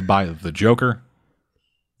confronted by the Joker.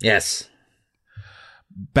 Yes.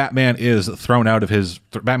 Batman is thrown out of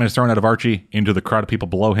Archie into the crowd of people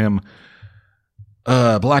below him.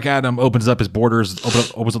 Black Adam opens up the borders of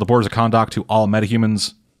Kahndaq to all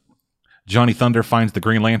metahumans. Johnny Thunder finds the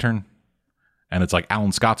Green Lantern, and it's like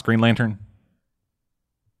Alan Scott's Green Lantern,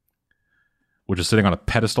 which is sitting on a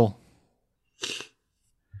pedestal.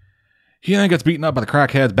 He then gets beaten up by the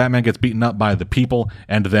crackheads. Batman gets beaten up by the people,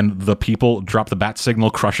 and then the people drop the bat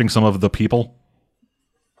signal, crushing some of the people.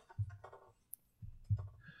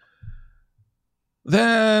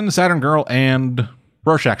 Then Saturn Girl and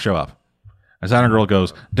Rorschach show up. And Saturn Girl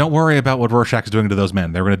goes, don't worry about what Rorschach is doing to those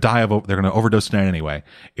men. They're going to die they're going to overdose tonight anyway.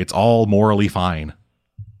 It's all morally fine.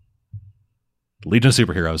 Legion of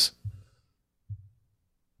Superheroes.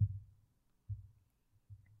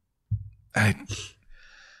 I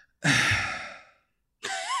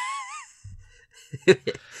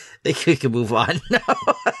think we can move on now.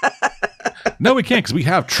 No, we can't, because we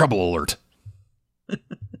have Trouble Alert.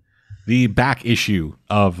 The backstory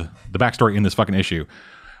in this fucking issue,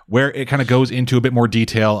 where it kind of goes into a bit more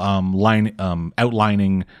detail,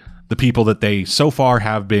 outlining the people that they so far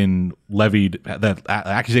have been levied, that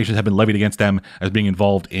accusations have been levied against them as being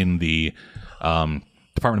involved in the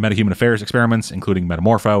Department of Metahuman Affairs experiments, including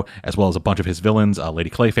Metamorpho, as well as a bunch of his villains, Lady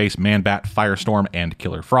Clayface, Man-Bat, Firestorm, and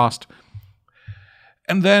Killer Frost.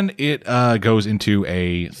 And then it goes into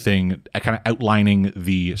a thing kind of outlining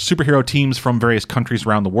the superhero teams from various countries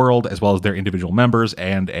around the world, as well as their individual members,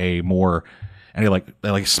 and a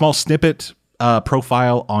small snippet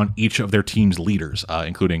profile on each of their team's leaders,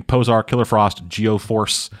 including Posar, Killer Frost,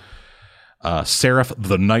 Geoforce, Seraph,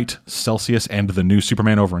 the Knight, Celsius, and the new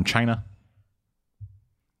Superman over in China.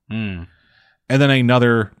 And then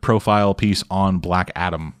another profile piece on Black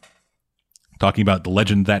Adam, talking about the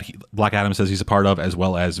legend that Black Adam says he's a part of, as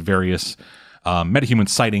well as various metahuman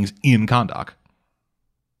sightings in Kahndaq.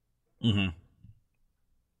 Mm-hmm.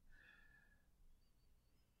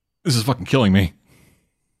 This is fucking killing me.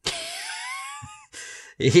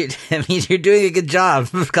 I mean, you're doing a good job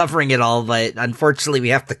of covering it all, but unfortunately,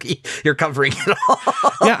 you're covering it all.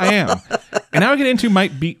 Yeah, I am. And now I get into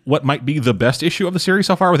what might be the best issue of the series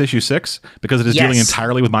so far with issue 6, because it is dealing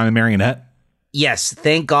entirely with Mime and Marionette. Yes,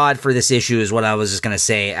 thank God for this issue is what I was just going to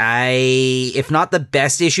say. If not the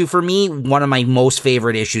best issue for me, one of my most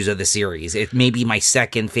favorite issues of the series. It may be my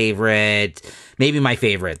second favorite, maybe my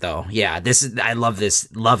favorite though. Yeah, I love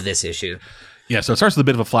this issue. Yeah, so it starts with a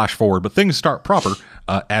bit of a flash forward, but things start proper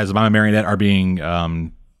as Mime and Marionette are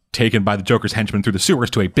being taken by the Joker's henchmen through the sewers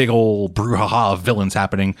to a big old brouhaha of villains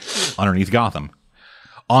happening underneath Gotham.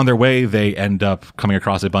 On their way, they end up coming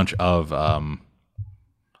across a bunch of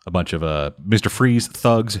Mr. Freeze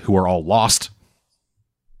thugs who are all lost.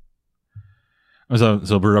 So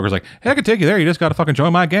Joker's like, hey, I can take you there. You just got to fucking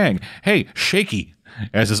join my gang. Hey, Shaky.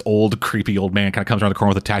 As this old, creepy old man kind of comes around the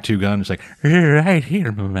corner with a tattoo gun. It's like, right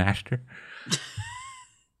here, my master.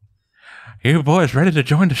 You boys ready to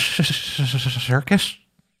join the circus?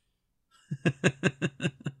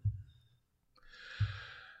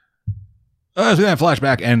 So we then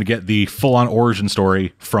flashback and get the full-on origin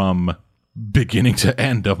story from beginning to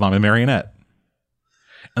end of Mime and Marionette.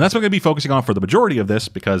 And that's what I'm going to be focusing on for the majority of this,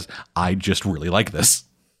 because I just really like this.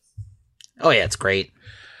 Oh yeah, it's great.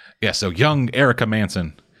 Yeah, so young Erica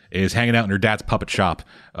Manson is hanging out in her dad's puppet shop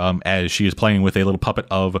as she is playing with a little puppet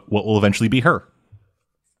of what will eventually be her.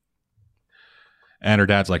 And her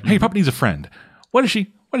dad's like, hey, puppet needs a friend. What does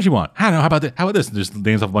she want? I don't know. How about this? And just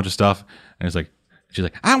names off a bunch of stuff. And it's like, she's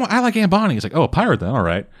like, I like Aunt Bonnie. He's like, oh, a pirate then. All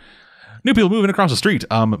right. New people moving across the street.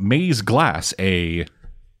 Maze Glass, a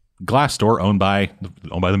glass store owned by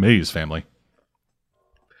the Maze family.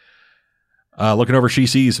 Looking over, she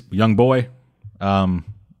sees a young boy hanging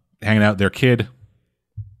out with their kid.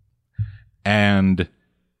 And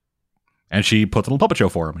she puts a little puppet show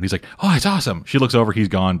for him. And he's like, oh, it's awesome. She looks over, he's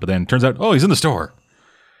gone. But then turns out, oh, he's in the store.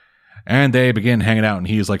 And they begin hanging out. And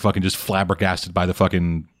he is like fucking just flabbergasted by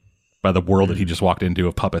the world that he just walked into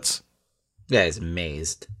of puppets. Yeah, he's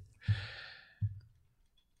amazed.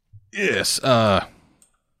 Yes.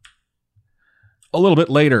 A little bit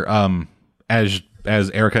later, as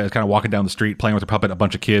Erica is kind of walking down the street playing with her puppet, a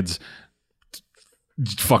bunch of kids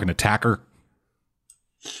fucking attack her.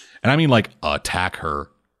 And I mean, like, attack her.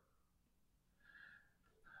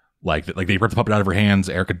 Like they rip the puppet out of her hands.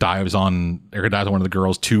 Erica dives on one of the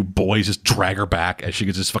girls. Two boys just drag her back as she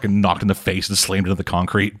gets just fucking knocked in the face and slammed into the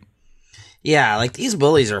concrete. Yeah, like, these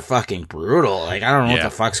bullies are fucking brutal. Like, I don't know what the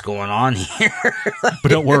fuck's going on here. But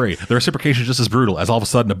don't worry, the reciprocation is just as brutal as all of a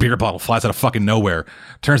sudden a beer bottle flies out of fucking nowhere.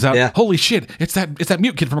 Turns out, holy shit, it's that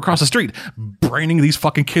mute kid from across the street braining these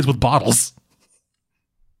fucking kids with bottles.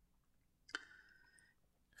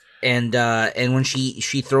 And when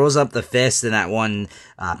she throws up the fist in that one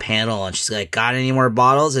panel, and she's like, "Got any more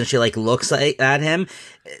bottles?" and she like looks at him,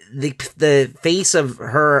 the face of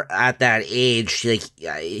her at that age, she, like,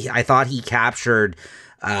 I thought he captured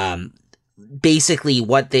basically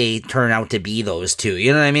what they turn out to be, those two.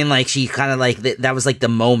 You know what I mean? Like, she kind of like that was like the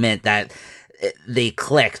moment that they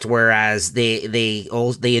clicked, whereas they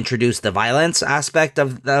introduced the violence aspect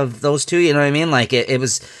of those two. You know what I mean? Like, it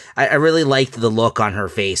was, I really liked the look on her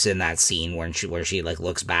face in that scene where she like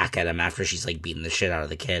looks back at him after she's like beating the shit out of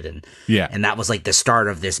the kid, and that was like the start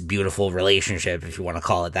of this beautiful relationship, if you want to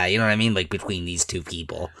call it that. You know what I mean? Like, between these two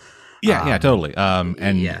people. Yeah, totally.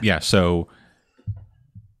 So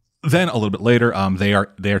then a little bit later, they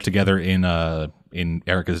are together in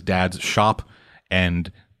Erica's dad's shop,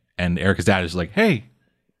 and Erica's dad is like, "Hey,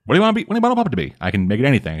 what do you want to be? What do you want a puppet to be? I can make it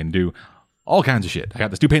anything and do all kinds of shit. I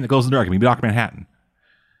got this new paint that glows in the dark. I can be Dr. Manhattan."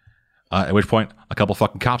 At which point, a couple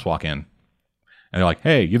fucking cops walk in, and they're like,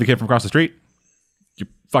 "Hey, you the kid from across the street? Your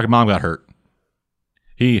fucking mom got hurt."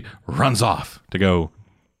 He runs off to go.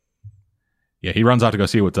 Yeah, he runs off to go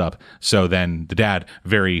see what's up. So then the dad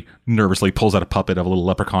very nervously pulls out a puppet of a little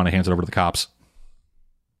leprechaun and hands it over to the cops.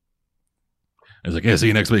 He's like, "Yeah, see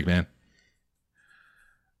you next week, man."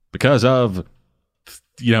 Because of,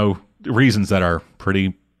 reasons that are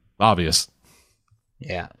pretty obvious.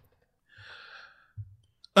 Yeah.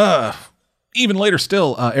 Even later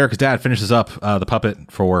still, Erica's dad finishes up the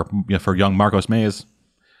puppet for young Marcos Mays.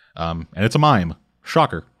 And it's a mime.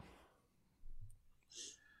 Shocker.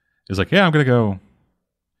 He's like, "Yeah, I'm going to go."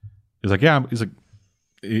 He's like, "Yeah." He's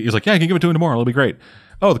like, "Yeah, I can give it to him tomorrow. It'll be great."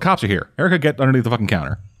 "Oh, the cops are here. Erica, get underneath the fucking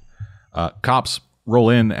counter." Cops roll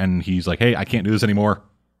in, and he's like, "Hey, I can't do this anymore."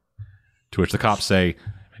 To which the cops say,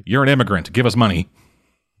 "You're an immigrant. Give us money."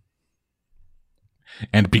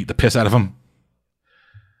 And beat the piss out of him.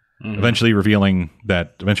 Mm-hmm. Eventually revealing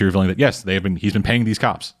that yes, he's been paying these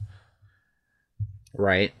cops.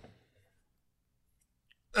 Right.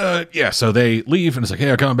 So they leave, and it's like, "Hey,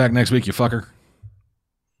 I'm coming back next week, you fucker."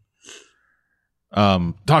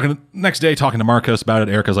 Next day, talking to Marcos about it,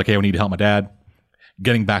 Erica's like, "Hey, we need to help my dad."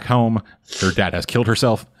 Getting back home, her dad has killed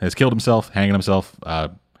himself, hanging himself,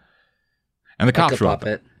 and the cops show up.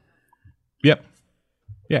 Yep.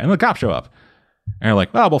 Yeah, and the cops show up. And they're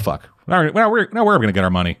like, "Oh, well, fuck. Now we're going to get our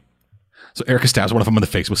money." So Erica stabs one of them in the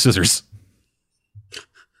face with scissors.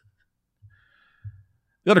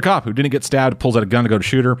 The other cop who didn't get stabbed pulls out a gun to go to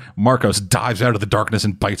shoot her. Marcos dives out of the darkness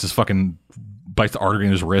and bites the artery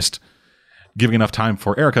in his wrist, giving enough time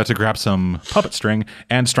for Erica to grab some puppet string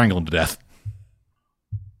and strangle him to death.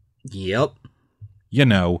 Yep.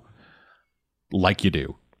 Like you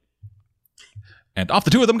do. And off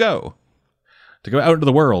the two of them go to go out into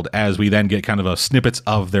the world, as we then get kind of snippets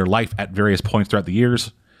of their life at various points throughout the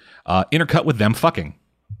years, intercut with them fucking.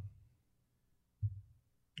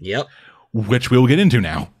 Yep. Which we'll get into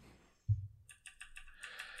now.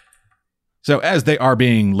 So as they are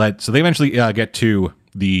being led, so they eventually get to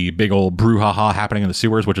the big old brouhaha happening in the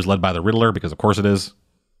sewers, which is led by the Riddler, because of course it is.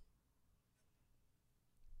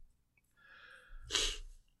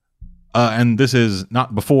 And this is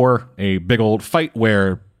not before a big old fight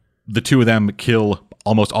where the two of them kill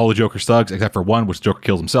almost all the Joker's thugs, except for one, which Joker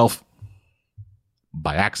kills himself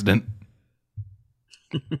by accident.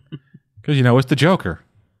 Because, it's the Joker.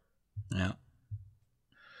 Yeah.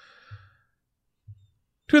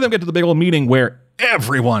 Two of them get to the big old meeting where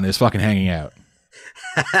everyone is fucking hanging out.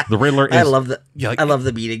 The Riddler is... I love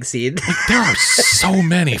the meeting scene. There are so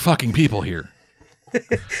many fucking people here.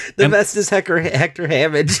 The best is Hector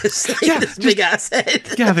Hammond, just like this big ass head.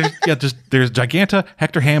 There's Giganta,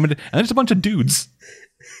 Hector Hammond, and then just a bunch of dudes.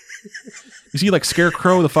 You see, like,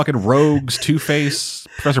 Scarecrow, the fucking Rogues, Two-Face,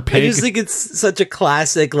 Professor Pig. I just think it's such a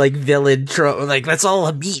classic, like, villain trope. Like, let's all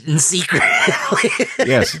meet in secret.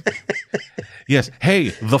 Yes. Hey,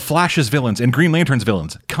 the Flash's villains and Green Lantern's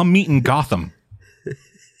villains, come meet in Gotham,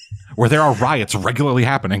 where there are riots regularly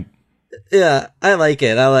happening. Yeah, I like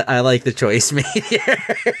it. I like the choice made here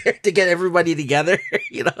to get everybody together,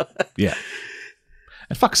 Yeah.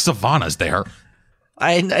 And fuck, Savannah's there.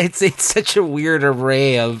 It's such a weird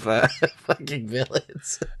array of fucking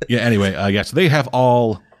villains. Yeah, anyway, so they have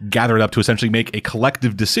all gathered up to essentially make a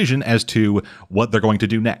collective decision as to what they're going to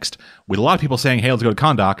do next. With a lot of people saying, hey, let's go to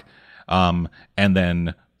Kahndaq, and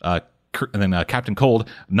then Captain Cold,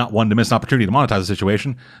 not one to miss an opportunity to monetize the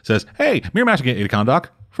situation, says, hey, Mirror Match can get you to Kahndaq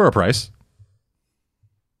for a price.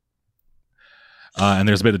 And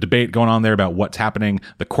there's a bit of debate going on there about what's happening.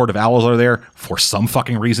 The Court of Owls are there for some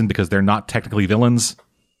fucking reason because they're not technically villains.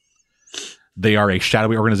 They are a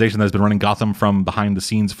shadowy organization that has been running Gotham from behind the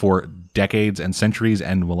scenes for decades and centuries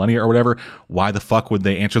and millennia or whatever. Why the fuck would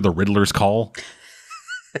they answer the Riddler's call?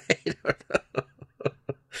 I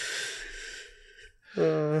don't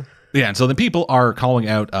know. Yeah, and so then people are calling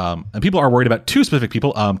out, and people are worried about two specific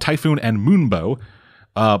people, Typhoon and Moonbow,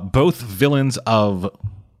 both villains of,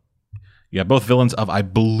 I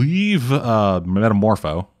believe,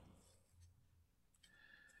 Metamorpho.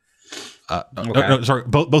 Okay.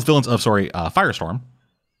 Both villains of, Firestorm.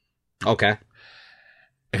 Okay.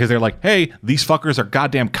 Because they're like, hey, these fuckers are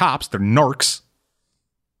goddamn cops. They're narcs.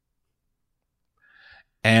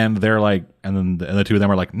 And they're like, and the two of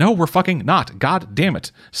them are like, no, we're fucking not. God damn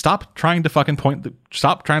it. Stop trying to fucking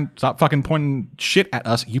stop fucking pointing shit at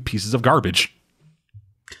us, you pieces of garbage.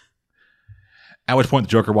 At which point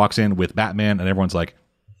the Joker walks in with Batman and everyone's like,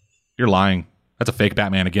 you're lying. That's a fake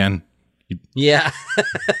Batman again. Yeah.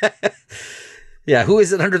 Yeah, who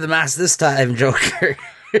is it under the mask this time, Joker?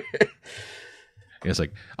 It's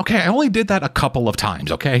like, okay, I only did that a couple of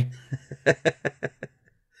times, okay?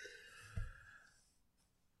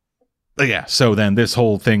 Yeah, so then this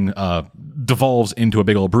whole thing devolves into a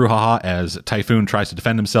big old brouhaha as Typhoon tries to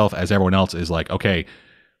defend himself, as everyone else is like, okay,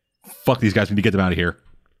 fuck these guys, we need to get them out of here.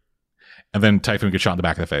 And then Typhoon gets shot in the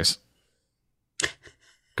back of the face.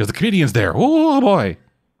 Because the comedian's there. Oh, boy.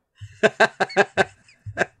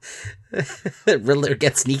 Riddler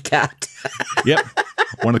gets kneecapped. Yep.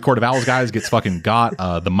 One of the Court of Owls guys gets fucking got.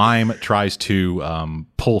 The mime tries to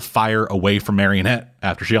pull fire away from Marionette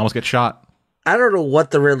after she almost gets shot. I don't know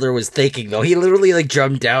what the Riddler was thinking, though. He literally, like,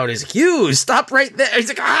 jumped down. He's like, you, stop right there. He's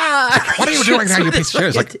like, ah! What are you doing now, you piece of shit?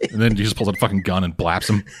 It's like, and then he just pulls out a fucking gun and blaps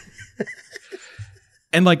him.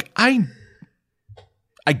 And, like, I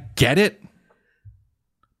get it.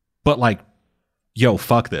 But, like, yo,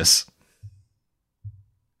 fuck this.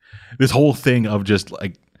 This whole thing of just,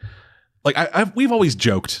 we've always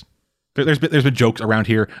joked. There's been jokes around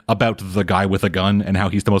here about the guy with a gun and how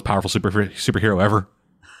he's the most powerful superhero ever.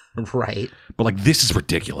 Right. But, like, this is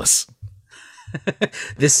ridiculous.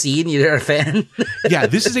 This scene, you're a fan? Yeah,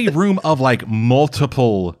 this is a room of, like,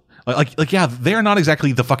 multiple... yeah, they're not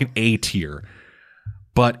exactly the fucking A tier.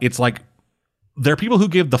 But it's like, there are people who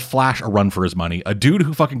give the Flash a run for his money. A dude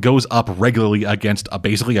who fucking goes up regularly against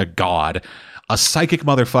basically a god. A psychic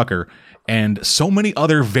motherfucker. And so many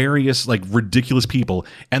other various, like, ridiculous people.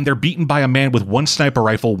 And they're beaten by a man with one sniper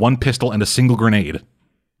rifle, one pistol, and a single grenade.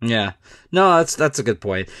 Yeah. No, that's a good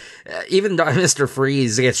point. Even Mr.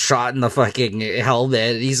 Freeze gets shot in the fucking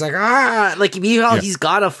helmet. And he's like, ah! Like, meanwhile, he's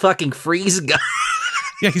got a fucking freeze gun.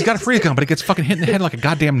 Yeah, he's got a freeze gun, but it gets fucking hit in the head like a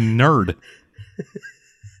goddamn nerd.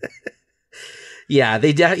 Yeah,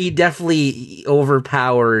 he definitely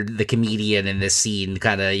overpowered the comedian in this scene,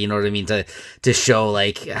 kind of, you know what I mean, to show,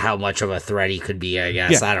 like, how much of a threat he could be, I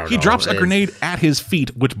guess. Yeah, I don't know. He drops a grenade at his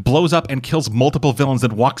feet, which blows up and kills multiple villains,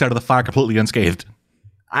 then walks out of the fire completely unscathed.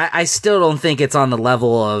 I still don't think it's on the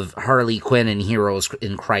level of Harley Quinn and Heroes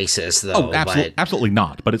in Crisis, though. Oh, absolutely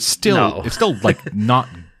not. But it's still, like, not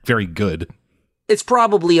very good. It's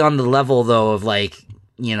probably on the level, though, of, like,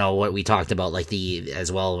 you know, what we talked about, like, as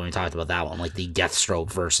well when we talked about that one, like the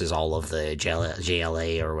Deathstroke versus all of the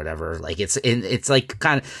JLA or whatever. Like, it's like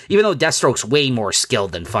kind of, even though Deathstroke's way more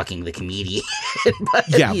skilled than fucking the comedian. But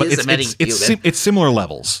yeah, but it's similar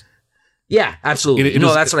levels. Yeah, absolutely.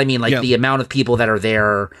 That's what I mean. Like, the amount of people that are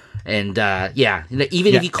there, and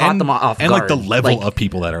even if you caught them off guard. And, like, the level of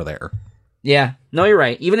people that are there. Yeah. No, you're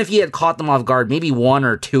right. Even if he had caught them off guard, maybe one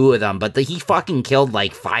or two of them, but he fucking killed,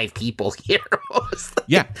 like, 5 people here.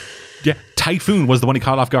 Yeah. Typhoon was the one he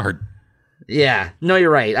caught off guard. Yeah. No, you're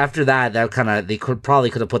right. After that they probably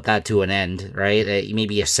could have put that to an end, right?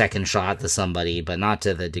 Maybe a second shot to somebody, but not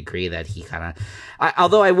to the degree that he kind of...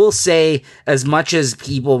 Although I will say, as much as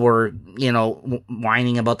people were, you know,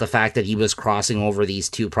 whining about the fact that he was crossing over these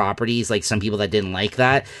two properties, like some people that didn't like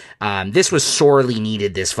that, this was sorely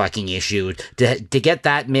needed, this fucking issue, to get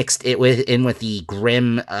that mixed in with the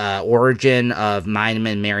grim origin of Mime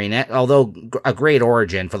and Marionette, although a great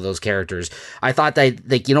origin for those characters. I thought that,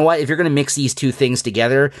 like, you know what, if you're going to mix these two things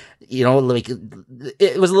together, you know, like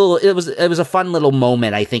it was a fun little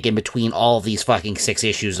moment, I think, in between all of these fucking 6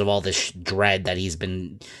 issues of all this dread that he's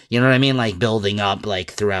been, you know what I mean, like building up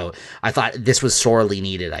like throughout. I thought this was sorely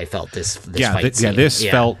needed. I felt this fight scene.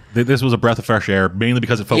 This was a breath of fresh air, mainly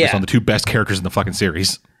because it focused on the 2 best characters in the fucking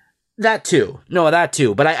series. That too.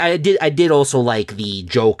 But I did also like the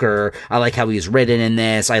Joker. I like how he was written in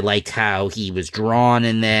this. I liked how he was drawn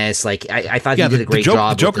in this. Like, I thought he did a great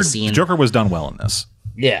job with the scene. The Joker was done well in this.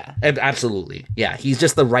 Yeah, absolutely. Yeah, he's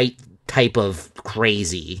just the right type of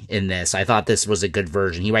crazy in this. I thought this was a good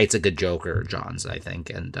version. He writes a good Joker, Johns, I think.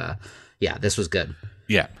 And, yeah, this was good.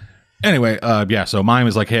 Yeah. Anyway, so Mime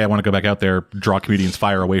is like, hey, I want to go back out there, draw comedians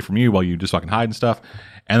fire away from you while you just fucking hide and stuff.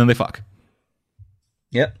 And then they fuck.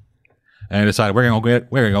 Yep. And decide we're gonna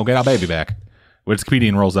go get our baby back. Which the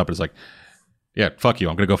comedian rolls up and is like, yeah, fuck you,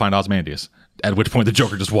 I'm gonna go find Ozymandias. At which point the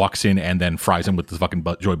Joker just walks in and then fries him with the fucking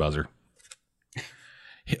joy buzzer.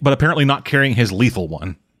 But apparently not carrying his lethal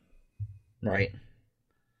one. Right.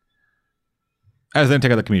 As then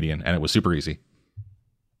take out the comedian, and it was super easy.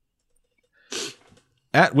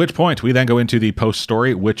 At which point we then go into the post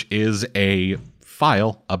story, which is a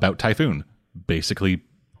file about Typhoon. Basically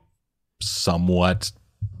somewhat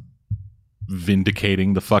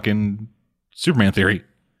vindicating the fucking Superman theory.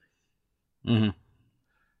 Mm-hmm.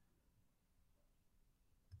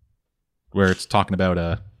 Where it's talking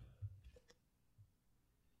about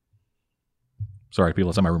sorry, people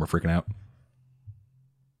inside my room are freaking out.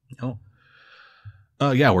 Oh.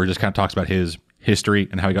 Where it just kind of talks about his history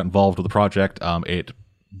and how he got involved with the project. It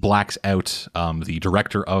blacks out the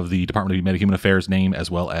director of the Department of Metahuman Affairs name,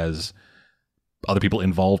 as well as other people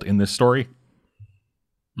involved in this story.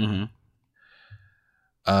 Mm-hmm.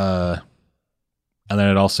 And then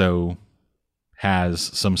it also has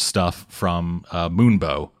some stuff from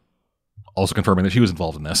Moonbow, also confirming that she was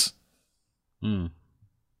involved in this.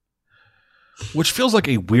 Which feels like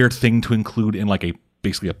a weird thing to include in like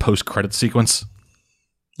basically a post-credit sequence.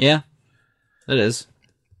 Yeah, it is.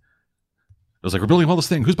 It was like, we're building all this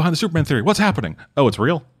thing. Who's behind the Superman theory? What's happening? Oh, it's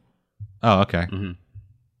real? Oh, okay. Mm-hmm.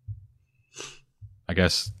 I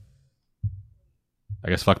guess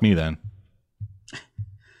fuck me then.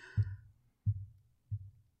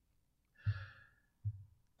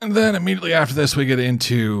 And then immediately after this, we get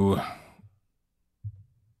into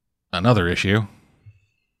another issue,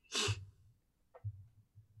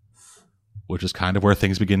 which is kind of where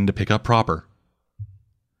things begin to pick up proper.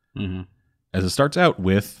 Mm-hmm. As it starts out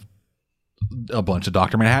with a bunch of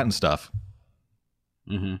Dr. Manhattan stuff.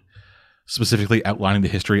 Mm-hmm. Specifically outlining the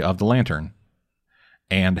history of the Lantern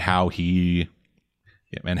and how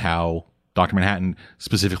Dr. Manhattan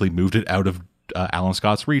specifically moved it out of Alan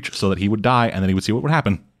Scott's reach so that he would die and then he would see what would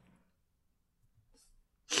happen.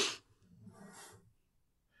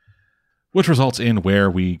 Which results in where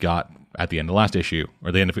we got at the end of the last issue, or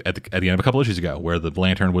at the end of a couple issues ago, where the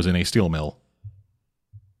Lantern was in a steel mill.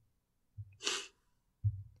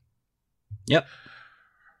 Yep.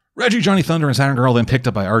 Reggie, Johnny Thunder, and Saturn Girl then picked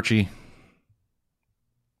up by Archie,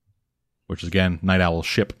 which is again Night Owl's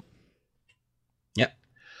ship. Yep.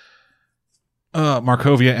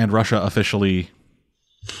 Markovia and Russia officially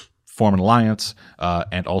form an alliance,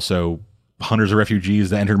 and also hundreds of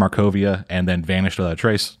refugees that entered Markovia and then vanished without a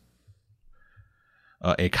trace.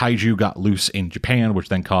 A kaiju got loose in Japan, which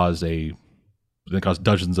then caused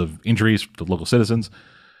dozens of injuries to local citizens.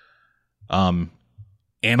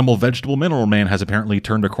 Animal, Vegetable, Mineral Man has apparently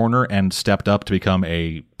turned a corner and stepped up to become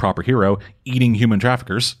a proper hero, eating human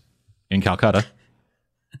traffickers in Calcutta.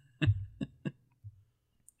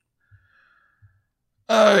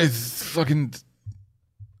 Fucking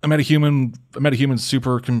a metahuman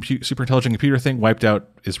super intelligent computer thing wiped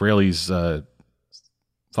out Israelis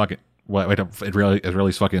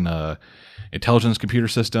Israelis fucking intelligence computer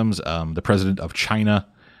systems. The president of China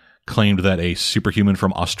claimed that a superhuman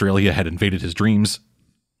from Australia had invaded his dreams.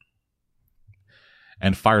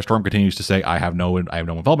 And Firestorm continues to say, I have no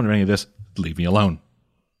involvement in any of this. Leave me alone.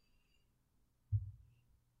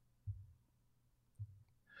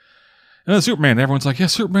 And then Superman, everyone's like, yeah,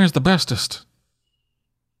 Superman's the bestest.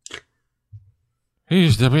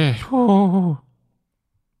 He's the best. Oh.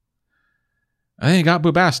 And then you got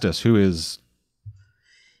Bubastis, who is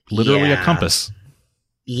literally a compass.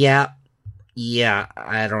 Yeah,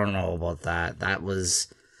 I don't know about that. That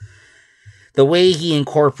was the way he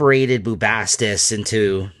incorporated Bubastis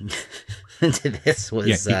into this was.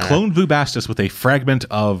 Yeah, he cloned Bubastis with a fragment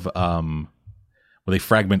of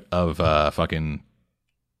fucking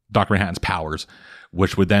Dr. Manhattan's powers,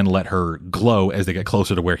 which would then let her glow as they get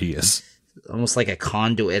closer to where he is. Almost like a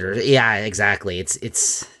conduit, or yeah, exactly.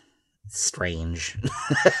 It's strange.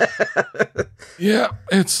 Yeah,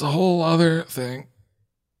 it's a whole other thing.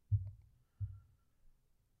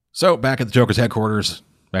 So back at the Joker's headquarters,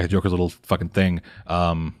 back at Joker's little fucking thing,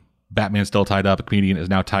 Batman's still tied up. The comedian is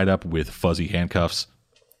now tied up with fuzzy handcuffs.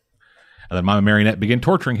 And then Mom and Marionette begin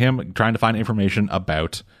torturing him, trying to find information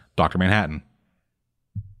about Dr. Manhattan.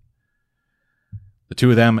 The two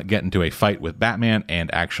of them get into a fight with Batman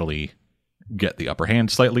and actually get the upper hand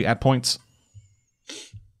slightly at points,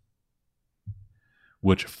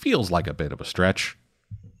 which feels like a bit of a stretch.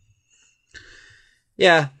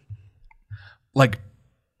 Yeah. Like,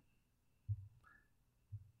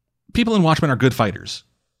 people in Watchmen are good fighters.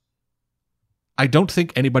 I don't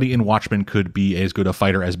think anybody in Watchmen could be as good a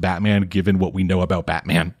fighter as Batman, given what we know about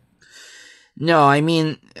Batman. No, I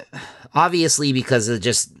mean, obviously because of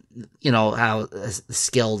just, how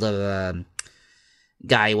skilled of a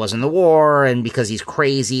guy he was in the war, and because he's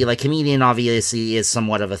crazy. Like, Comedian obviously is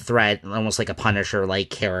somewhat of a threat, almost like a Punisher-like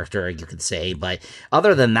character, you could say. But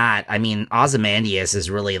other than that, I mean, Ozymandias is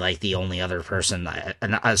really like the only other person.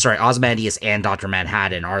 Ozymandias and Dr.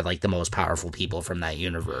 Manhattan are like the most powerful people from that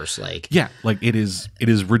universe. Like, yeah, like it is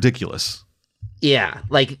ridiculous. Yeah,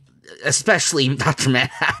 like especially Dr.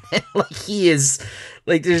 Manhattan. Like, he is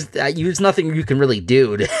like there's nothing you can really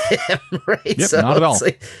do to him, right? Yep, not at all.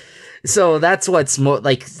 So that's what's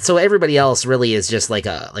so everybody else really is just like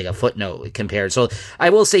a footnote compared. So I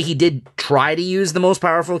will say he did try to use the most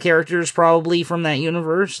powerful characters probably from that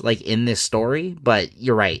universe, like in this story, but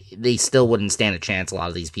you're right. They still wouldn't stand a chance, a lot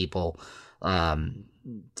of these people, to,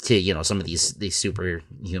 some of these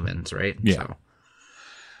superhumans, right? Yeah.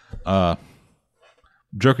 So.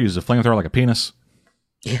 Joker uses a flamethrower like a penis.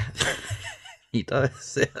 Yeah. He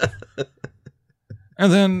does.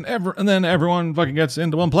 And then everyone fucking gets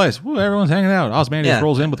into one place. Woo, everyone's hanging out. Ozymandias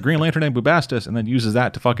rolls in with the Green Lantern and Bubastis, and then uses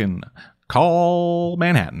that to fucking call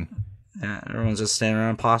Manhattan. Yeah, everyone's just standing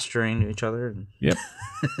around posturing to each other. Yep.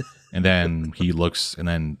 And then he looks, and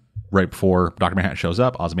then right before Dr. Manhattan shows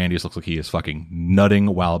up, Ozymandias looks like he is fucking nutting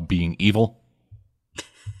while being evil.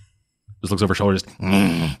 Just looks over his shoulder, just...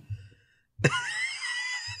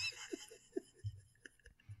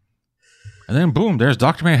 And then, boom, there's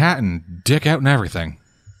Dr. Manhattan, dick out and everything.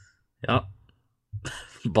 Yep.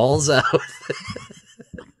 Balls out.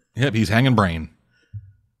 Yep, he's hanging brain.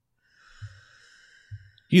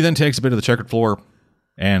 He then takes a bit of the checkered floor,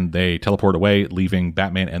 and they teleport away, leaving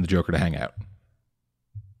Batman and the Joker to hang out.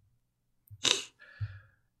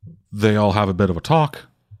 They all have a bit of a talk.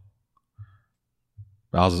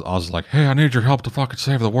 Oz is like, hey, I need your help to fucking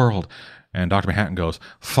save the world. And Dr. Manhattan goes,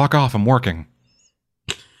 fuck off, I'm working.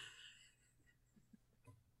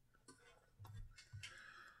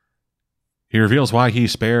 He reveals why he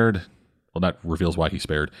spared... Well, not reveals why he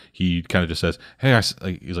spared. He kind of just says, hey,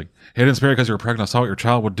 he's like, hey, I didn't spare you because you were pregnant. I saw what your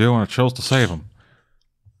child would do, and I chose to save him.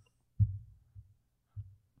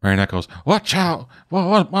 Marionette goes, what child?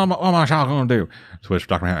 What am my child going to do? To which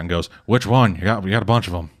Dr. Manhattan goes, which one? You got a bunch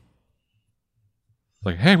of them. It's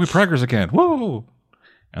like, hey, we preggers again. Woo!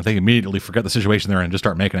 And they immediately forget the situation they're in and just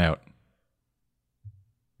start making out.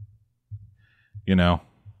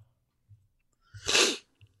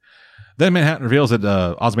 Then Manhattan reveals that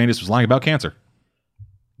Ozymandias was lying about cancer.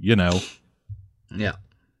 Yeah. Just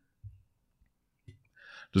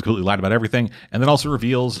completely lied about everything. And then also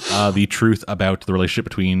reveals the truth about the relationship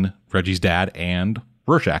between Reggie's dad and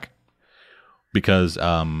Rorschach. Because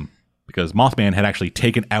Mothman had actually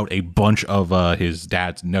taken out a bunch of his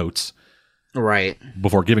dad's notes. Right.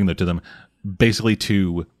 Before giving them to them. Basically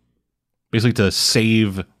to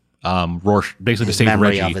save... Rorschach, basically to save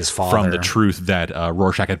Reggie from the truth that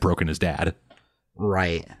Rorschach had broken his dad.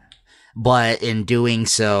 Right. But in doing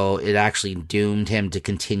so, it actually doomed him to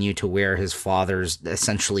continue to wear his father's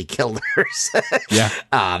essentially killer's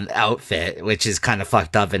outfit, which is kind of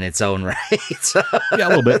fucked up in its own right. So, yeah, a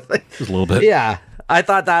little bit. Just a little bit. Yeah. I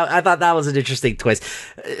thought that was an interesting twist.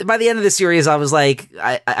 By the end of the series, I was like,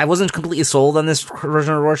 I wasn't completely sold on this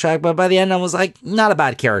version of Rorschach, but by the end, I was like, not a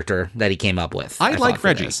bad character that he came up with. I like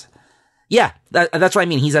Reggie. Yeah, that's what I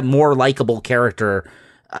mean. He's a more likable character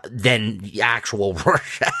than the actual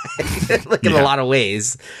Rorschach, like in a lot of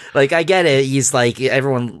ways. Like, I get it. He's like,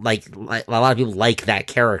 everyone, like a lot of people like that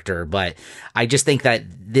character, but I just think that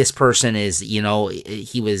this person is,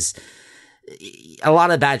 he was... A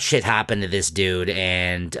lot of bad shit happened to this dude,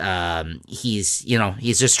 and he's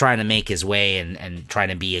just trying to make his way and trying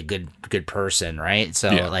to be a good person, right? So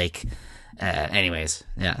anyways,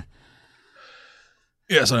 yeah.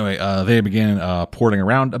 Yeah, so anyway, they begin porting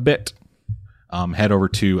around a bit, head over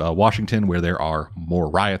to Washington, where there are more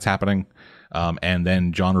riots happening. And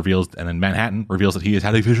then Manhattan reveals that he has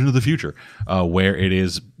had a vision of the future, where it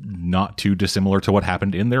is not too dissimilar to what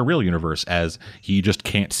happened in their real universe, as he just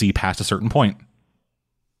can't see past a certain point.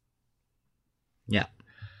 Yeah.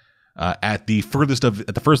 At the furthest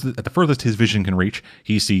his vision can reach,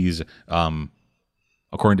 he sees,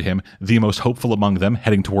 according to him, the most hopeful among them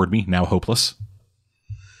heading toward me, now hopeless.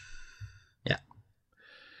 Yeah.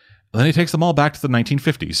 And then he takes them all back to the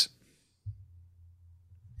 1950s,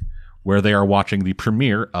 where they are watching the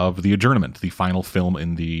premiere of The Adjournment, the final film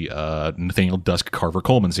in the Nathaniel Dusk Carver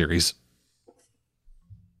Coleman series.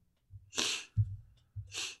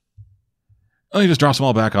 And he just drops them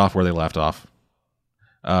all back off where they left off.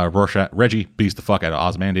 Reggie beats the fuck out of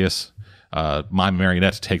Ozymandias. My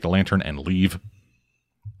marionette take the lantern and leave.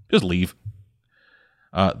 Just leave.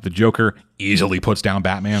 The Joker easily puts down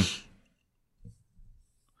Batman.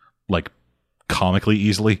 Like, comically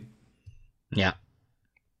easily. Yeah.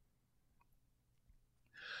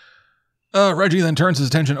 Reggie then turns his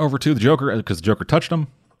attention over to the Joker because the Joker touched him.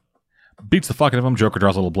 Beats the fuck out of him. Joker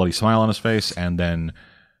draws a little bloody smile on his face, and then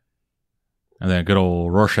good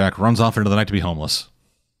old Rorschach runs off into the night to be homeless.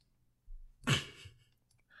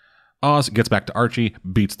 Oz gets back to Archie,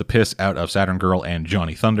 beats the piss out of Saturn Girl and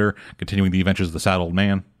Johnny Thunder, continuing the adventures of the sad old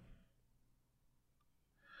man.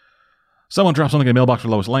 Someone drops something in the mailbox for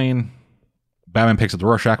Lois Lane. Batman picks up the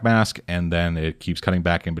Rorschach mask, and then it keeps cutting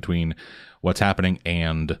back in between what's happening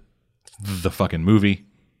and the fucking movie.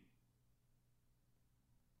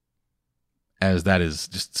 As that is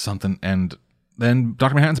just something. And then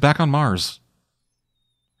Dr. Manhattan's back on Mars.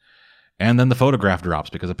 And then the photograph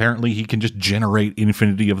drops because apparently he can just generate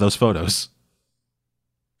infinity of those photos.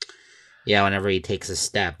 Yeah, whenever he takes a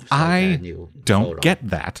step. I don't get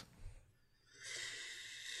that.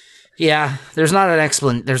 Yeah, there's not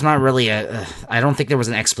an there's not really I don't think there was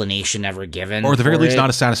an explanation ever given. Or at the very least,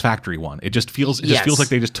 not a satisfactory one. It just feels like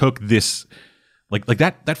they just took this, like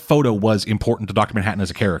that photo was important to Dr. Manhattan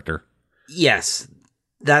as a character. Yes.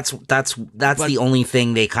 That's the only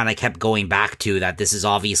thing they kind of kept going back to, that this is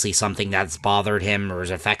obviously something that's bothered him or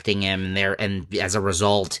is affecting him there, and as a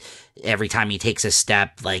result, every time he takes a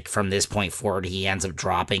step, like from this point forward, he ends up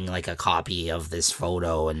dropping like a copy of this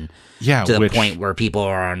photo, and to the point where people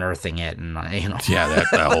are unearthing it, and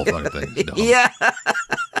that whole fucking thing. Yeah.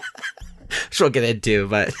 She'll get into,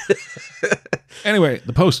 but anyway,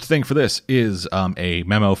 the post thing for this is a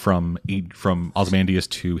memo from Ozymandias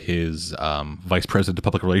to his vice president of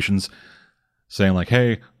public relations, saying like,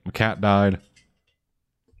 "Hey, my cat died.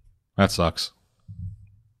 That sucks."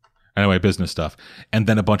 Anyway, business stuff, and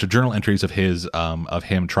then a bunch of journal entries of his of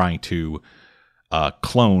him trying to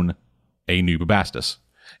clone a new Bubastis,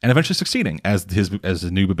 and eventually succeeding as the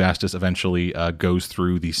new Bubastis eventually goes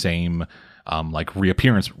through the same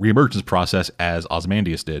reemergence process as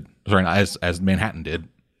Ozymandias did. Sorry, as Manhattan did.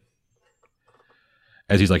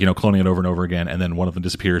 As he's cloning it over and over again, and then one of them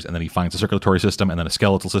disappears, and then he finds a circulatory system, and then a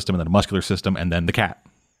skeletal system, and then a muscular system, and then the cat.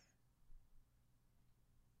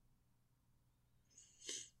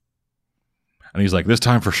 And he's like, "This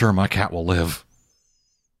time for sure my cat will live.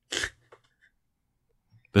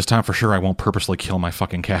 This time for sure I won't purposely kill my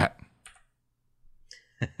fucking cat."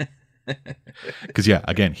 Because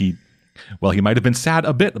again, he might have been sad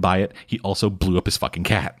a bit by it, he also blew up his fucking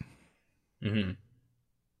cat. Mm-hmm.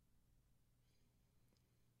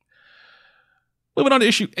 Moving on to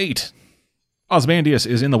issue 8. Ozymandias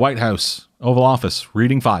is in the White House, Oval Office,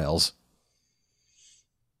 reading files.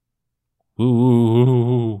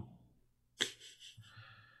 Ooh.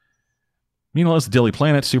 Meanwhile, it's the Daily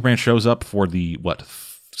Planet. Superman shows up for the,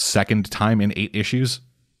 second time in 8 issues?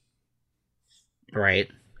 Right.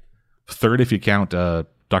 Third if you count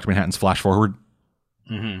Dr. Manhattan's flash forward.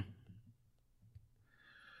 Mm-hmm.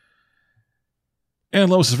 And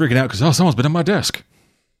Lois is freaking out because, someone's been at my desk.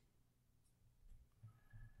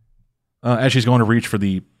 As she's going to reach for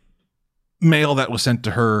the mail that was sent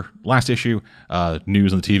to her last issue,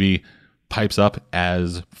 news on the TV pipes up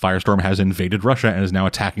as Firestorm has invaded Russia and is now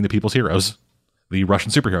attacking the People's Heroes, the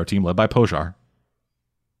Russian superhero team led by Pojar.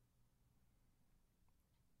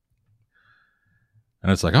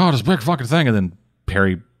 And it's like, this big fucking thing. And then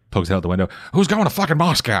Perry pokes out the window. "Who's going to fucking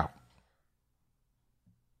Moscow?"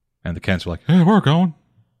 And the Kents are like, "Hey, we're going."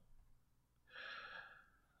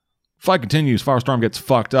 Fight continues. Firestorm gets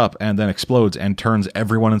fucked up and then explodes and turns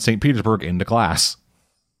everyone in St. Petersburg into glass.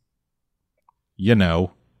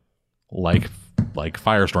 Like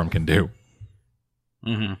Firestorm can do.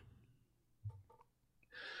 Mm-hmm.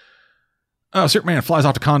 Superman flies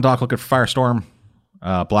off to Kahndaq looking for Firestorm.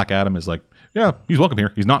 Black Adam is like, "Yeah, he's welcome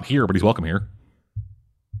here. He's not here, but he's welcome here.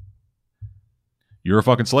 You're a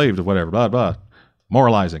fucking slave to whatever, blah, blah."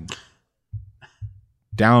 Moralizing.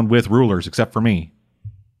 Down with rulers, except for me.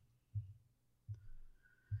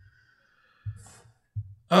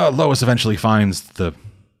 Lois eventually finds the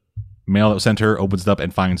mail that was sent her, opens it up,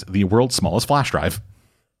 and finds the world's smallest flash drive.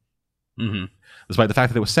 Mm-hmm. Despite the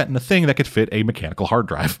fact that it was sent in a thing that could fit a mechanical hard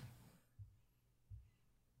drive.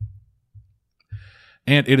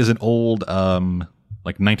 And it is an old,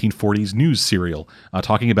 like 1940s news serial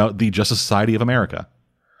talking about the Justice Society of America.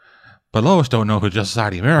 But Lois don't know who Justice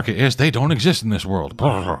Society of America is. They don't exist in this world.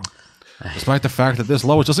 Despite the fact that this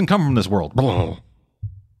Lois doesn't come from this world.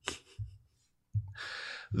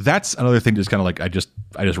 That's another thing. Just kind of like I just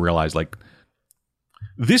realized, like,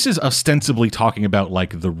 this is ostensibly talking about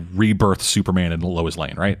like the rebirth Superman and Lois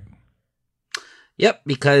Lane, right? Yep,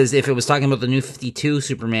 because if it was talking about the New 52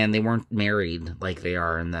 Superman, they weren't married like they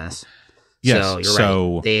are in this. Yes, so you're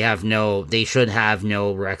right. They should have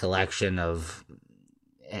no recollection of,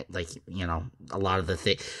 like, you know, a lot of the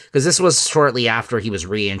things, because this was shortly after he was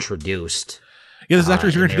reintroduced. Yeah, this is after he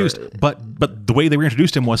was reintroduced, but the way they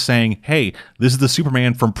reintroduced him was saying, hey, this is the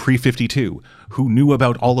Superman from pre-52 who knew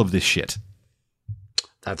about all of this shit.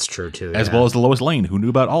 That's true, too. As well as the Lois Lane, who knew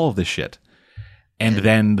about all of this shit. And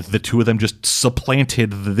then the two of them just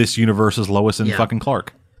supplanted this universe's Lois and fucking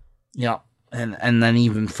Clark. Yeah, and then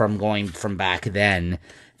even from going from back then,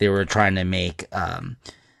 they were trying to make,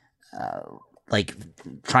 like,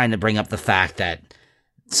 trying to bring up the fact that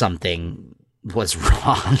something was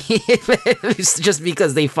wrong. Just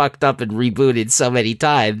because they fucked up and rebooted so many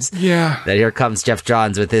times. Yeah. That here comes Jeff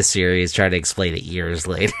Johns with this series trying to explain it years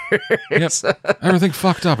later. Yep. So. Everything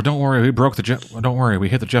fucked up. Don't worry, don't worry, we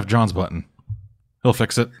hit the Jeff Johns button. He'll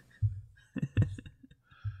fix it.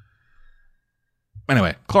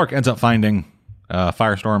 Anyway, Clark ends up finding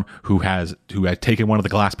Firestorm, who had taken one of the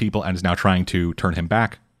glass people and is now trying to turn him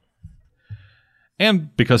back.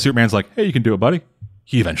 And because Superman's like, hey, you can do it, buddy,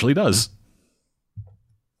 he eventually does.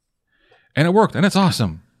 And it worked, and it's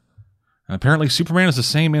awesome. And apparently Superman is the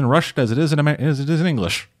same in Russian as it is in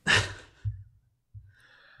English.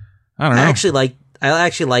 I don't know.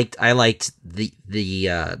 I liked the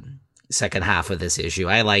second half of this issue.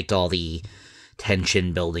 I liked all the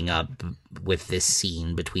tension building up with this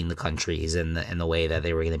scene between the countries and the way that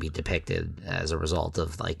they were going to be depicted as a result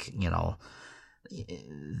of, like, you know,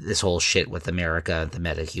 this whole shit with America, the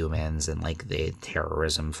metahumans, and like the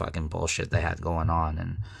terrorism fucking bullshit they had going on.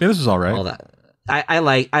 And yeah, this is all right. All that. I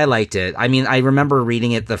liked it. I mean, I remember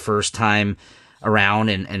reading it the first time around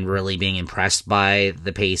and really being impressed by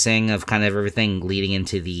the pacing of kind of everything leading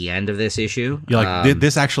into the end of this issue. Yeah, like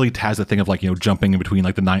this actually has the thing of, like, you know, jumping in between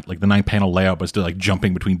like the nine panel layout, but still like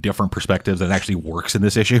jumping between different perspectives that actually works in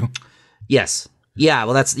this issue. Yes. Yeah,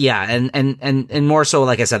 well, that's, yeah, and more so,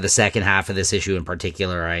 like I said, the second half of this issue in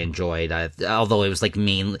particular, I enjoyed. Although it was like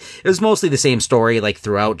it was mostly the same story, like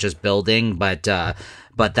throughout, just building. But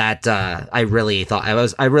that I really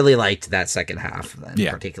liked that second half in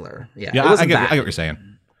particular. Yeah, I get what you're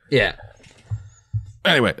saying. Yeah.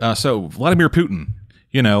 Anyway, so Vladimir Putin,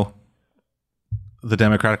 you know, the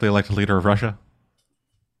democratically elected leader of Russia.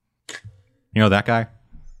 You know that guy?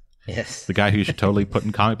 Yes. The guy who you should totally put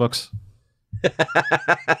in comic books.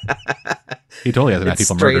 He totally hasn't had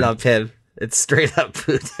people murdered. Straight up him. It's straight up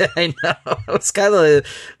Putin. I know. It's kind of.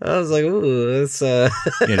 I was like, ooh, that's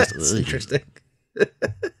that's interesting.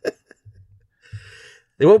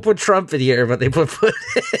 They won't put Trump in here, but they put Putin.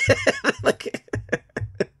 Like,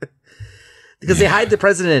 because they hide the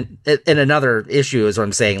president in another issue, is what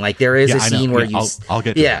I'm saying. Like, there is a scene where I'll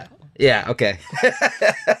get to that. Yeah. Okay.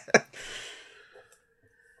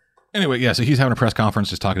 Anyway, yeah. So he's having a press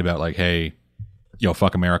conference, just talking about, like, hey, yo,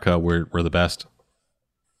 fuck America, we're the best.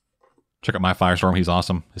 Check out my Firestorm, he's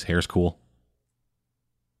awesome. His hair's cool.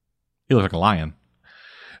 He looks like a lion.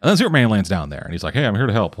 And then Superman lands down there, and he's like, hey, I'm here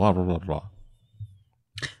to help, blah, blah, blah, blah.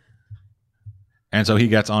 And so he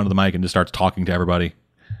gets onto the mic and just starts talking to everybody.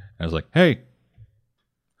 And I was like, hey,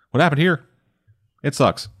 what happened here? It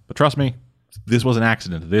sucks. But trust me, this was an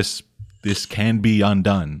accident. This can be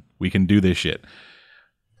undone. We can do this shit.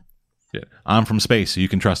 I'm from space, so you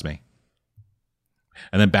can trust me.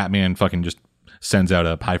 And then Batman fucking just sends out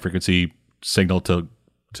a high-frequency signal to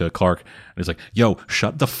Clark. And he's like, yo,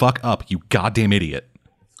 shut the fuck up, you goddamn idiot.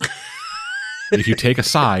 If you take a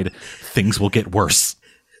side, things will get worse.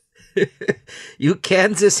 You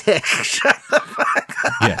Kansas hick, shut the fuck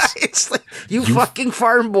up. Yes. It's like, you fucking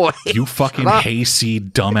farm boy. You fucking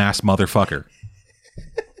hayseed dumbass motherfucker.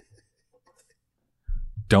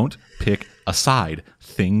 Don't pick a side.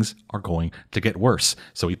 Things are going to get worse.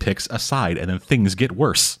 So he picks a side, and then things get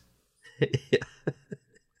worse.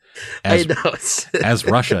 I know. As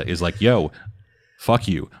Russia is like, yo, fuck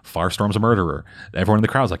you. Firestorm's a murderer. Everyone in the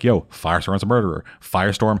crowd's like, yo, Firestorm's a murderer.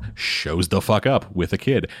 Firestorm shows the fuck up with a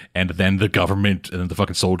kid. And then the government and the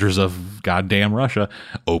fucking soldiers of goddamn Russia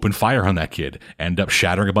open fire on that kid, end up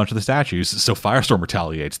shattering a bunch of the statues. So Firestorm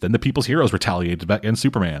retaliates. Then the People's Heroes retaliate against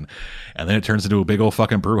Superman. And then it turns into a big old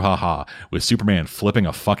fucking brouhaha with Superman flipping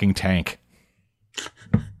a fucking tank.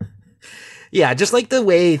 Yeah, just like the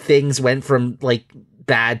way things went from like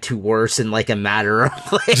bad to worse in like a matter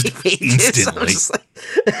of like instantly.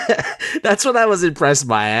 That's what I was impressed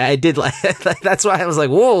by. I did like that's why I was like,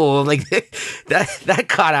 whoa, like that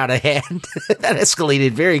caught out of hand. That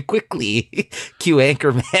escalated very quickly. Q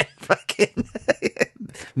Anchorman fucking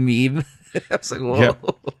meme. I was like, whoa.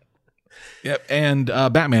 Yep. And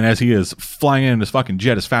Batman, as he is flying in his fucking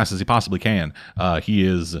jet as fast as he possibly can,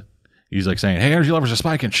 he's like saying, hey, energy levels are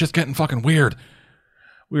spiking, shit's getting fucking weird.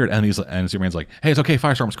 And Superman's like, hey, it's okay,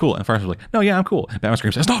 Firestorm's cool. And Firestorm's like, no, yeah, I'm cool. And Batman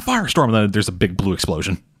screams, it's not Firestorm. And then there's a big blue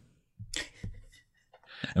explosion.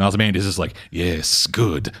 And Ozymandias is like, yes,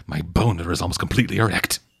 good. My boner is almost completely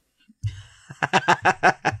erect.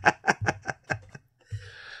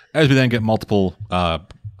 As we then get multiple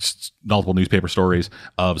newspaper stories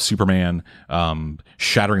of Superman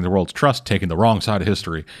shattering the world's trust, taking the wrong side of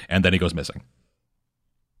history, and then he goes missing.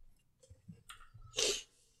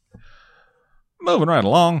 Moving right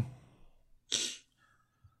along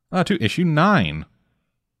to issue 9.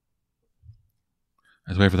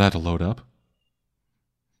 Let's wait for that to load up.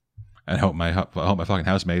 I hope my fucking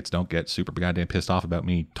housemates don't get super goddamn pissed off about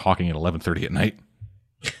me talking at 11:30 at night.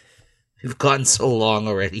 We've gone so long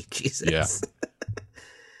already, Jesus. Yeah.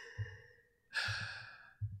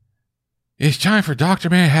 It's time for Dr.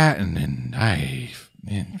 Manhattan,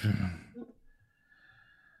 and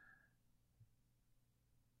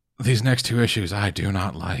these next 2 issues I do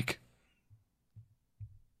not like.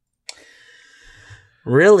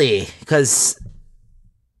 Really? Because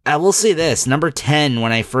I will say this, number 10,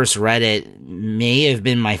 when I first read it, may have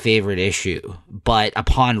been my favorite issue. But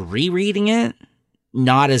upon rereading it,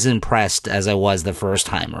 not as impressed as I was the first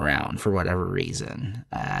time around, for whatever reason.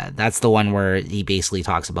 That's the one where he basically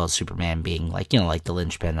talks about Superman being like, like the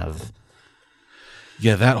linchpin of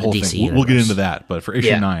that whole DC thing. We'll get into that. But for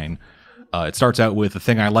issue 9... it starts out with the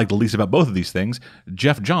thing I like the least about both of these things.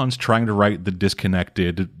 Geoff Johns trying to write the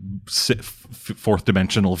disconnected fourth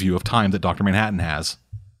dimensional view of time that Dr. Manhattan has.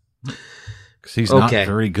 Because he's not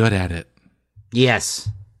very good at it. Yes.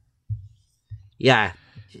 Yeah.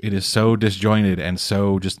 It is so disjointed and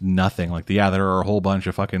so just nothing. Like, there are a whole bunch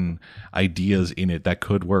of fucking ideas in it that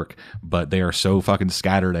could work, but they are so fucking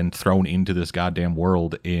scattered and thrown into this goddamn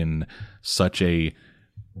world in such a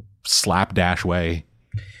slapdash way.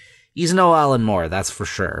 He's no Alan Moore, that's for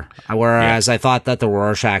sure. Whereas I thought that the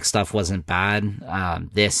Rorschach stuff wasn't bad.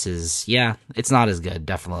 This is, it's not as good,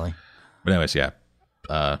 definitely. But anyways,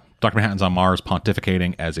 Dr. Manhattan's on Mars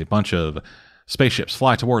pontificating as a bunch of spaceships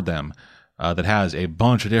fly toward them that has a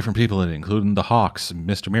bunch of different people in it, including the Hawks,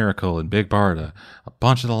 Mr. Miracle, and Big Barda, a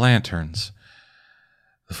bunch of the Lanterns,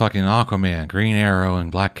 the fucking Aquaman, Green Arrow, and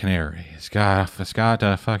Black Canary. It's got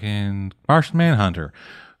a fucking Martian Manhunter,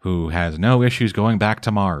 who has no issues going back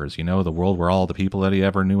to Mars. The world where all the people that he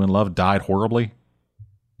ever knew and loved died horribly.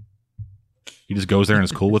 He just goes there and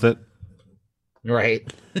is cool with it.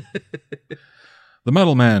 Right. The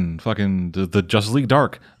Metal Men, fucking the Justice League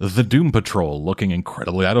Dark, the Doom Patrol, looking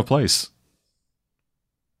incredibly out of place.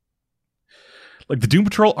 Like, the Doom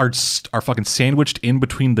Patrol are fucking sandwiched in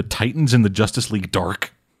between the Titans and the Justice League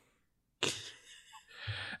Dark. And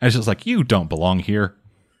it's just like, you don't belong here.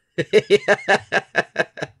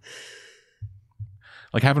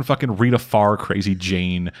 Like having fucking Rita Farr, Crazy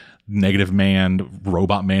Jane, Negative Man,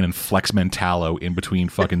 Robot Man, and Flex Mentallo in between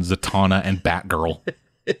fucking Zatanna and Batgirl.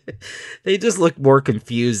 They just look more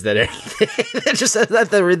confused than anything. Just that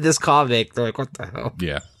they're in this comic. They're like, what the hell?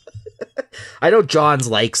 Yeah. I know Johns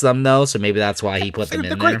likes them, though, so maybe that's why he put them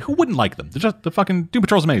in there. Who wouldn't like them? The fucking Doom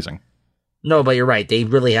Patrol's amazing. No, but you're right. They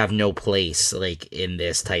really have no place, like, in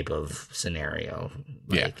this type of scenario.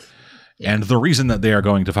 Like, yeah. And the reason that they are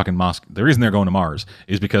going to fucking the reason they're going to Mars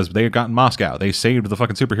is because they have gotten Moscow. They saved the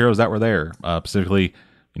fucking superheroes that were there, specifically,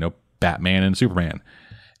 Batman and Superman.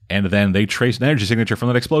 And then they traced an energy signature from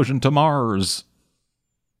that explosion to Mars.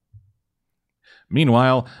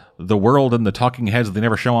 Meanwhile, the world and the talking heads that they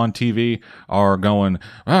never show on TV are going,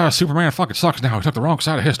 Superman fucking sucks now. He took the wrong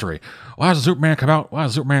side of history. Why doesn't Superman come out? Why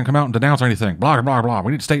doesn't Superman come out and denounce anything? Blah, blah, blah.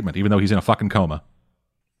 We need a statement, even though he's in a fucking coma.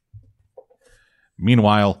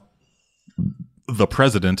 Meanwhile, the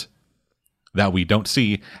president that we don't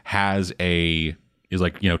see is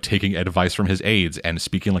like, taking advice from his aides and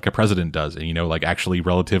speaking like a president does. And, like actually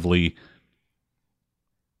relatively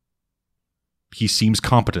he seems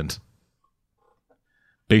competent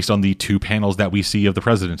based on the 2 panels that we see of the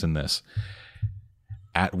president in this.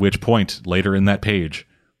 At which point, later in that page,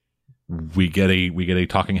 we get a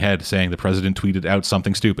talking head saying the president tweeted out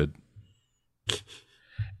something stupid.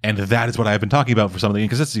 And that is what I've been talking about for some of the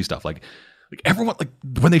inconsistency stuff. Like everyone, like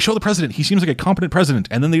when they show the president, he seems like a competent president,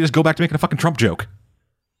 and then they just go back to making a fucking Trump joke.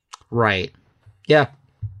 Right. Yeah.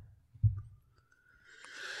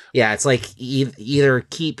 Yeah, it's like either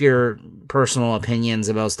keep your personal opinions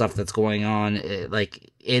about stuff that's going on,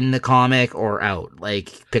 like in the comic, or out.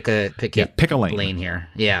 Like pick a lane here.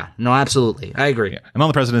 Yeah, no, absolutely, I agree. Yeah. And on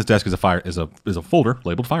the president's desk is a folder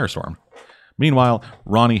labeled Firestorm. Meanwhile,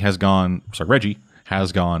 Reggie has gone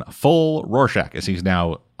full Rorschach as he's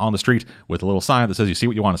now on the street with a little sign that says, "You see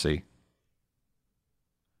what you want to see,"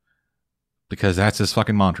 because that's his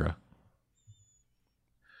fucking mantra.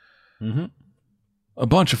 Mm-hmm. A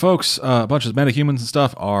bunch of folks, a bunch of metahumans and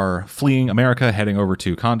stuff are fleeing America, heading over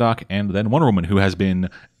to Kahndaq, and then Wonder Woman, who has been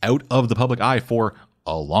out of the public eye for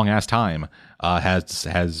a long-ass time,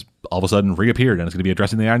 has all of a sudden reappeared and is going to be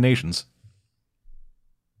addressing the United Nations.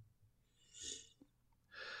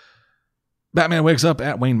 Batman wakes up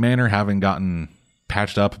at Wayne Manor, having gotten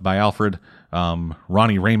patched up by Alfred.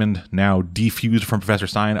 Ronnie Raymond, now defused from Professor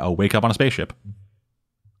Stein, wake up on a spaceship,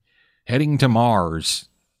 heading to Mars.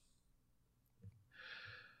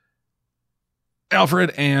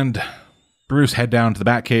 Alfred and Bruce head down to the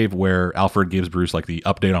Batcave, where Alfred gives Bruce like the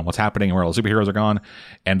update on what's happening and where all the superheroes are gone,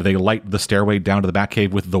 and they light the stairway down to the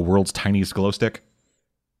Batcave with the world's tiniest glow stick.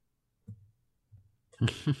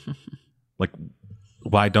 Like,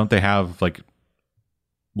 why don't they have like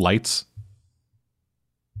lights?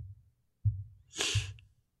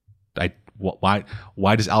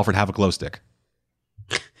 Why does Alfred have a glow stick?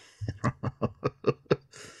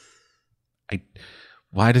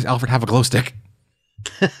 Why does Alfred have a glow stick?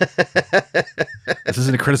 This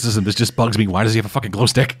isn't a criticism. This just bugs me. Why does he have a fucking glow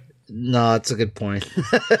stick? No, it's a good point.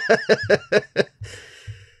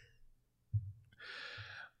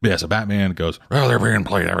 Yeah, so Batman goes, "Well, they're being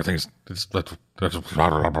played. Everything's that's blah, blah,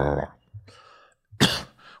 blah, blah.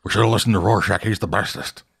 We should have listened to Rorschach. He's the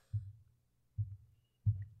bestest."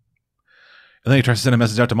 And then he tries to send a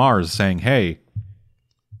message out to Mars saying, "Hey,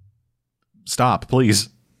 stop, please."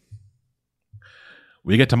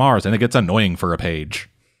 We get to Mars, and it gets annoying for a page.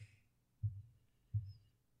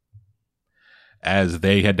 As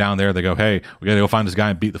they head down there, they go, "Hey, we gotta go find this guy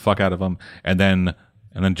and beat the fuck out of him." And then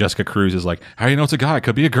Jessica Cruz is like, "How do you know it's a guy? It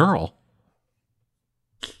could be a girl."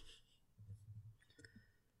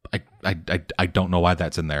 I don't know why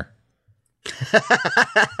that's in there.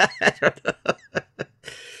 I don't know.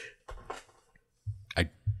 I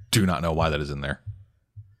do not know why that is in there.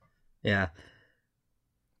 Yeah.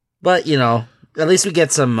 But, you know, at least we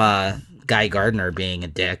get some Guy Gardner being a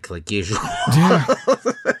dick, like usual. Yeah.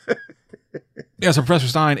 Yeah, so Professor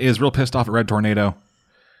Stein is real pissed off at Red Tornado.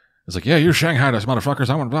 It's like, "Yeah, you Shanghaied us, motherfuckers.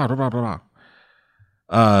 I want blah, blah, blah, blah,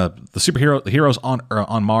 blah." The heroes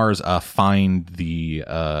on Mars find the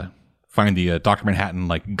Dr. Manhattan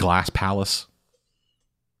like glass palace.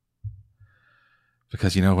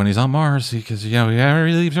 Because, you know, when he's on Mars, he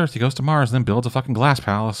leaves Earth, he goes to Mars and then builds a fucking glass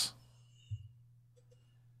palace.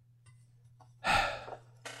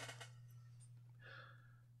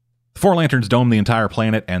 Four Lanterns dome the entire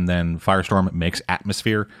planet, and then Firestorm makes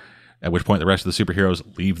atmosphere, at which point the rest of the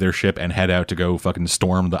superheroes leave their ship and head out to go fucking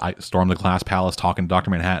storm the glass palace, talking to Dr.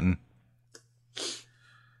 Manhattan.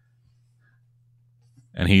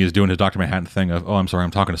 And he is doing his Dr. Manhattan thing of, "Oh, I'm sorry, I'm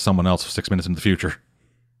talking to someone else 6 minutes into the future."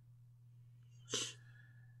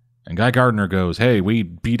 And Guy Gardner goes, "Hey, we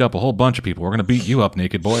beat up a whole bunch of people. We're going to beat you up,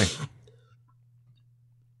 naked boy."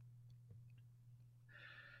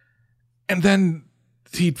 And then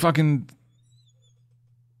I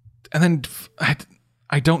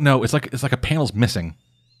don't know. It's like a panel's missing.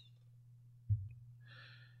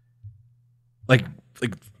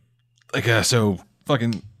 So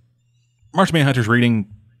fucking Martian Manhunter's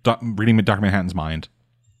reading Dr. Manhattan's mind.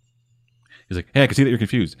 He's like, "Hey, I can see that you're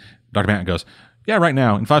confused." Dr. Manhattan goes, "Yeah, right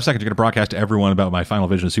now, in 5 seconds, you're going to broadcast to everyone about my final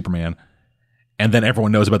vision of Superman." And then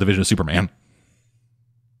everyone knows about the vision of Superman.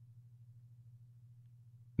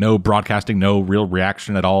 No broadcasting, no real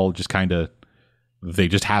reaction at all. Just kind of, they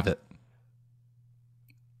just have it.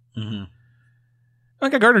 Mm-hmm.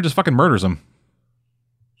 Like Gardner just fucking murders him.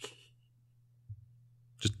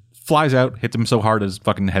 Just flies out, hits him so hard his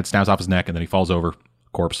fucking head snaps off his neck, and then he falls over,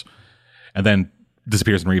 corpse. And then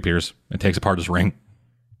disappears and reappears and takes apart his ring.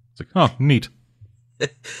 It's like, oh, neat.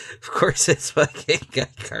 Of course, it's fucking Guy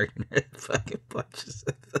Gardner. Fucking punches.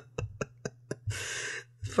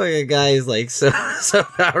 fucking guy is like so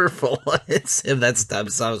powerful. It's him that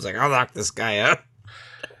stabs. So I was like, I'll knock this guy out.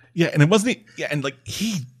 Yeah, and it wasn't. Yeah, and like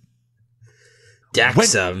he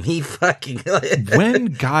decks him. He fucking. When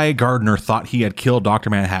Guy Gardner thought he had killed Dr.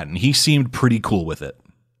 Manhattan, he seemed pretty cool with it.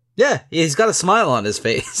 Yeah, he's got a smile on his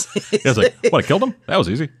face. He was like, "What? I killed him? That was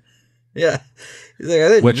easy." Yeah, he's like, I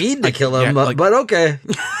didn't mean to kill him, but okay.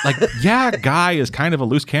 Like, yeah, Guy is kind of a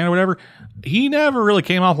loose cannon or whatever. He never really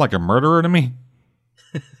came off like a murderer to me.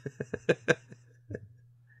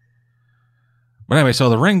 But anyway, so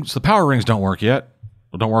the power rings don't work yet.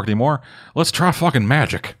 Well, don't work anymore. Let's try fucking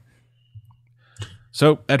magic.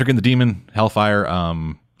 So Etrigan the Demon, Hellfire,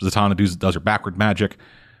 Zatanna does her backward magic.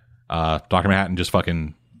 Dr. Manhattan just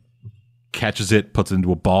fucking catches it, puts it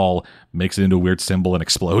into a ball, makes it into a weird symbol, and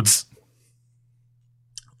explodes.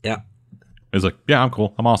 Yeah. He's like, yeah, I'm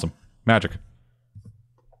cool. I'm awesome. Magic.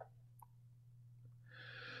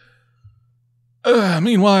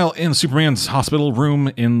 Meanwhile, in Superman's hospital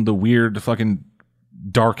room, in the weird fucking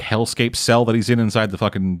dark hellscape cell that he's in inside the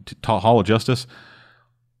fucking Hall of Justice,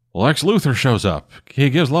 Lex Luthor shows up. He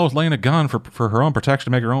gives Lois Lane a gun for her own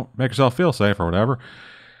protection to make herself feel safe or whatever.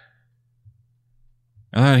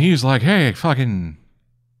 And then he's like, hey, fucking...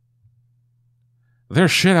 There's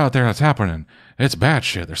shit out there that's happening. It's bad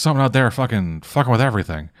shit. There's something out there fucking with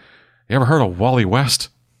everything. You ever heard of Wally West?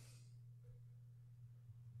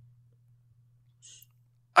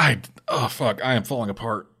 Oh fuck, I am falling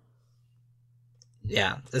apart.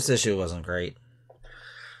 Yeah, this issue wasn't great.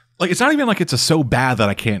 Like, it's not even like it's so bad that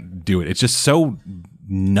I can't do it. It's just so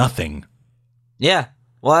nothing. Yeah.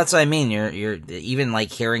 Well, that's what I mean. You're even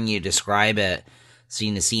like hearing you describe it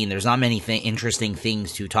scene to scene. There's not many interesting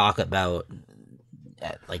things to talk about,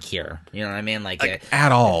 like here. You know what I mean? Like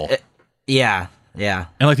at all. Yeah. Yeah.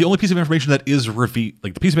 And like the only piece of information that is revealed,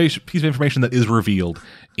 like the piece of information that is revealed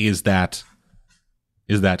is that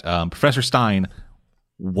Professor Stein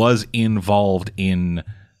was involved in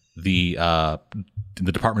the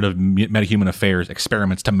Department of Metahuman Affairs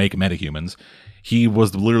experiments to make metahumans. He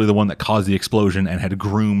was literally the one that caused the explosion and had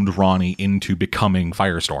groomed Ronnie into becoming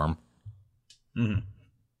Firestorm. Mm-hmm.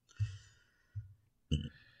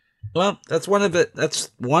 Well, that's one of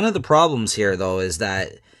the problems here, though, is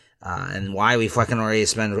that, and why we fucking already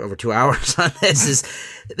spent over 2 hours on this, is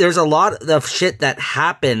there's a lot of shit that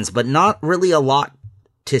happens, but not really a lot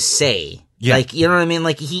to say. Yeah. Like, you know what I mean?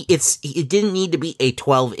 Like, it didn't need to be a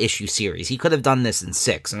 12-issue series. He could have done this in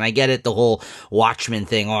 6. And I get it, the whole Watchmen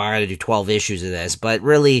thing, I gotta do 12 issues of this. But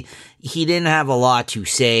really, he didn't have a lot to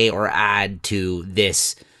say or add to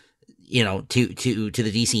this, you know, to the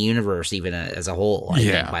DC universe, even as a whole, I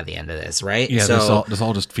think, by the end of this, right? Yeah, so, this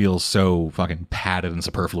all just feels so fucking padded and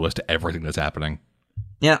superfluous to everything that's happening.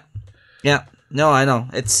 Yeah. Yeah. No, I know.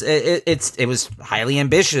 It was highly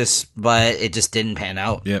ambitious, but it just didn't pan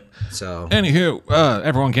out. Yep. So anywho,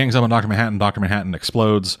 everyone gangs up on Dr. Manhattan. Dr. Manhattan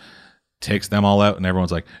explodes, takes them all out, and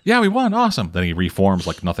everyone's like, yeah, we won, awesome. Then he reforms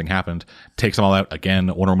like nothing happened, takes them all out again.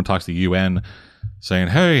 Wonder Woman talks to the UN, saying,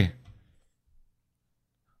 hey,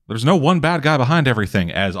 there's no one bad guy behind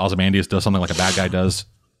everything, as Ozymandias does something like a bad guy does.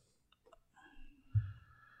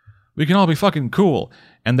 We can all be fucking cool.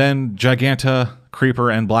 And then Giganta,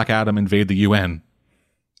 Creeper, and Black Adam invade the UN.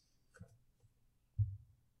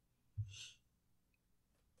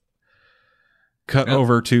 Cut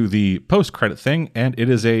over to the post-credit thing, and it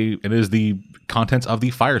is the contents of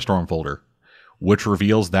the Firestorm folder, which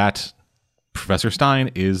reveals that Professor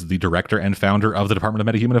Stein is the director and founder of the Department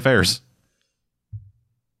of Metahuman Affairs.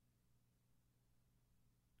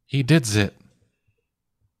 He dids it.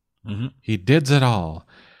 Mm-hmm. He dids it all.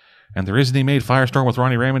 And the reason he made Firestorm with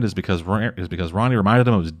Ronnie Raymond is because Ronnie reminded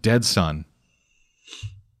him of his dead son.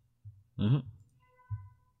 Mm-hmm.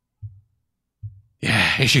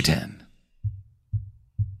 Yeah, issue 10.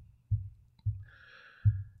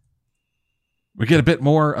 We get a bit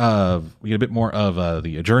more of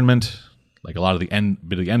the adjournment, like a lot of the end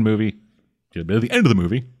movie, get a bit of the end of the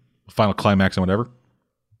movie, final climax and whatever.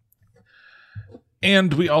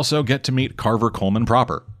 And we also get to meet Carver Coleman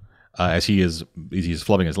proper. As he's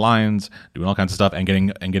flubbing his lines, doing all kinds of stuff, and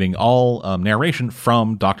getting all narration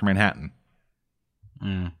from Dr. Manhattan.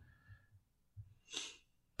 Mm.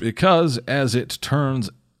 Because, as it turns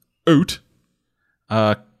out,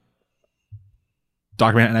 Dr.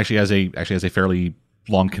 Manhattan actually has a fairly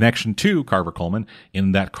long connection to Carver Coleman,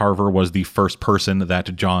 in that Carver was the first person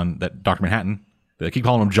that Dr. Manhattan, I keep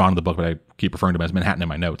calling him John in the book, but I keep referring to him as Manhattan in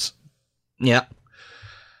my notes. Yeah.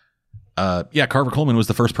 Carver Coleman was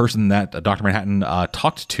the first person that Dr. Manhattan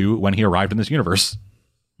talked to when he arrived in this universe.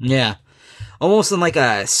 Yeah. almost in like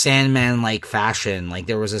a Sandman like fashion. Like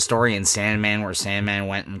there was a story in Sandman where Sandman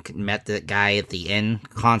went and met the guy at the inn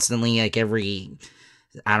constantly, like every,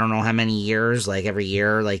 I don't know how many years, like every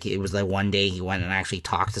year, like it was like one day he went and actually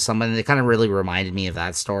talked to somebody. It kind of really reminded me of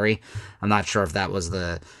that story. I'm not sure if that was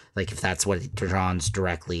if that's what John's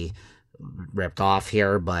directly ripped off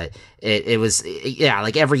here, but it was, yeah,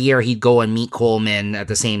 like every year he'd go and meet Coleman at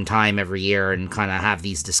the same time every year and kind of have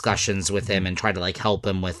these discussions with him and try to like help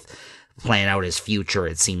him with plan out his future.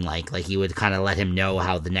 It seemed like he would kind of let him know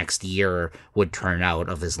how the next year would turn out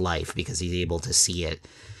of his life because he's able to see it.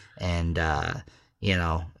 And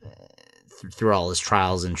through all his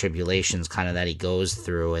trials and tribulations kind of that he goes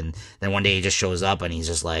through, and then one day he just shows up and he's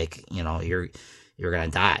just like, you're gonna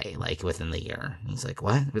die like within the year. And he's like,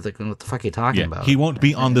 what? We're like, what the fuck are you talking about? He won't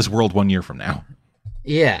be on this world 1 year from now.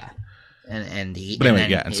 Yeah. And he, but anyway,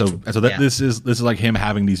 yeah, and so this is like him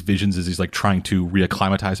having these visions as he's like trying to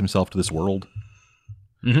reacclimatize himself to this world,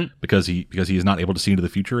 because he is not able to see into the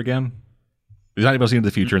future again. He's not able to see into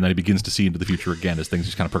the future, and then he begins to see into the future again as things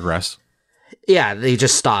just kind of progress. Yeah, they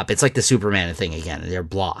just stop. It's like the Superman thing again. They're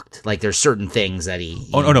blocked. Like there's certain things that he.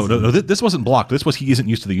 No. This wasn't blocked. This was he isn't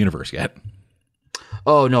used to the universe yet.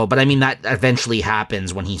 Oh, no, but I mean, that eventually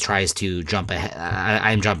happens when he tries to jump ahead.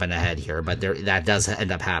 I'm jumping ahead here, but that does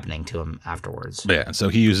end up happening to him afterwards. Yeah, and so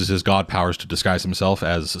he uses his god powers to disguise himself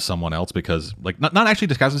as someone else because, like, not actually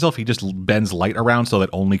disguise himself, he just bends light around so that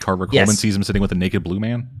only Carver Coleman sees him sitting with a naked blue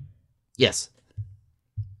man. Yes.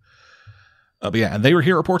 But yeah, and they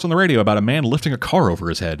hear reports on the radio about a man lifting a car over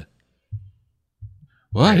his head.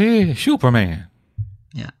 What? Hey, Superman.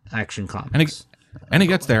 Yeah, Action Comics. And he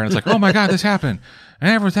gets there, and it's like, oh my god, this happened. And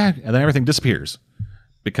then everything disappears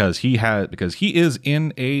because he is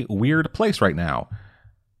in a weird place right now.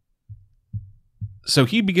 So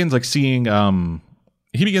he begins like seeing seeing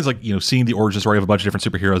the origin story of a bunch of different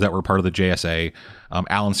superheroes that were part of the JSA.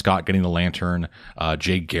 Alan Scott getting the Lantern,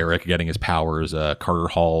 Jay Garrick getting his powers, Carter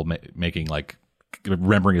Hall making like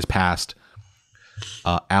remembering his past,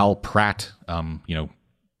 Al Pratt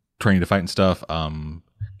training to fight and stuff,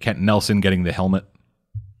 Kent Nelson getting the helmet.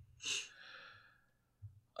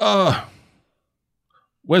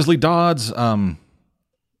 Wesley Dodds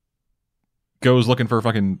goes looking for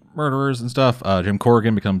fucking murderers and stuff. Jim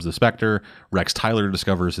Corrigan becomes the Spectre. Rex Tyler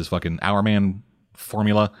discovers his fucking Hourman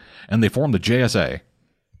formula, and they form the JSA.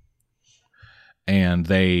 And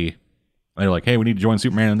they're like, hey, we need to join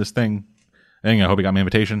Superman in this thing. And I hope he got my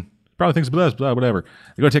invitation. Probably thinks blah, whatever.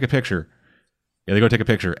 They go take a picture. Yeah, they go take a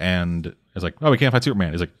picture, and it's like, oh, we can't fight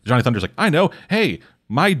Superman. He's like, Johnny Thunder's like, I know. Hey,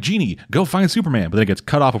 my genie, go find Superman. But then it gets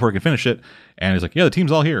cut off before he can finish it. And he's like, yeah, the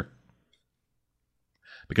team's all here.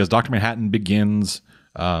 Because Dr. Manhattan begins,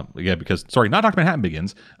 not Dr. Manhattan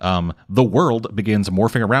begins. The world begins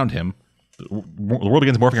morphing around him. The world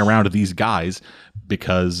begins morphing around these guys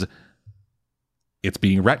because it's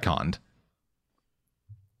being retconned.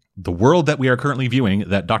 The world that we are currently viewing,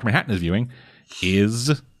 that Dr. Manhattan is viewing,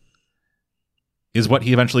 is what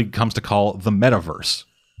he eventually comes to call the metaverse.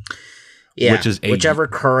 Yeah, which is whichever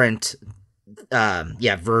current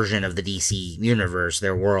version of the DC universe,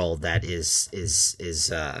 their world that is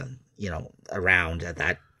around at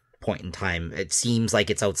that point in time. It seems like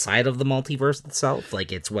it's outside of the multiverse itself.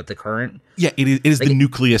 Like it's what the current. Yeah, it is like the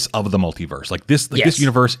nucleus of the multiverse. Like this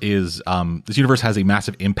universe is this universe has a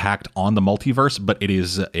massive impact on the multiverse, but it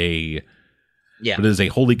is a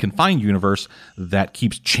wholly confined universe that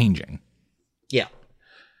keeps changing. Yeah.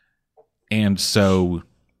 And so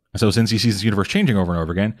since he sees this universe changing over and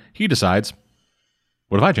over again, he decides,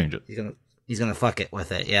 what if I change it? He's gonna fuck it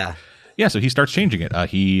with it, yeah. Yeah, so he starts changing it.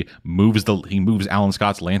 He moves Alan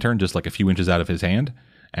Scott's lantern just like a few inches out of his hand,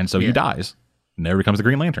 and so he dies. Never becomes the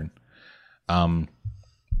Green Lantern.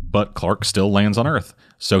 But Clark still lands on Earth.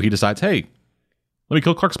 So he decides, hey, let me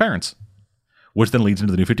kill Clark's parents. Which then leads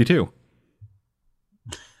into the New 52.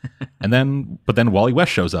 But then Wally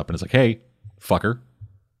West shows up and is like, hey, fucker.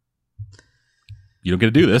 You don't get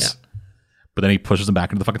to do this. Yeah. But then he pushes him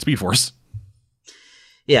back into the fucking Speed Force.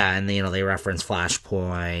 Yeah, and they reference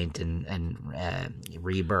Flashpoint and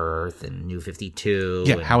Rebirth and New 52.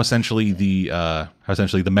 Yeah, how essentially the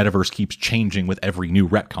metaverse keeps changing with every new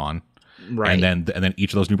retcon. Right. And then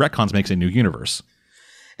each of those new retcons makes a new universe.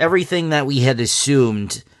 Everything that we had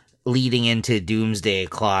assumed leading into Doomsday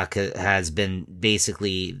Clock has been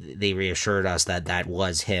basically, they reassured us that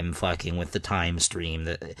was him fucking with the time stream.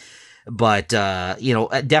 But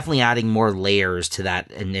definitely adding more layers to that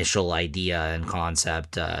initial idea and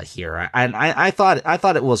concept here. And I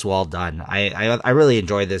thought it was well done. I really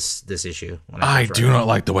enjoyed this issue. I do not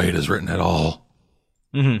like the way it is written at all.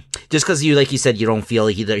 Just because you, like you said, you don't feel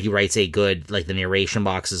like he writes a good, like, the narration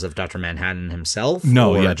boxes of Dr. Manhattan himself?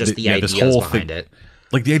 No, or yeah. just the this ideas whole behind thing, it?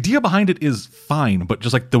 like the idea behind it is fine, but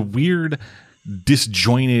just like the weird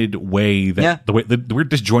disjointed way that the weird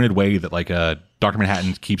disjointed way that like Dr.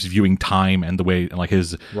 Manhattan keeps viewing time and the way and like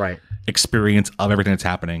his experience of everything that's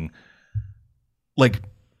happening. Like,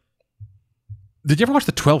 did you ever watch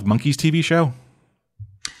the 12 Monkeys TV show?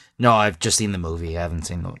 No, I've just seen the movie. I haven't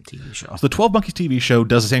seen the TV show. So the 12 Monkeys TV show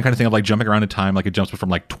does the same kind of thing of like jumping around in time. Like it jumps from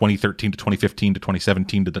like 2013 to 2015 to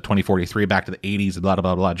 2017 to the 2043 back to the 80s and blah, blah,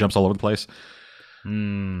 blah, blah. It jumps all over the place.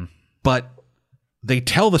 But they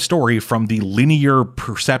tell the story from the linear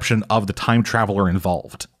perception of the time traveler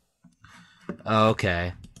involved.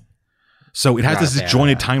 Okay. So it has this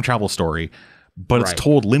disjointed time travel story, but it's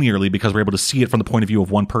told linearly because we're able to see it from the point of view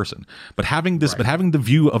of one person. But having this, but having the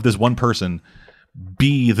view of this one person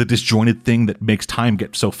be the disjointed thing that makes time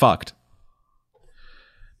get so fucked,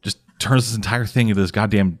 just turns this entire thing into this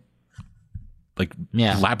goddamn like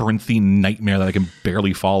labyrinthine nightmare that I can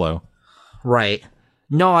barely follow. Right.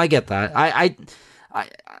 No, I get that. I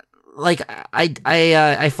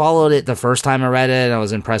followed it the first time I read it, and I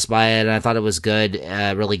was impressed by it, and I thought it was good,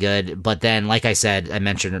 really good. But then, like I said, I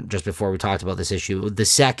mentioned just before we talked about this issue, the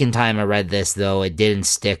second time I read this, though, it didn't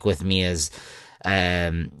stick with me as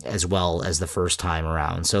well as the first time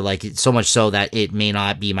around. So like, so much so that it may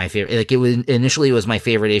not be my favorite. Like it was my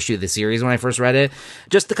favorite issue of the series when I first read it.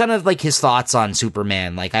 Just the kind of like his thoughts on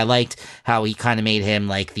Superman. Like I liked how he kind of made him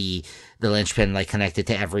like the linchpin, like connected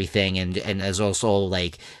to everything, and as also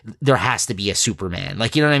like there has to be a Superman,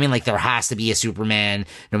 like, you know what I mean, like there has to be a Superman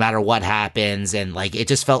no matter what happens, and like it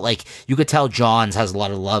just felt like you could tell Johns has a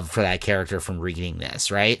lot of love for that character from reading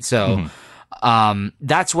this, right? So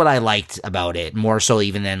that's what I liked about it, more so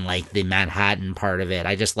even than like the Manhattan part of it.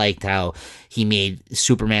 I just liked how he made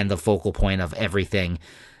Superman the focal point of everything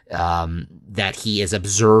that he is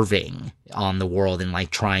observing on the world and like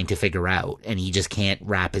trying to figure out, and he just can't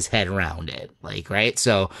wrap his head around it, like, right?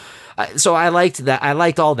 So I liked that. I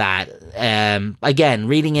liked all that. Again,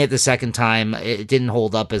 reading it the second time, it didn't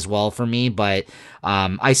hold up as well for me, but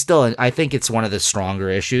I think it's one of the stronger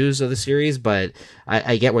issues of the series. But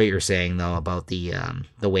I get what you're saying though about the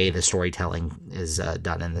way the storytelling is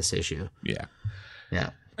done in this issue. Yeah.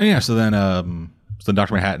 So then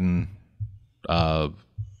Dr. Manhattan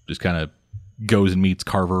just kind of goes and meets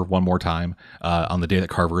Carver one more time on the day that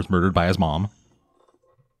Carver is murdered by his mom.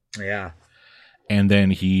 Yeah. And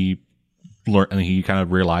then he kind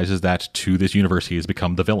of realizes that to this universe he has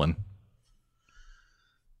become the villain.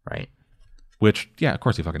 Right. Which, yeah, of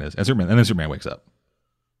course he fucking is. And then Superman wakes up.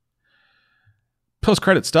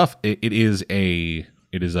 Post-credit stuff. It is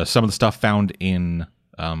some of the stuff found in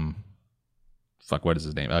what is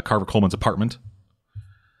his name? Carver Coleman's apartment.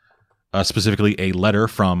 Specifically a letter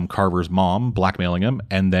from Carver's mom blackmailing him,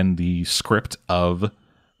 and then the script of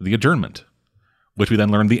the adjournment, which we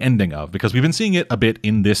then learned the ending of, because we've been seeing it a bit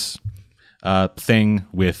in this thing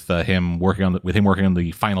with him working on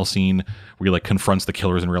the final scene where he like confronts the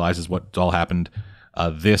killers and realizes what all happened.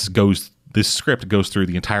 This script goes through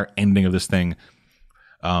the entire ending of this thing,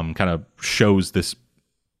 kind of shows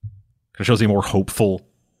a more hopeful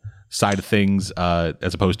side of things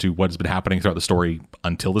as opposed to what has been happening throughout the story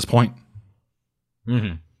until this point.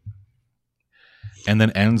 Mm-hmm. And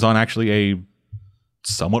then ends on actually a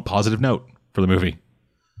somewhat positive note for the movie.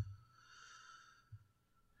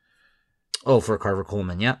 Oh, for Carver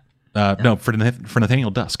Coleman, yeah. No, for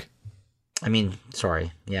Nathaniel Dusk. I mean,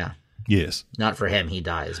 sorry, yeah. Yes. Not for him, he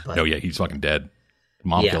dies. But no, yeah, he's fucking dead.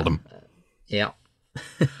 Mom killed him. Yeah.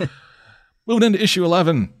 Moving into issue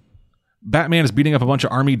 11. Batman is beating up a bunch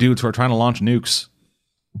of army dudes who are trying to launch nukes.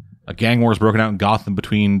 A gang war is broken out in Gotham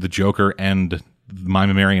between the Joker and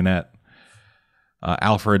Mime Marionette.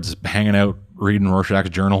 Alfred's hanging out reading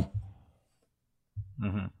Rorschach's journal.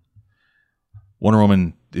 Mm-hmm. Wonder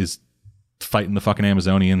Woman is fighting the fucking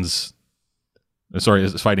Amazonians.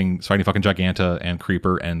 Is fighting fucking Giganta and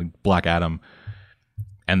Creeper and Black Adam.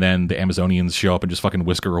 And then the Amazonians show up and just fucking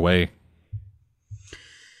whisk her away.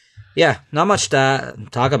 Yeah, not much to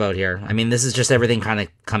talk about here. I mean, this is just everything kind of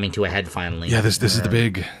coming to a head finally. Yeah, this is the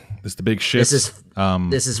big shit.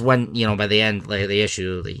 This is when, you know, by the end of the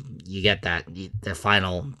issue, you get the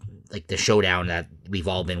final, like the showdown that we've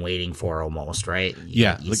all been waiting for almost, right?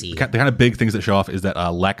 You see the kind of big things that show off is that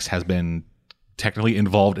Lex has been technically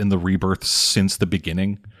involved in the rebirth since the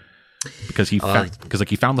beginning. Because he found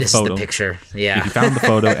the photo. The picture, yeah. He found the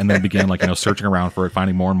photo and then began searching around for it,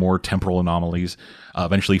 finding more and more temporal anomalies.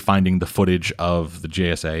 Eventually finding the footage of the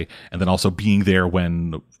JSA, and then also being there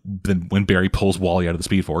when Barry pulls Wally out of the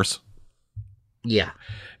Speed Force. Yeah.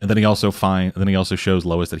 And then he also shows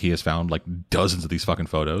Lois that he has found like dozens of these fucking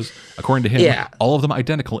photos. According to him, all of them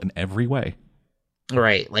identical in every way.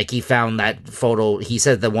 Right. Like he found that photo. He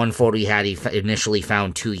said the one photo he had, initially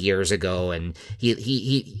found 2 years ago. And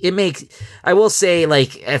it makes, I will say,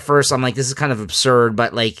 like, at first I'm like, this is kind of absurd,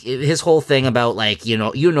 but like his whole thing about like, you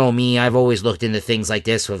know me, I've always looked into things like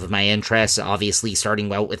this with my interests, obviously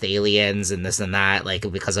starting out with aliens and this and that, like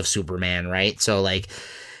because of Superman. Right. So like,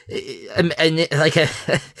 and like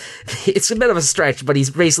it's a bit of a stretch, but he's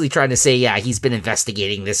basically trying to say, yeah, he's been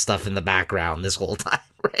investigating this stuff in the background this whole time.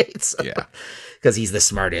 Right. So, yeah. Because he's the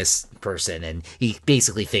smartest person, and he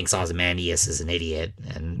basically thinks Ozymandias is an idiot,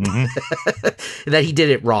 and that he did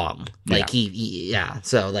it wrong. Like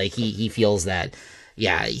so like he feels that,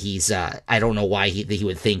 he's I don't know why he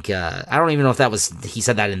would think. I don't even know if that was, he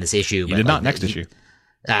said that in this issue. He did not next issue.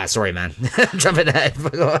 Sorry, man, jumping ahead,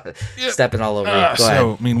 stepping all over. Go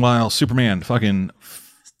ahead. Meanwhile, Superman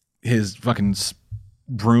his fucking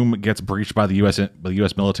room gets breached by the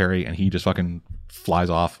U.S. military, and he just fucking flies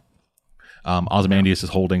off. Ozymandias is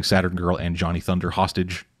holding Saturn Girl and Johnny Thunder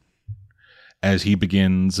hostage as he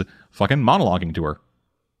begins fucking monologuing to her,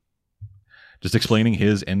 just explaining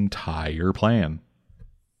his entire plan.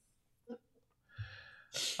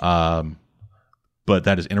 But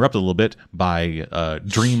that is interrupted a little bit by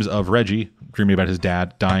dreams of Reggie dreaming about his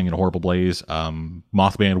dad dying in a horrible blaze,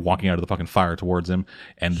 Mothman walking out of the fucking fire towards him,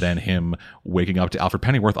 and then him waking up to Alfred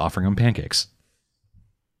Pennyworth offering him pancakes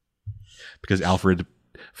because Alfred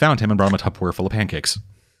found him and brought him a Tupperware full of pancakes.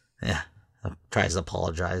 Yeah. Tries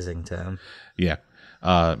apologizing to him. Yeah.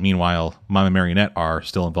 Meanwhile, Mime and Marionette are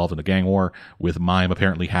still involved in a gang war, with Mime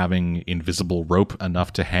apparently having invisible rope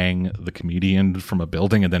enough to hang the comedian from a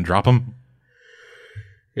building and then drop him.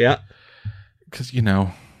 Yeah. Because, And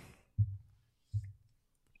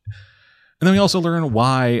then we also learn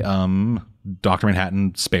why Dr.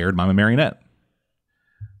 Manhattan spared Mime and Marionette.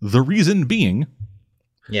 The reason being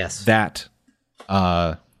that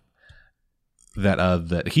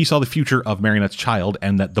he saw the future of Marionette's child,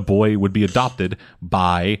 and that the boy would be adopted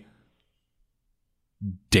by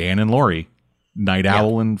Dan and Laurie, Night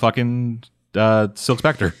Owl and fucking Silk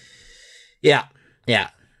Spectre. Yeah.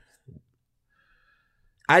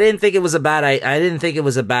 I didn't think it was a bad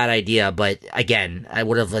idea, but again, I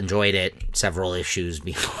would have enjoyed it several issues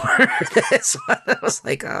before this one. I was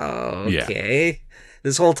like, oh, okay. Yeah.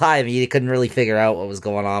 This whole time, he couldn't really figure out what was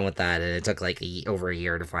going on with that, and it took like over a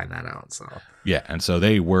year to find that out. So and so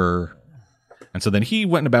then he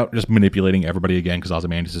went about just manipulating everybody again, because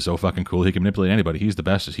Ozymandias is so fucking cool. He can manipulate anybody. He's the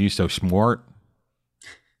best. He's so smart.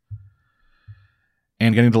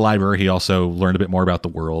 And getting to the library, he also learned a bit more about the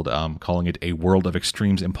world, calling it a world of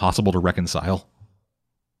extremes impossible to reconcile,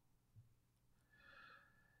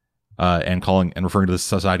 and referring to the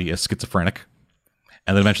society as schizophrenic.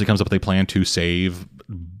 And then eventually comes up with a plan to save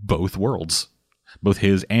both worlds, both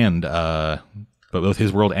his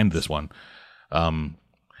world and this one. And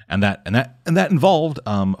that involved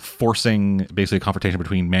forcing basically a confrontation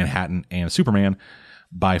between Manhattan and Superman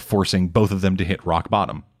by forcing both of them to hit rock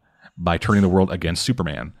bottom, by turning the world against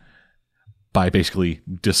Superman, by basically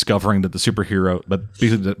discovering that the superhero, but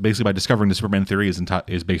basically by discovering the Superman theory is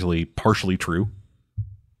basically partially true,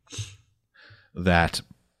 that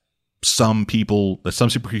some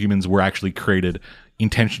superhumans were actually created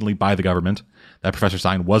intentionally by the government, that Professor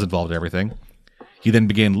Stein was involved in everything. He then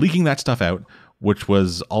began leaking that stuff out, which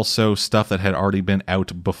was also stuff that had already been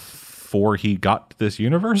out before he got to this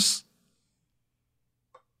universe.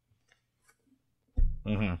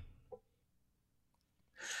 Mm-hmm.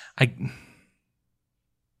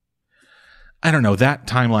 I don't know. That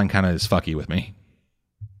timeline kind of is fucky with me.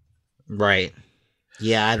 Right.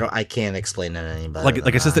 Yeah, I can't explain it any better.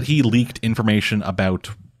 Like it says that he leaked information about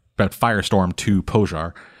Firestorm to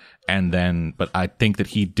Pojar, but I think that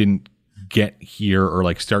he didn't get here or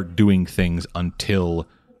like start doing things until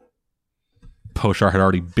Pojar had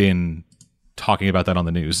already been talking about that on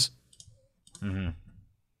the news. Mm-hmm.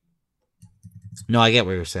 No, I get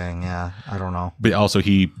what you're saying. Yeah, I don't know. But also it's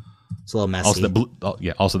a little messy.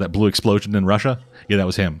 Also that blue explosion in Russia. Yeah, that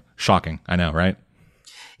was him. Shocking. I know, right?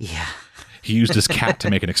 Yeah. He used his cat to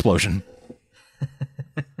make an explosion.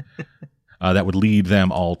 That would lead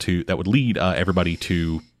everybody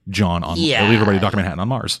to John on. Yeah. Lead everybody to Dr. Manhattan on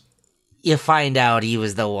Mars. You find out he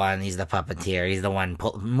was the one. He's the puppeteer. He's the one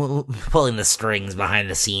pulling the strings behind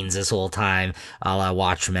the scenes this whole time, a la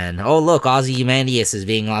Watchmen. Oh, look, Ozymandias is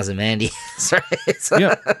being Ozymandias,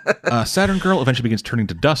 right? Saturn Girl eventually begins turning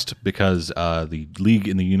to dust because the League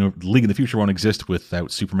in the future won't exist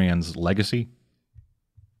without Superman's legacy.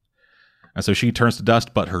 And so she turns to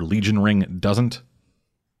dust, but her Legion ring doesn't.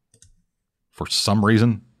 for some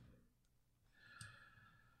reason.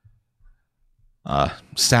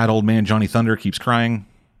 Sad old man Johnny Thunder keeps crying.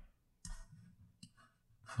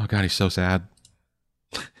 Oh god, he's so sad.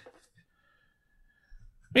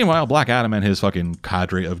 Meanwhile, Black Adam and his fucking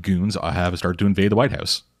cadre of goons have started to invade the White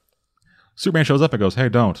House. Superman shows up and goes, hey,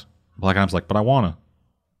 don't. Black Adam's like, but I wanna.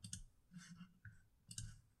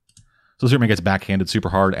 So Superman gets backhanded super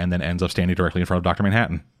hard and then ends up standing directly in front of Dr.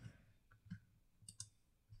 Manhattan.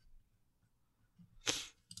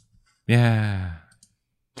 Yeah.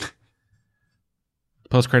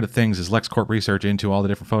 Post-credit things is LexCorp research into all the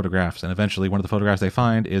different photographs, and eventually one of the photographs they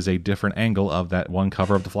find is a different angle of that one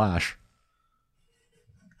cover of The Flash.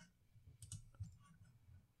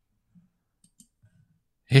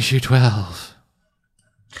 Issue 12.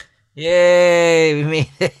 Yay, we made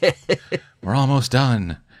it. We're almost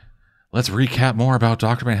done. Let's recap more about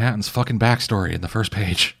Dr. Manhattan's fucking backstory in the first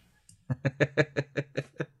page.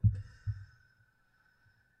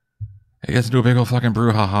 It gets into a big old fucking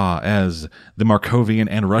brouhaha as the Markovian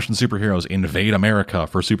and Russian superheroes invade America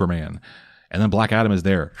for Superman. And then Black Adam is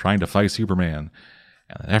there trying to fight Superman.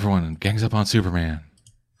 And then everyone gangs up on Superman.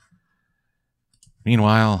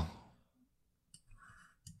 Meanwhile,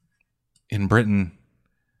 in Britain,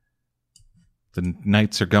 the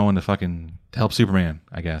Knights are going to fucking help Superman,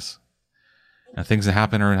 I guess. And things that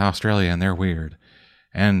happen are in Australia and they're weird.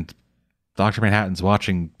 And Dr. Manhattan's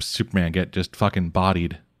watching Superman get just fucking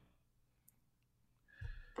bodied.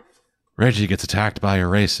 Reggie gets attacked by a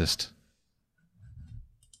racist.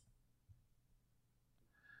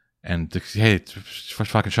 And, hey, it's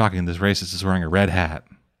fucking shocking. This racist is wearing a red hat.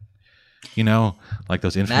 You know, like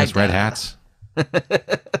those infamous red hats.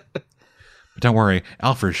 But don't worry,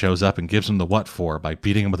 Alfred shows up and gives him the what for by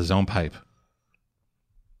beating him with his own pipe.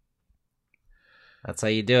 That's how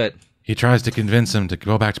you do it. He tries to convince him to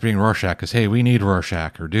go back to being Rorschach because, hey, we need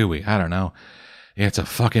Rorschach, or do we? I don't know. It's a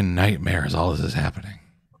fucking nightmare as all this is happening.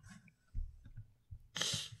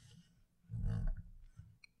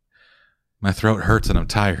 My throat hurts and I'm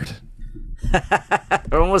tired.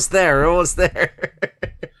 We're almost there. We're almost there.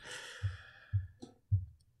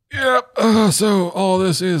 Yep. So all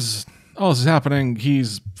this is happening.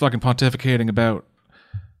 He's fucking pontificating about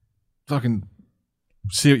fucking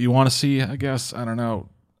see what you want to see, I guess. I don't know.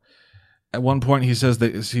 At one point he says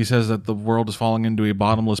that the world is falling into a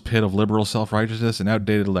bottomless pit of liberal self-righteousness and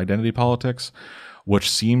outdated identity politics, which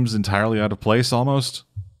seems entirely out of place almost.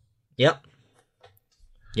 Yep.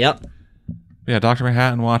 Yeah, Dr.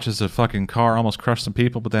 Manhattan watches a fucking car almost crush some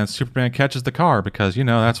people, but then Superman catches the car because, you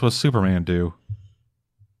know, that's what Superman do.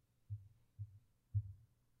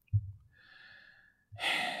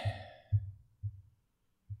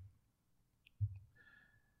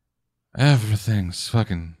 Everything's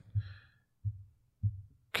fucking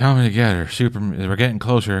coming together. We're getting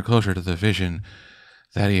closer and closer to the vision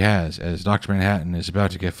that he has as Dr. Manhattan is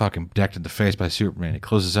about to get fucking decked in the face by Superman. He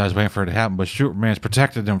closes his eyes waiting for it to happen, but Superman's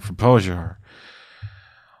protected him from Posiar.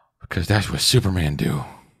 Because that's what Superman do.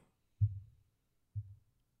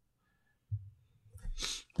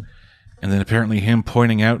 And then apparently him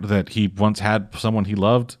pointing out that he once had someone he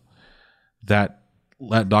loved that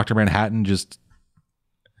let Dr. Manhattan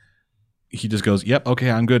he just goes, yep, okay,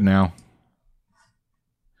 I'm good now.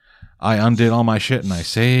 I undid all my shit and I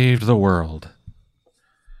saved the world.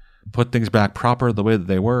 Put things back proper the way that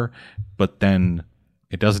they were, but then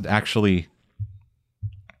it doesn't actually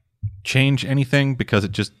change anything because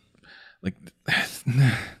it just, like,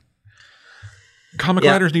 comic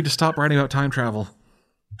writers need to stop writing about time travel.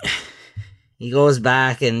 He goes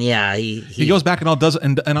back and he goes back and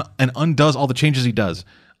undoes all the changes he does.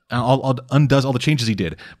 Undoes all the changes he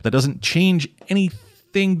did, but that doesn't change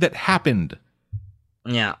anything that happened.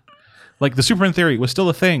 Yeah, like the Superman theory was still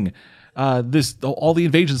a thing. All the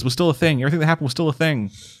invasions was still a thing. Everything that happened was still a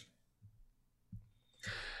thing.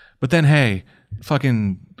 But then, hey,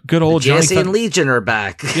 fucking good old Jesse and Legion are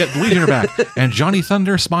back. Yeah, the Legion are back, and Johnny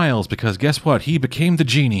Thunder smiles because guess what? He became the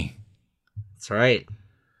genie. That's right.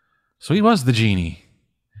 So he was the genie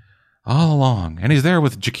all along, and he's there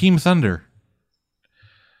with Jakeem Thunder.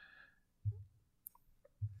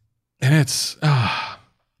 And it's, I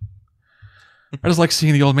just like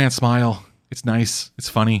seeing the old man smile. It's nice. It's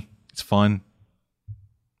funny. It's fun.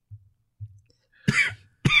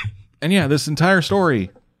 And yeah, this entire story,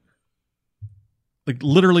 like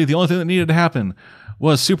literally the only thing that needed to happen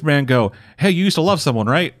was Superman go, hey, you used to love someone,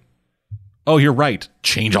 right? Oh, you're right.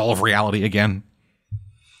 Change all of reality again.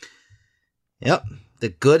 Yep. The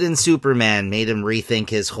good in Superman made him rethink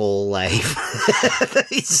his whole life.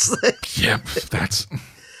 He's like, yep, that's...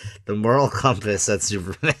 the moral compass that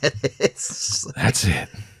Superman is. That's it.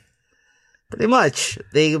 Pretty much.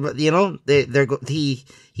 The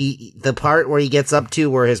part where he gets up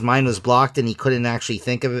to where his mind was blocked and he couldn't actually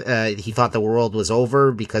think of it, he thought the world was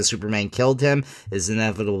over because Superman killed him, his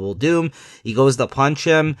inevitable doom. He goes to punch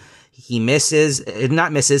him. He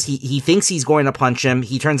he thinks he's going to punch him.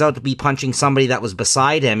 He turns out to be punching somebody that was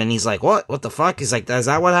beside him, and he's like, what the fuck? He's like, is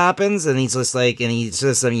that what happens? And he's just like, and he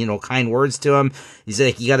says some, kind words to him. He's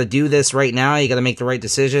like, you gotta do this right now, you gotta make the right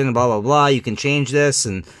decision, blah, blah, blah, you can change this,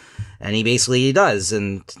 and he basically does,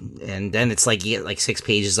 and then it's like you get like 6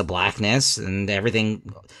 pages of blackness, and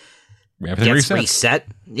everything gets reset.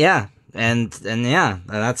 Yeah. And yeah,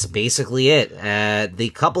 that's basically it. The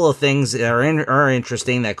couple of things that are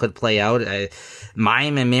interesting that could play out.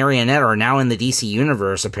 Mime and Marionette are now in the DC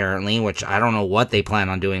universe, apparently, which I don't know what they plan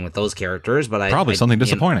on doing with those characters, but probably something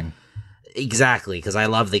disappointing. Exactly, because I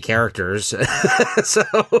love the characters. So,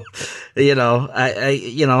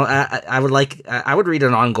 I would read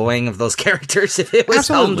an ongoing of those characters if it was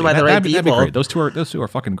helmed by the right people. That'd be great. Those two are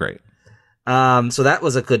fucking great. So that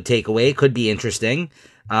was a good takeaway. Could be interesting.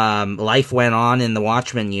 Life went on in the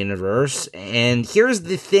Watchmen universe. And here's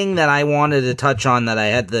the thing that I wanted to touch on that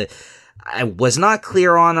I was not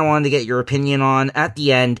clear on. I wanted to get your opinion on at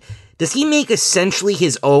the end. Does he make essentially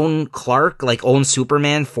his own Clark, like own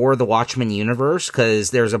Superman for the Watchmen universe? Because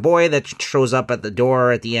there's a boy that shows up at the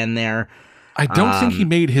door at the end there. I don't think he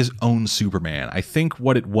made his own Superman. I think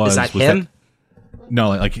what it was... Is that him?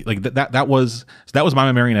 That was Mime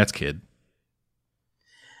and Marionette's kid.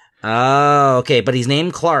 Oh, okay, but he's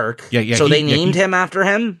named Clark. Yeah. So they named him after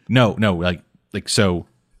him? No, so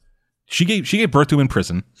she gave birth to him in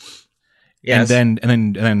prison. Yes. And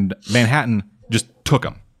then Manhattan just took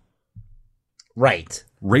him. Right.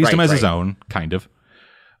 Raised him as his own, kind of.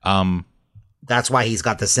 That's why he's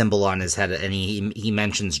got the symbol on his head, and he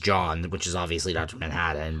mentions John, which is obviously Dr.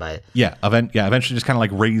 Manhattan, but eventually just kind of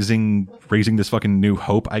like raising this fucking new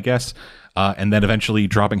hope, I guess. And then eventually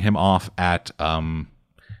dropping him off at fucking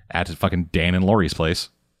Dan and Laurie's place.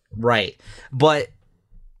 Right. But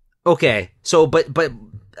okay. So but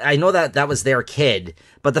I know that was their kid,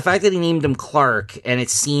 but the fact that he named him Clark, and it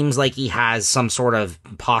seems like he has some sort of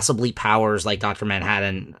possibly powers like Dr.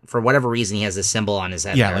 Manhattan, for whatever reason he has a symbol on his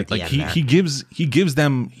head. Yeah, he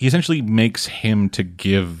essentially makes him to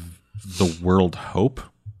give the world hope.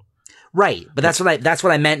 Right, but that's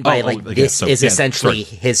what I meant by this is essentially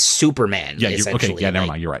his Superman. Yeah, never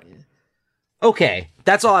mind, you're right. Okay,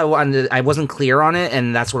 that's all I wanted. I wasn't clear on it,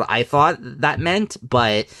 and that's what I thought that meant.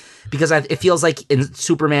 But because it feels like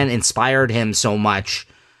Superman inspired him so much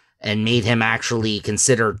and made him actually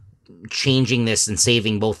consider changing this and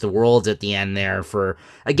saving both the worlds at the end there for,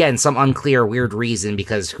 again, some unclear, weird reason,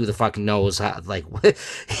 because who the fuck knows how,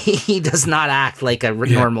 he does not act like a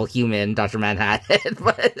normal human, Dr. Manhattan,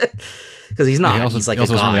 because he's not. He's like he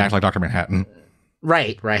also doesn't really act like Dr. Manhattan.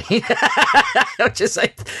 Right. Which is, I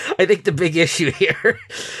think, the big issue here.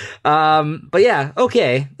 But yeah,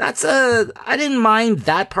 okay. I didn't mind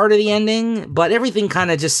that part of the ending, but everything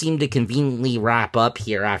kind of just seemed to conveniently wrap up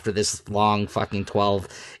here after this long fucking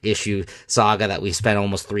 12-issue saga that we spent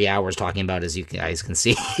almost 3 hours talking about, as you guys can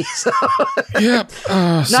see. So, yeah.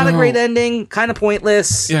 Not a great ending, kind of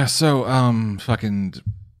pointless. Yeah, so, fucking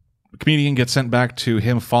comedian gets sent back to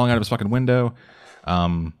him falling out of his fucking window.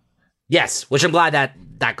 Yes, which I'm glad that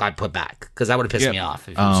got put back, because that would have pissed me off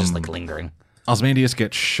if it was just lingering. Ozymandias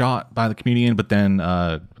gets shot by the comedian, but then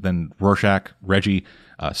Rorschach, Reggie,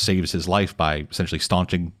 saves his life by essentially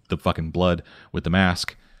staunching the fucking blood with the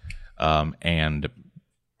mask. And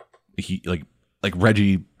he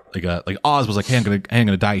Reggie, like Oz was like, hey, I'm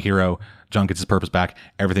gonna die, hero. John gets his purpose back.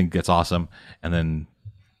 Everything gets awesome, and then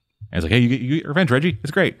he's like, hey, you get revenge, Reggie.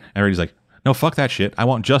 It's great. And Reggie's like, no, fuck that shit. I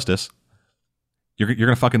want justice. You're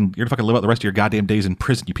gonna fucking live out the rest of your goddamn days in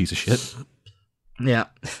prison, you piece of shit. Yeah.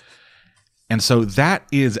 And so that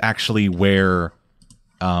is actually where,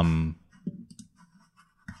 that's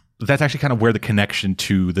actually kind of where the connection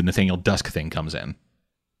to the Nathaniel Dusk thing comes in.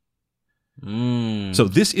 So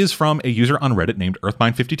this is from a user on Reddit named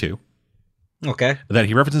Earthmine52. Okay. That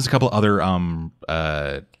he references a couple other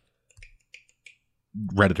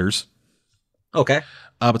Redditors. Okay.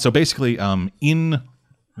 But so basically, in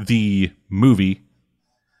the movie,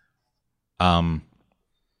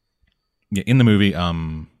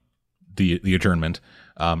 the adjournment,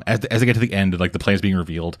 as they get to the end, like the plan's being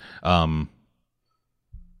revealed,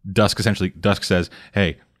 Dusk says,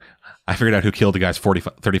 hey, I figured out who killed the guys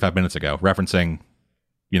 35 minutes ago, referencing,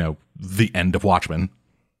 the end of Watchmen.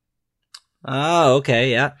 Oh, okay,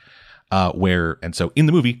 yeah. And so in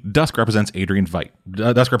the movie, Dusk represents Adrian Veidt.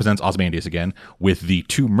 Dusk represents Ozymandias again, with the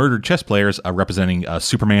two murdered chess players representing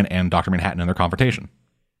Superman and Dr. Manhattan in their confrontation.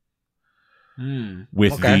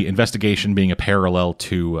 with Okay. the investigation being a parallel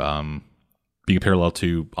to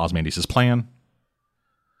Ozymandias' plan.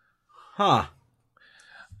 Huh.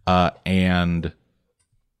 And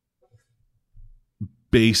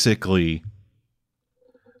basically,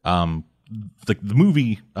 the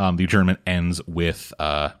movie, The Adjournment ends with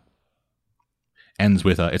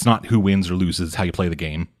it's not who wins or loses, it's how you play the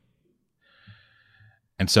game.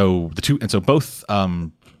 And so both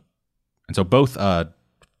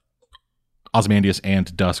Ozymandias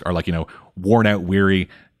and Dusk are like, worn out, weary,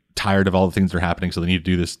 tired of all the things that are happening. So they need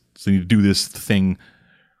to do this. So they need to do this thing.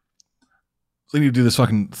 So they need to do this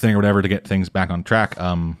fucking thing or whatever to get things back on track.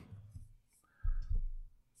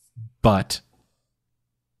 But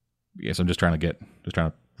yes, I'm just trying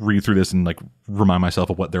to read through this and like remind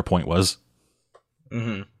myself of what their point was.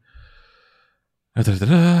 Mm-hmm.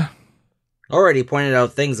 Already pointed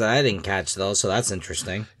out things that I didn't catch though, so that's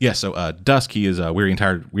interesting. Yeah, so Dusk, he is weary and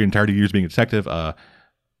tired of years being a detective.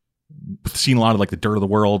 Seen a lot of like the dirt of the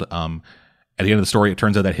world. At the end of the story, it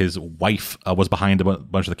turns out that his wife was behind a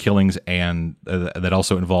bunch of the killings, and that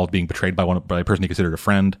also involved being betrayed by a person he considered a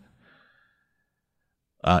friend.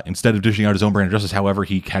 Instead of dishing out his own brand of justice, however,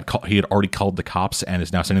 he had already called the cops and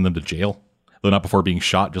is now sending them to jail, though not before being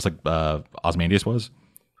shot, just like Ozymandias was.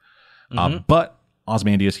 But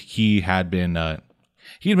Ozymandias, he had been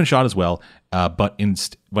shot as well, but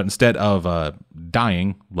instead of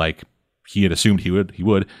dying like he had assumed he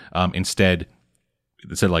would, instead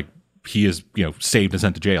like he is saved and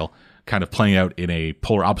sent to jail, kind of playing out in a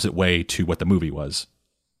polar opposite way to what the movie was.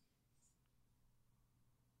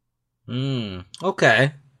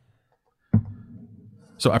 Okay.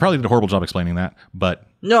 So I probably did a horrible job explaining that, but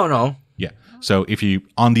No. yeah. So if you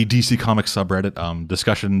on the DC Comics subreddit,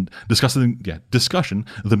 discussion,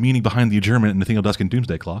 the meaning behind the adjournment in Nathaniel Dusk and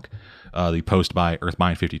Doomsday Clock, the post by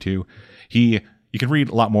Earthmind52, you can read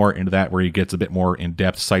a lot more into that, where he gets a bit more in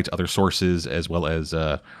depth, cites other sources as well as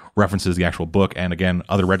references the actual book, and again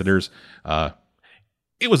other redditors.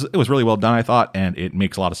 It was really well done, I thought, and it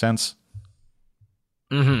makes a lot of sense.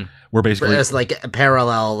 Mm-hmm. We're basically it's like a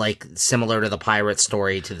parallel, like similar to the pirate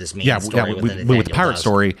story to this main story. With the pirate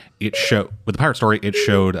story, it showed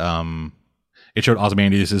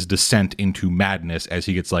Ozymandias' descent into madness as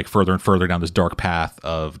he gets like further and further down this dark path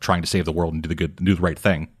of trying to save the world and do the right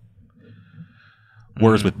thing.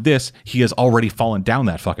 Whereas with this, he has already fallen down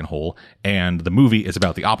that fucking hole, and the movie is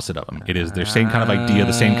about the opposite of him. It is their same kind of idea,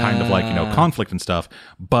 the same kind of like conflict and stuff,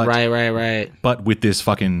 but right. But with this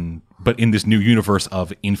but in this new universe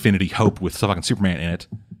of Infinity Hope with fucking Superman in it.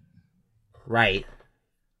 Right.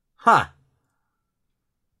 Huh.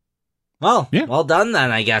 Well, yeah. Well done then,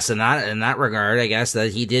 I guess, in that regard. I guess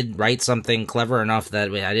that he did write something clever enough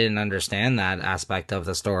that I didn't understand that aspect of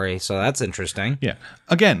the story, so that's interesting. Yeah.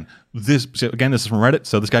 Again, this is from Reddit,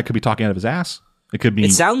 so this guy could be talking out of his ass. It could be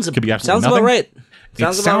absolutely sounds nothing. About right.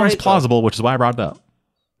 It sounds plausible, which is why I brought it up.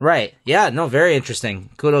 Right. Yeah, no, very interesting.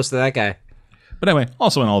 Kudos to that guy. But anyway,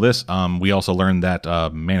 also in all this, we also learned that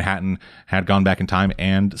Manhattan had gone back in time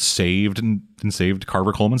and saved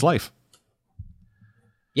Carver Coleman's life.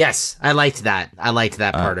 Yes, I liked that. I liked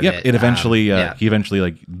that part of it. It eventually, he eventually,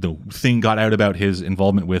 like, the thing got out about his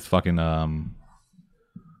involvement with fucking,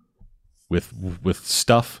 with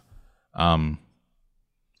stuff.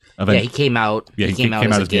 He came out. Yeah, he came out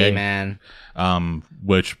as a gay man.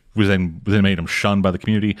 Which was then made him shunned by the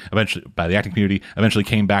community, eventually by the acting community. Eventually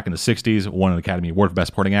came back in the 60s, won an Academy Award for Best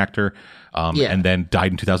Supporting Actor, and then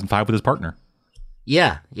died in 2005 with his partner.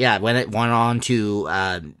 Yeah. When it went on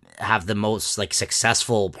to have the most like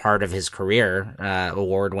successful part of his career,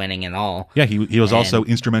 award winning and all. Yeah, he was also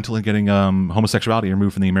instrumental in getting homosexuality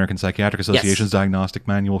removed from the American Psychiatric Association's Diagnostic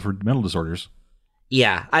Manual for Mental Disorders.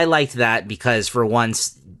 Yeah, I liked that because for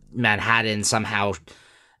once Manhattan somehow,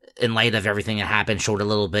 in light of everything that happened, showed a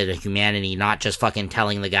little bit of humanity, not just fucking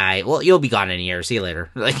telling the guy, well, you'll be gone in a year, see you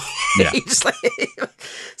later. Like, yeah.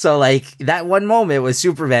 So like that one moment was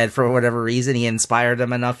Superman, for whatever reason, he inspired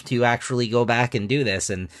him enough to actually go back and do this.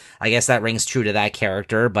 And I guess that rings true to that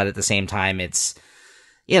character, but at the same time, it's,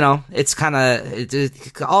 it's kind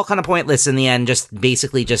of all kind of pointless in the end, just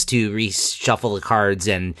basically just to reshuffle the cards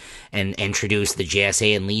and introduce the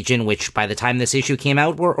JSA and Legion, which by the time this issue came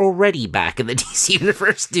out were already back in the DC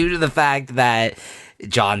universe due to the fact that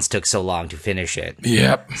Johns took so long to finish it.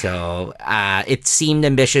 Yep. So it seemed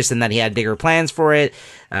ambitious and that he had bigger plans for it.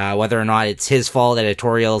 Whether or not it's his fault,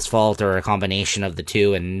 editorial's fault, or a combination of the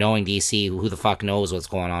two, and knowing DC, who the fuck knows what's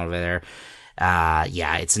going on over there.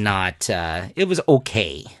 It's not, it was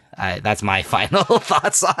okay. That's my final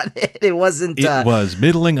thoughts on it. It wasn't, it was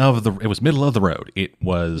middle of the road. It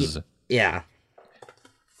was, yeah.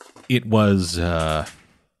 It was,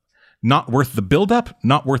 Not worth the buildup,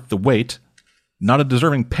 not worth the wait, not a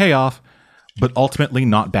deserving payoff, but ultimately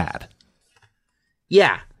not bad.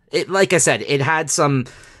 Yeah, like I said, it had some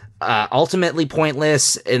ultimately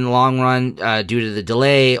pointless in the long run due to the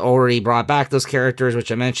delay. Already brought back those characters,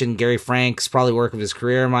 which I mentioned. Gary Frank's probably work of his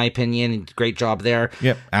career, in my opinion. Great job there.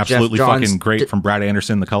 Yep, absolutely fucking great from Brad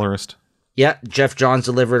Anderson, the colorist. Yeah, Jeff Johns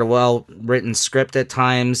delivered a well-written script at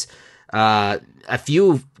times. A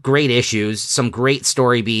few great issues, some great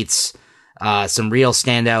story beats, some real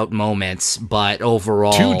standout moments, but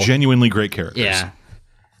overall... 2 genuinely great characters. Yeah.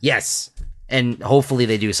 Yes. And hopefully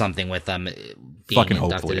they do something with them being fucking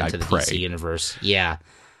inducted hopefully, into I the pray. DC universe. Yeah.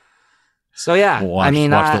 So yeah,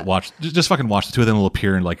 just fucking watch the two of them will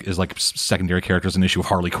appear in like as like secondary characters in an issue of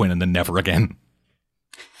Harley Quinn and then never again.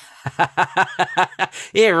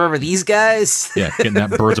 Yeah, remember these guys? Yeah, getting that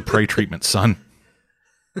Birds of Prey treatment, son.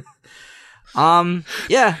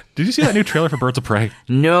 Yeah. Did you see that new trailer for Birds of Prey?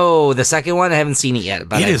 No, the second one I haven't seen it yet,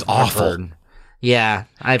 but It is awful. Heard. Yeah,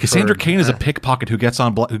 Cassandra Cain is a pickpocket who gets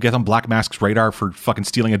on Black Mask's radar for fucking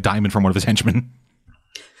stealing a diamond from one of his henchmen.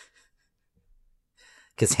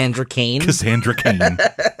 Cassandra Cain. Cassandra Cain.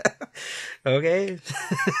 Okay.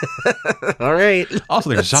 All right. Also,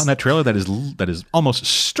 there's a shot in that trailer that is almost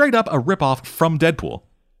straight up a ripoff from Deadpool,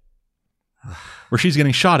 where she's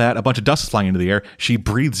getting shot at, a bunch of dust is flying into the air. She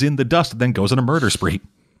breathes in the dust and then goes on a murder spree.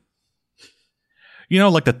 You know,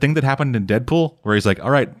 like the thing that happened in Deadpool, where he's like, all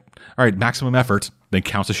right, maximum effort, then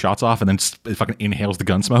counts his shots off and then fucking inhales the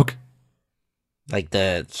gun smoke. Like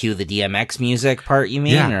the cue the DMX music part, you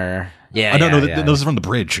mean? Yeah. Or yeah. No, this is from the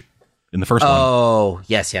bridge in the first one. Oh,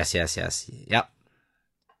 yes. Yep. Yeah,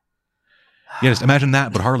 just imagine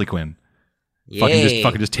that, but Harley Quinn. Yay.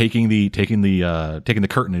 Fucking just taking the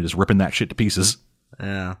curtain and just ripping that shit to pieces.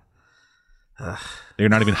 Yeah. They're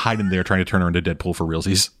not even hiding there trying to turn her into Deadpool for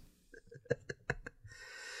realsies.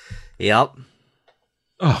 Yep.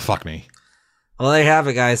 Oh, fuck me. Well, there you have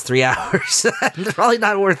it, guys. 3 hours. Probably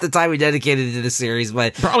not worth the time we dedicated to this series,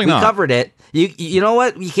 but probably we not. Covered it. You know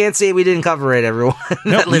what? You can't say we didn't cover it, everyone.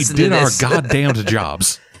 No, we did our goddamn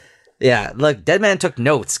jobs. Yeah, look, Deadman took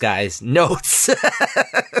notes, guys. Notes.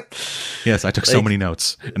 Yes, I took so many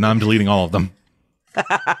notes, and now I'm deleting all of them.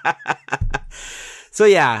 So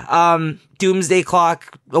yeah, Doomsday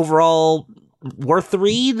Clock overall worth the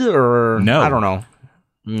read, or no? I don't know.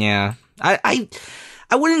 Yeah, I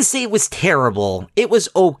wouldn't say it was terrible. It was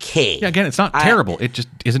okay. Yeah, again, it's not terrible. It just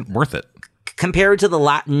isn't worth it. Compared to the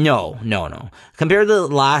no. Compared to the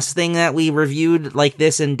last thing that we reviewed like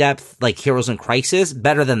this in depth, like Heroes in Crisis,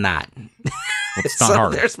 better than that. Well, it's not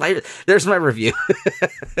hard. There's my review.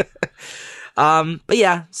 But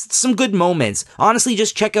yeah, some good moments. Honestly,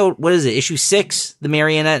 just check out, what is it, issue 6, the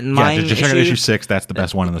Marionette and Mime. Yeah, just check out issue 6. That's the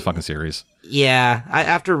best one in the fucking series. Yeah,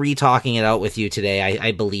 after re-talking it out with you today,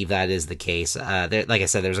 I believe that is the case. Like I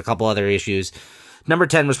said, there's a couple other issues. Number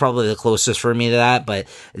 10 was probably the closest for me to that, but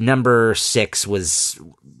number 6 was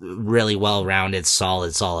really well-rounded,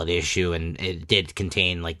 solid issue, and it did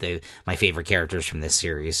contain like my favorite characters from this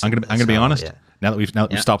series. I'm gonna be honest. Yeah. Now that we've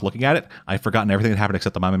stopped looking at it, I've forgotten everything that happened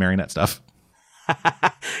except the Mime and Marionette stuff.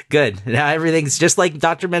 Good. Now everything's just like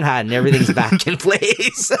Dr. Manhattan. Everything's back in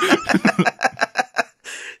place.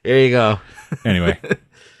 There you go. Anyway,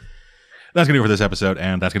 that's gonna do it for this episode,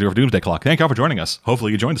 and that's gonna do it for Doomsday Clock. Thank y'all for joining us.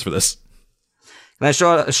 Hopefully you joined us for this. Can I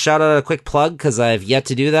shout out a quick plug, because I've yet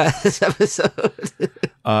to do that this episode?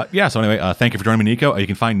 So anyway, thank you for joining me, Nico. You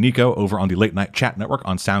can find Nico over on the Late Night Chat Network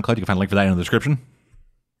on SoundCloud. You can find a link for that in the description.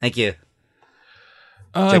 Thank you.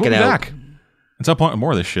 Check it out. Back at some point with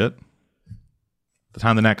more of this shit.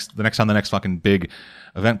 The next time the next fucking big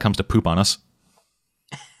event comes to poop on us.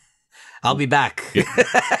 I'll be back. Yep.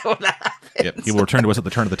 Yep. He will return to us at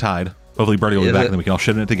the turn of the tide. Hopefully Birdie will be back and then we can all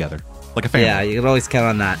shit in it together. Like a family. Yeah, you can always count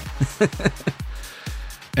on that.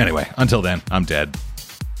 Anyway, until then, I'm dead.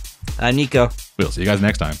 I'm Nico. We'll see you guys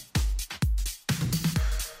next time.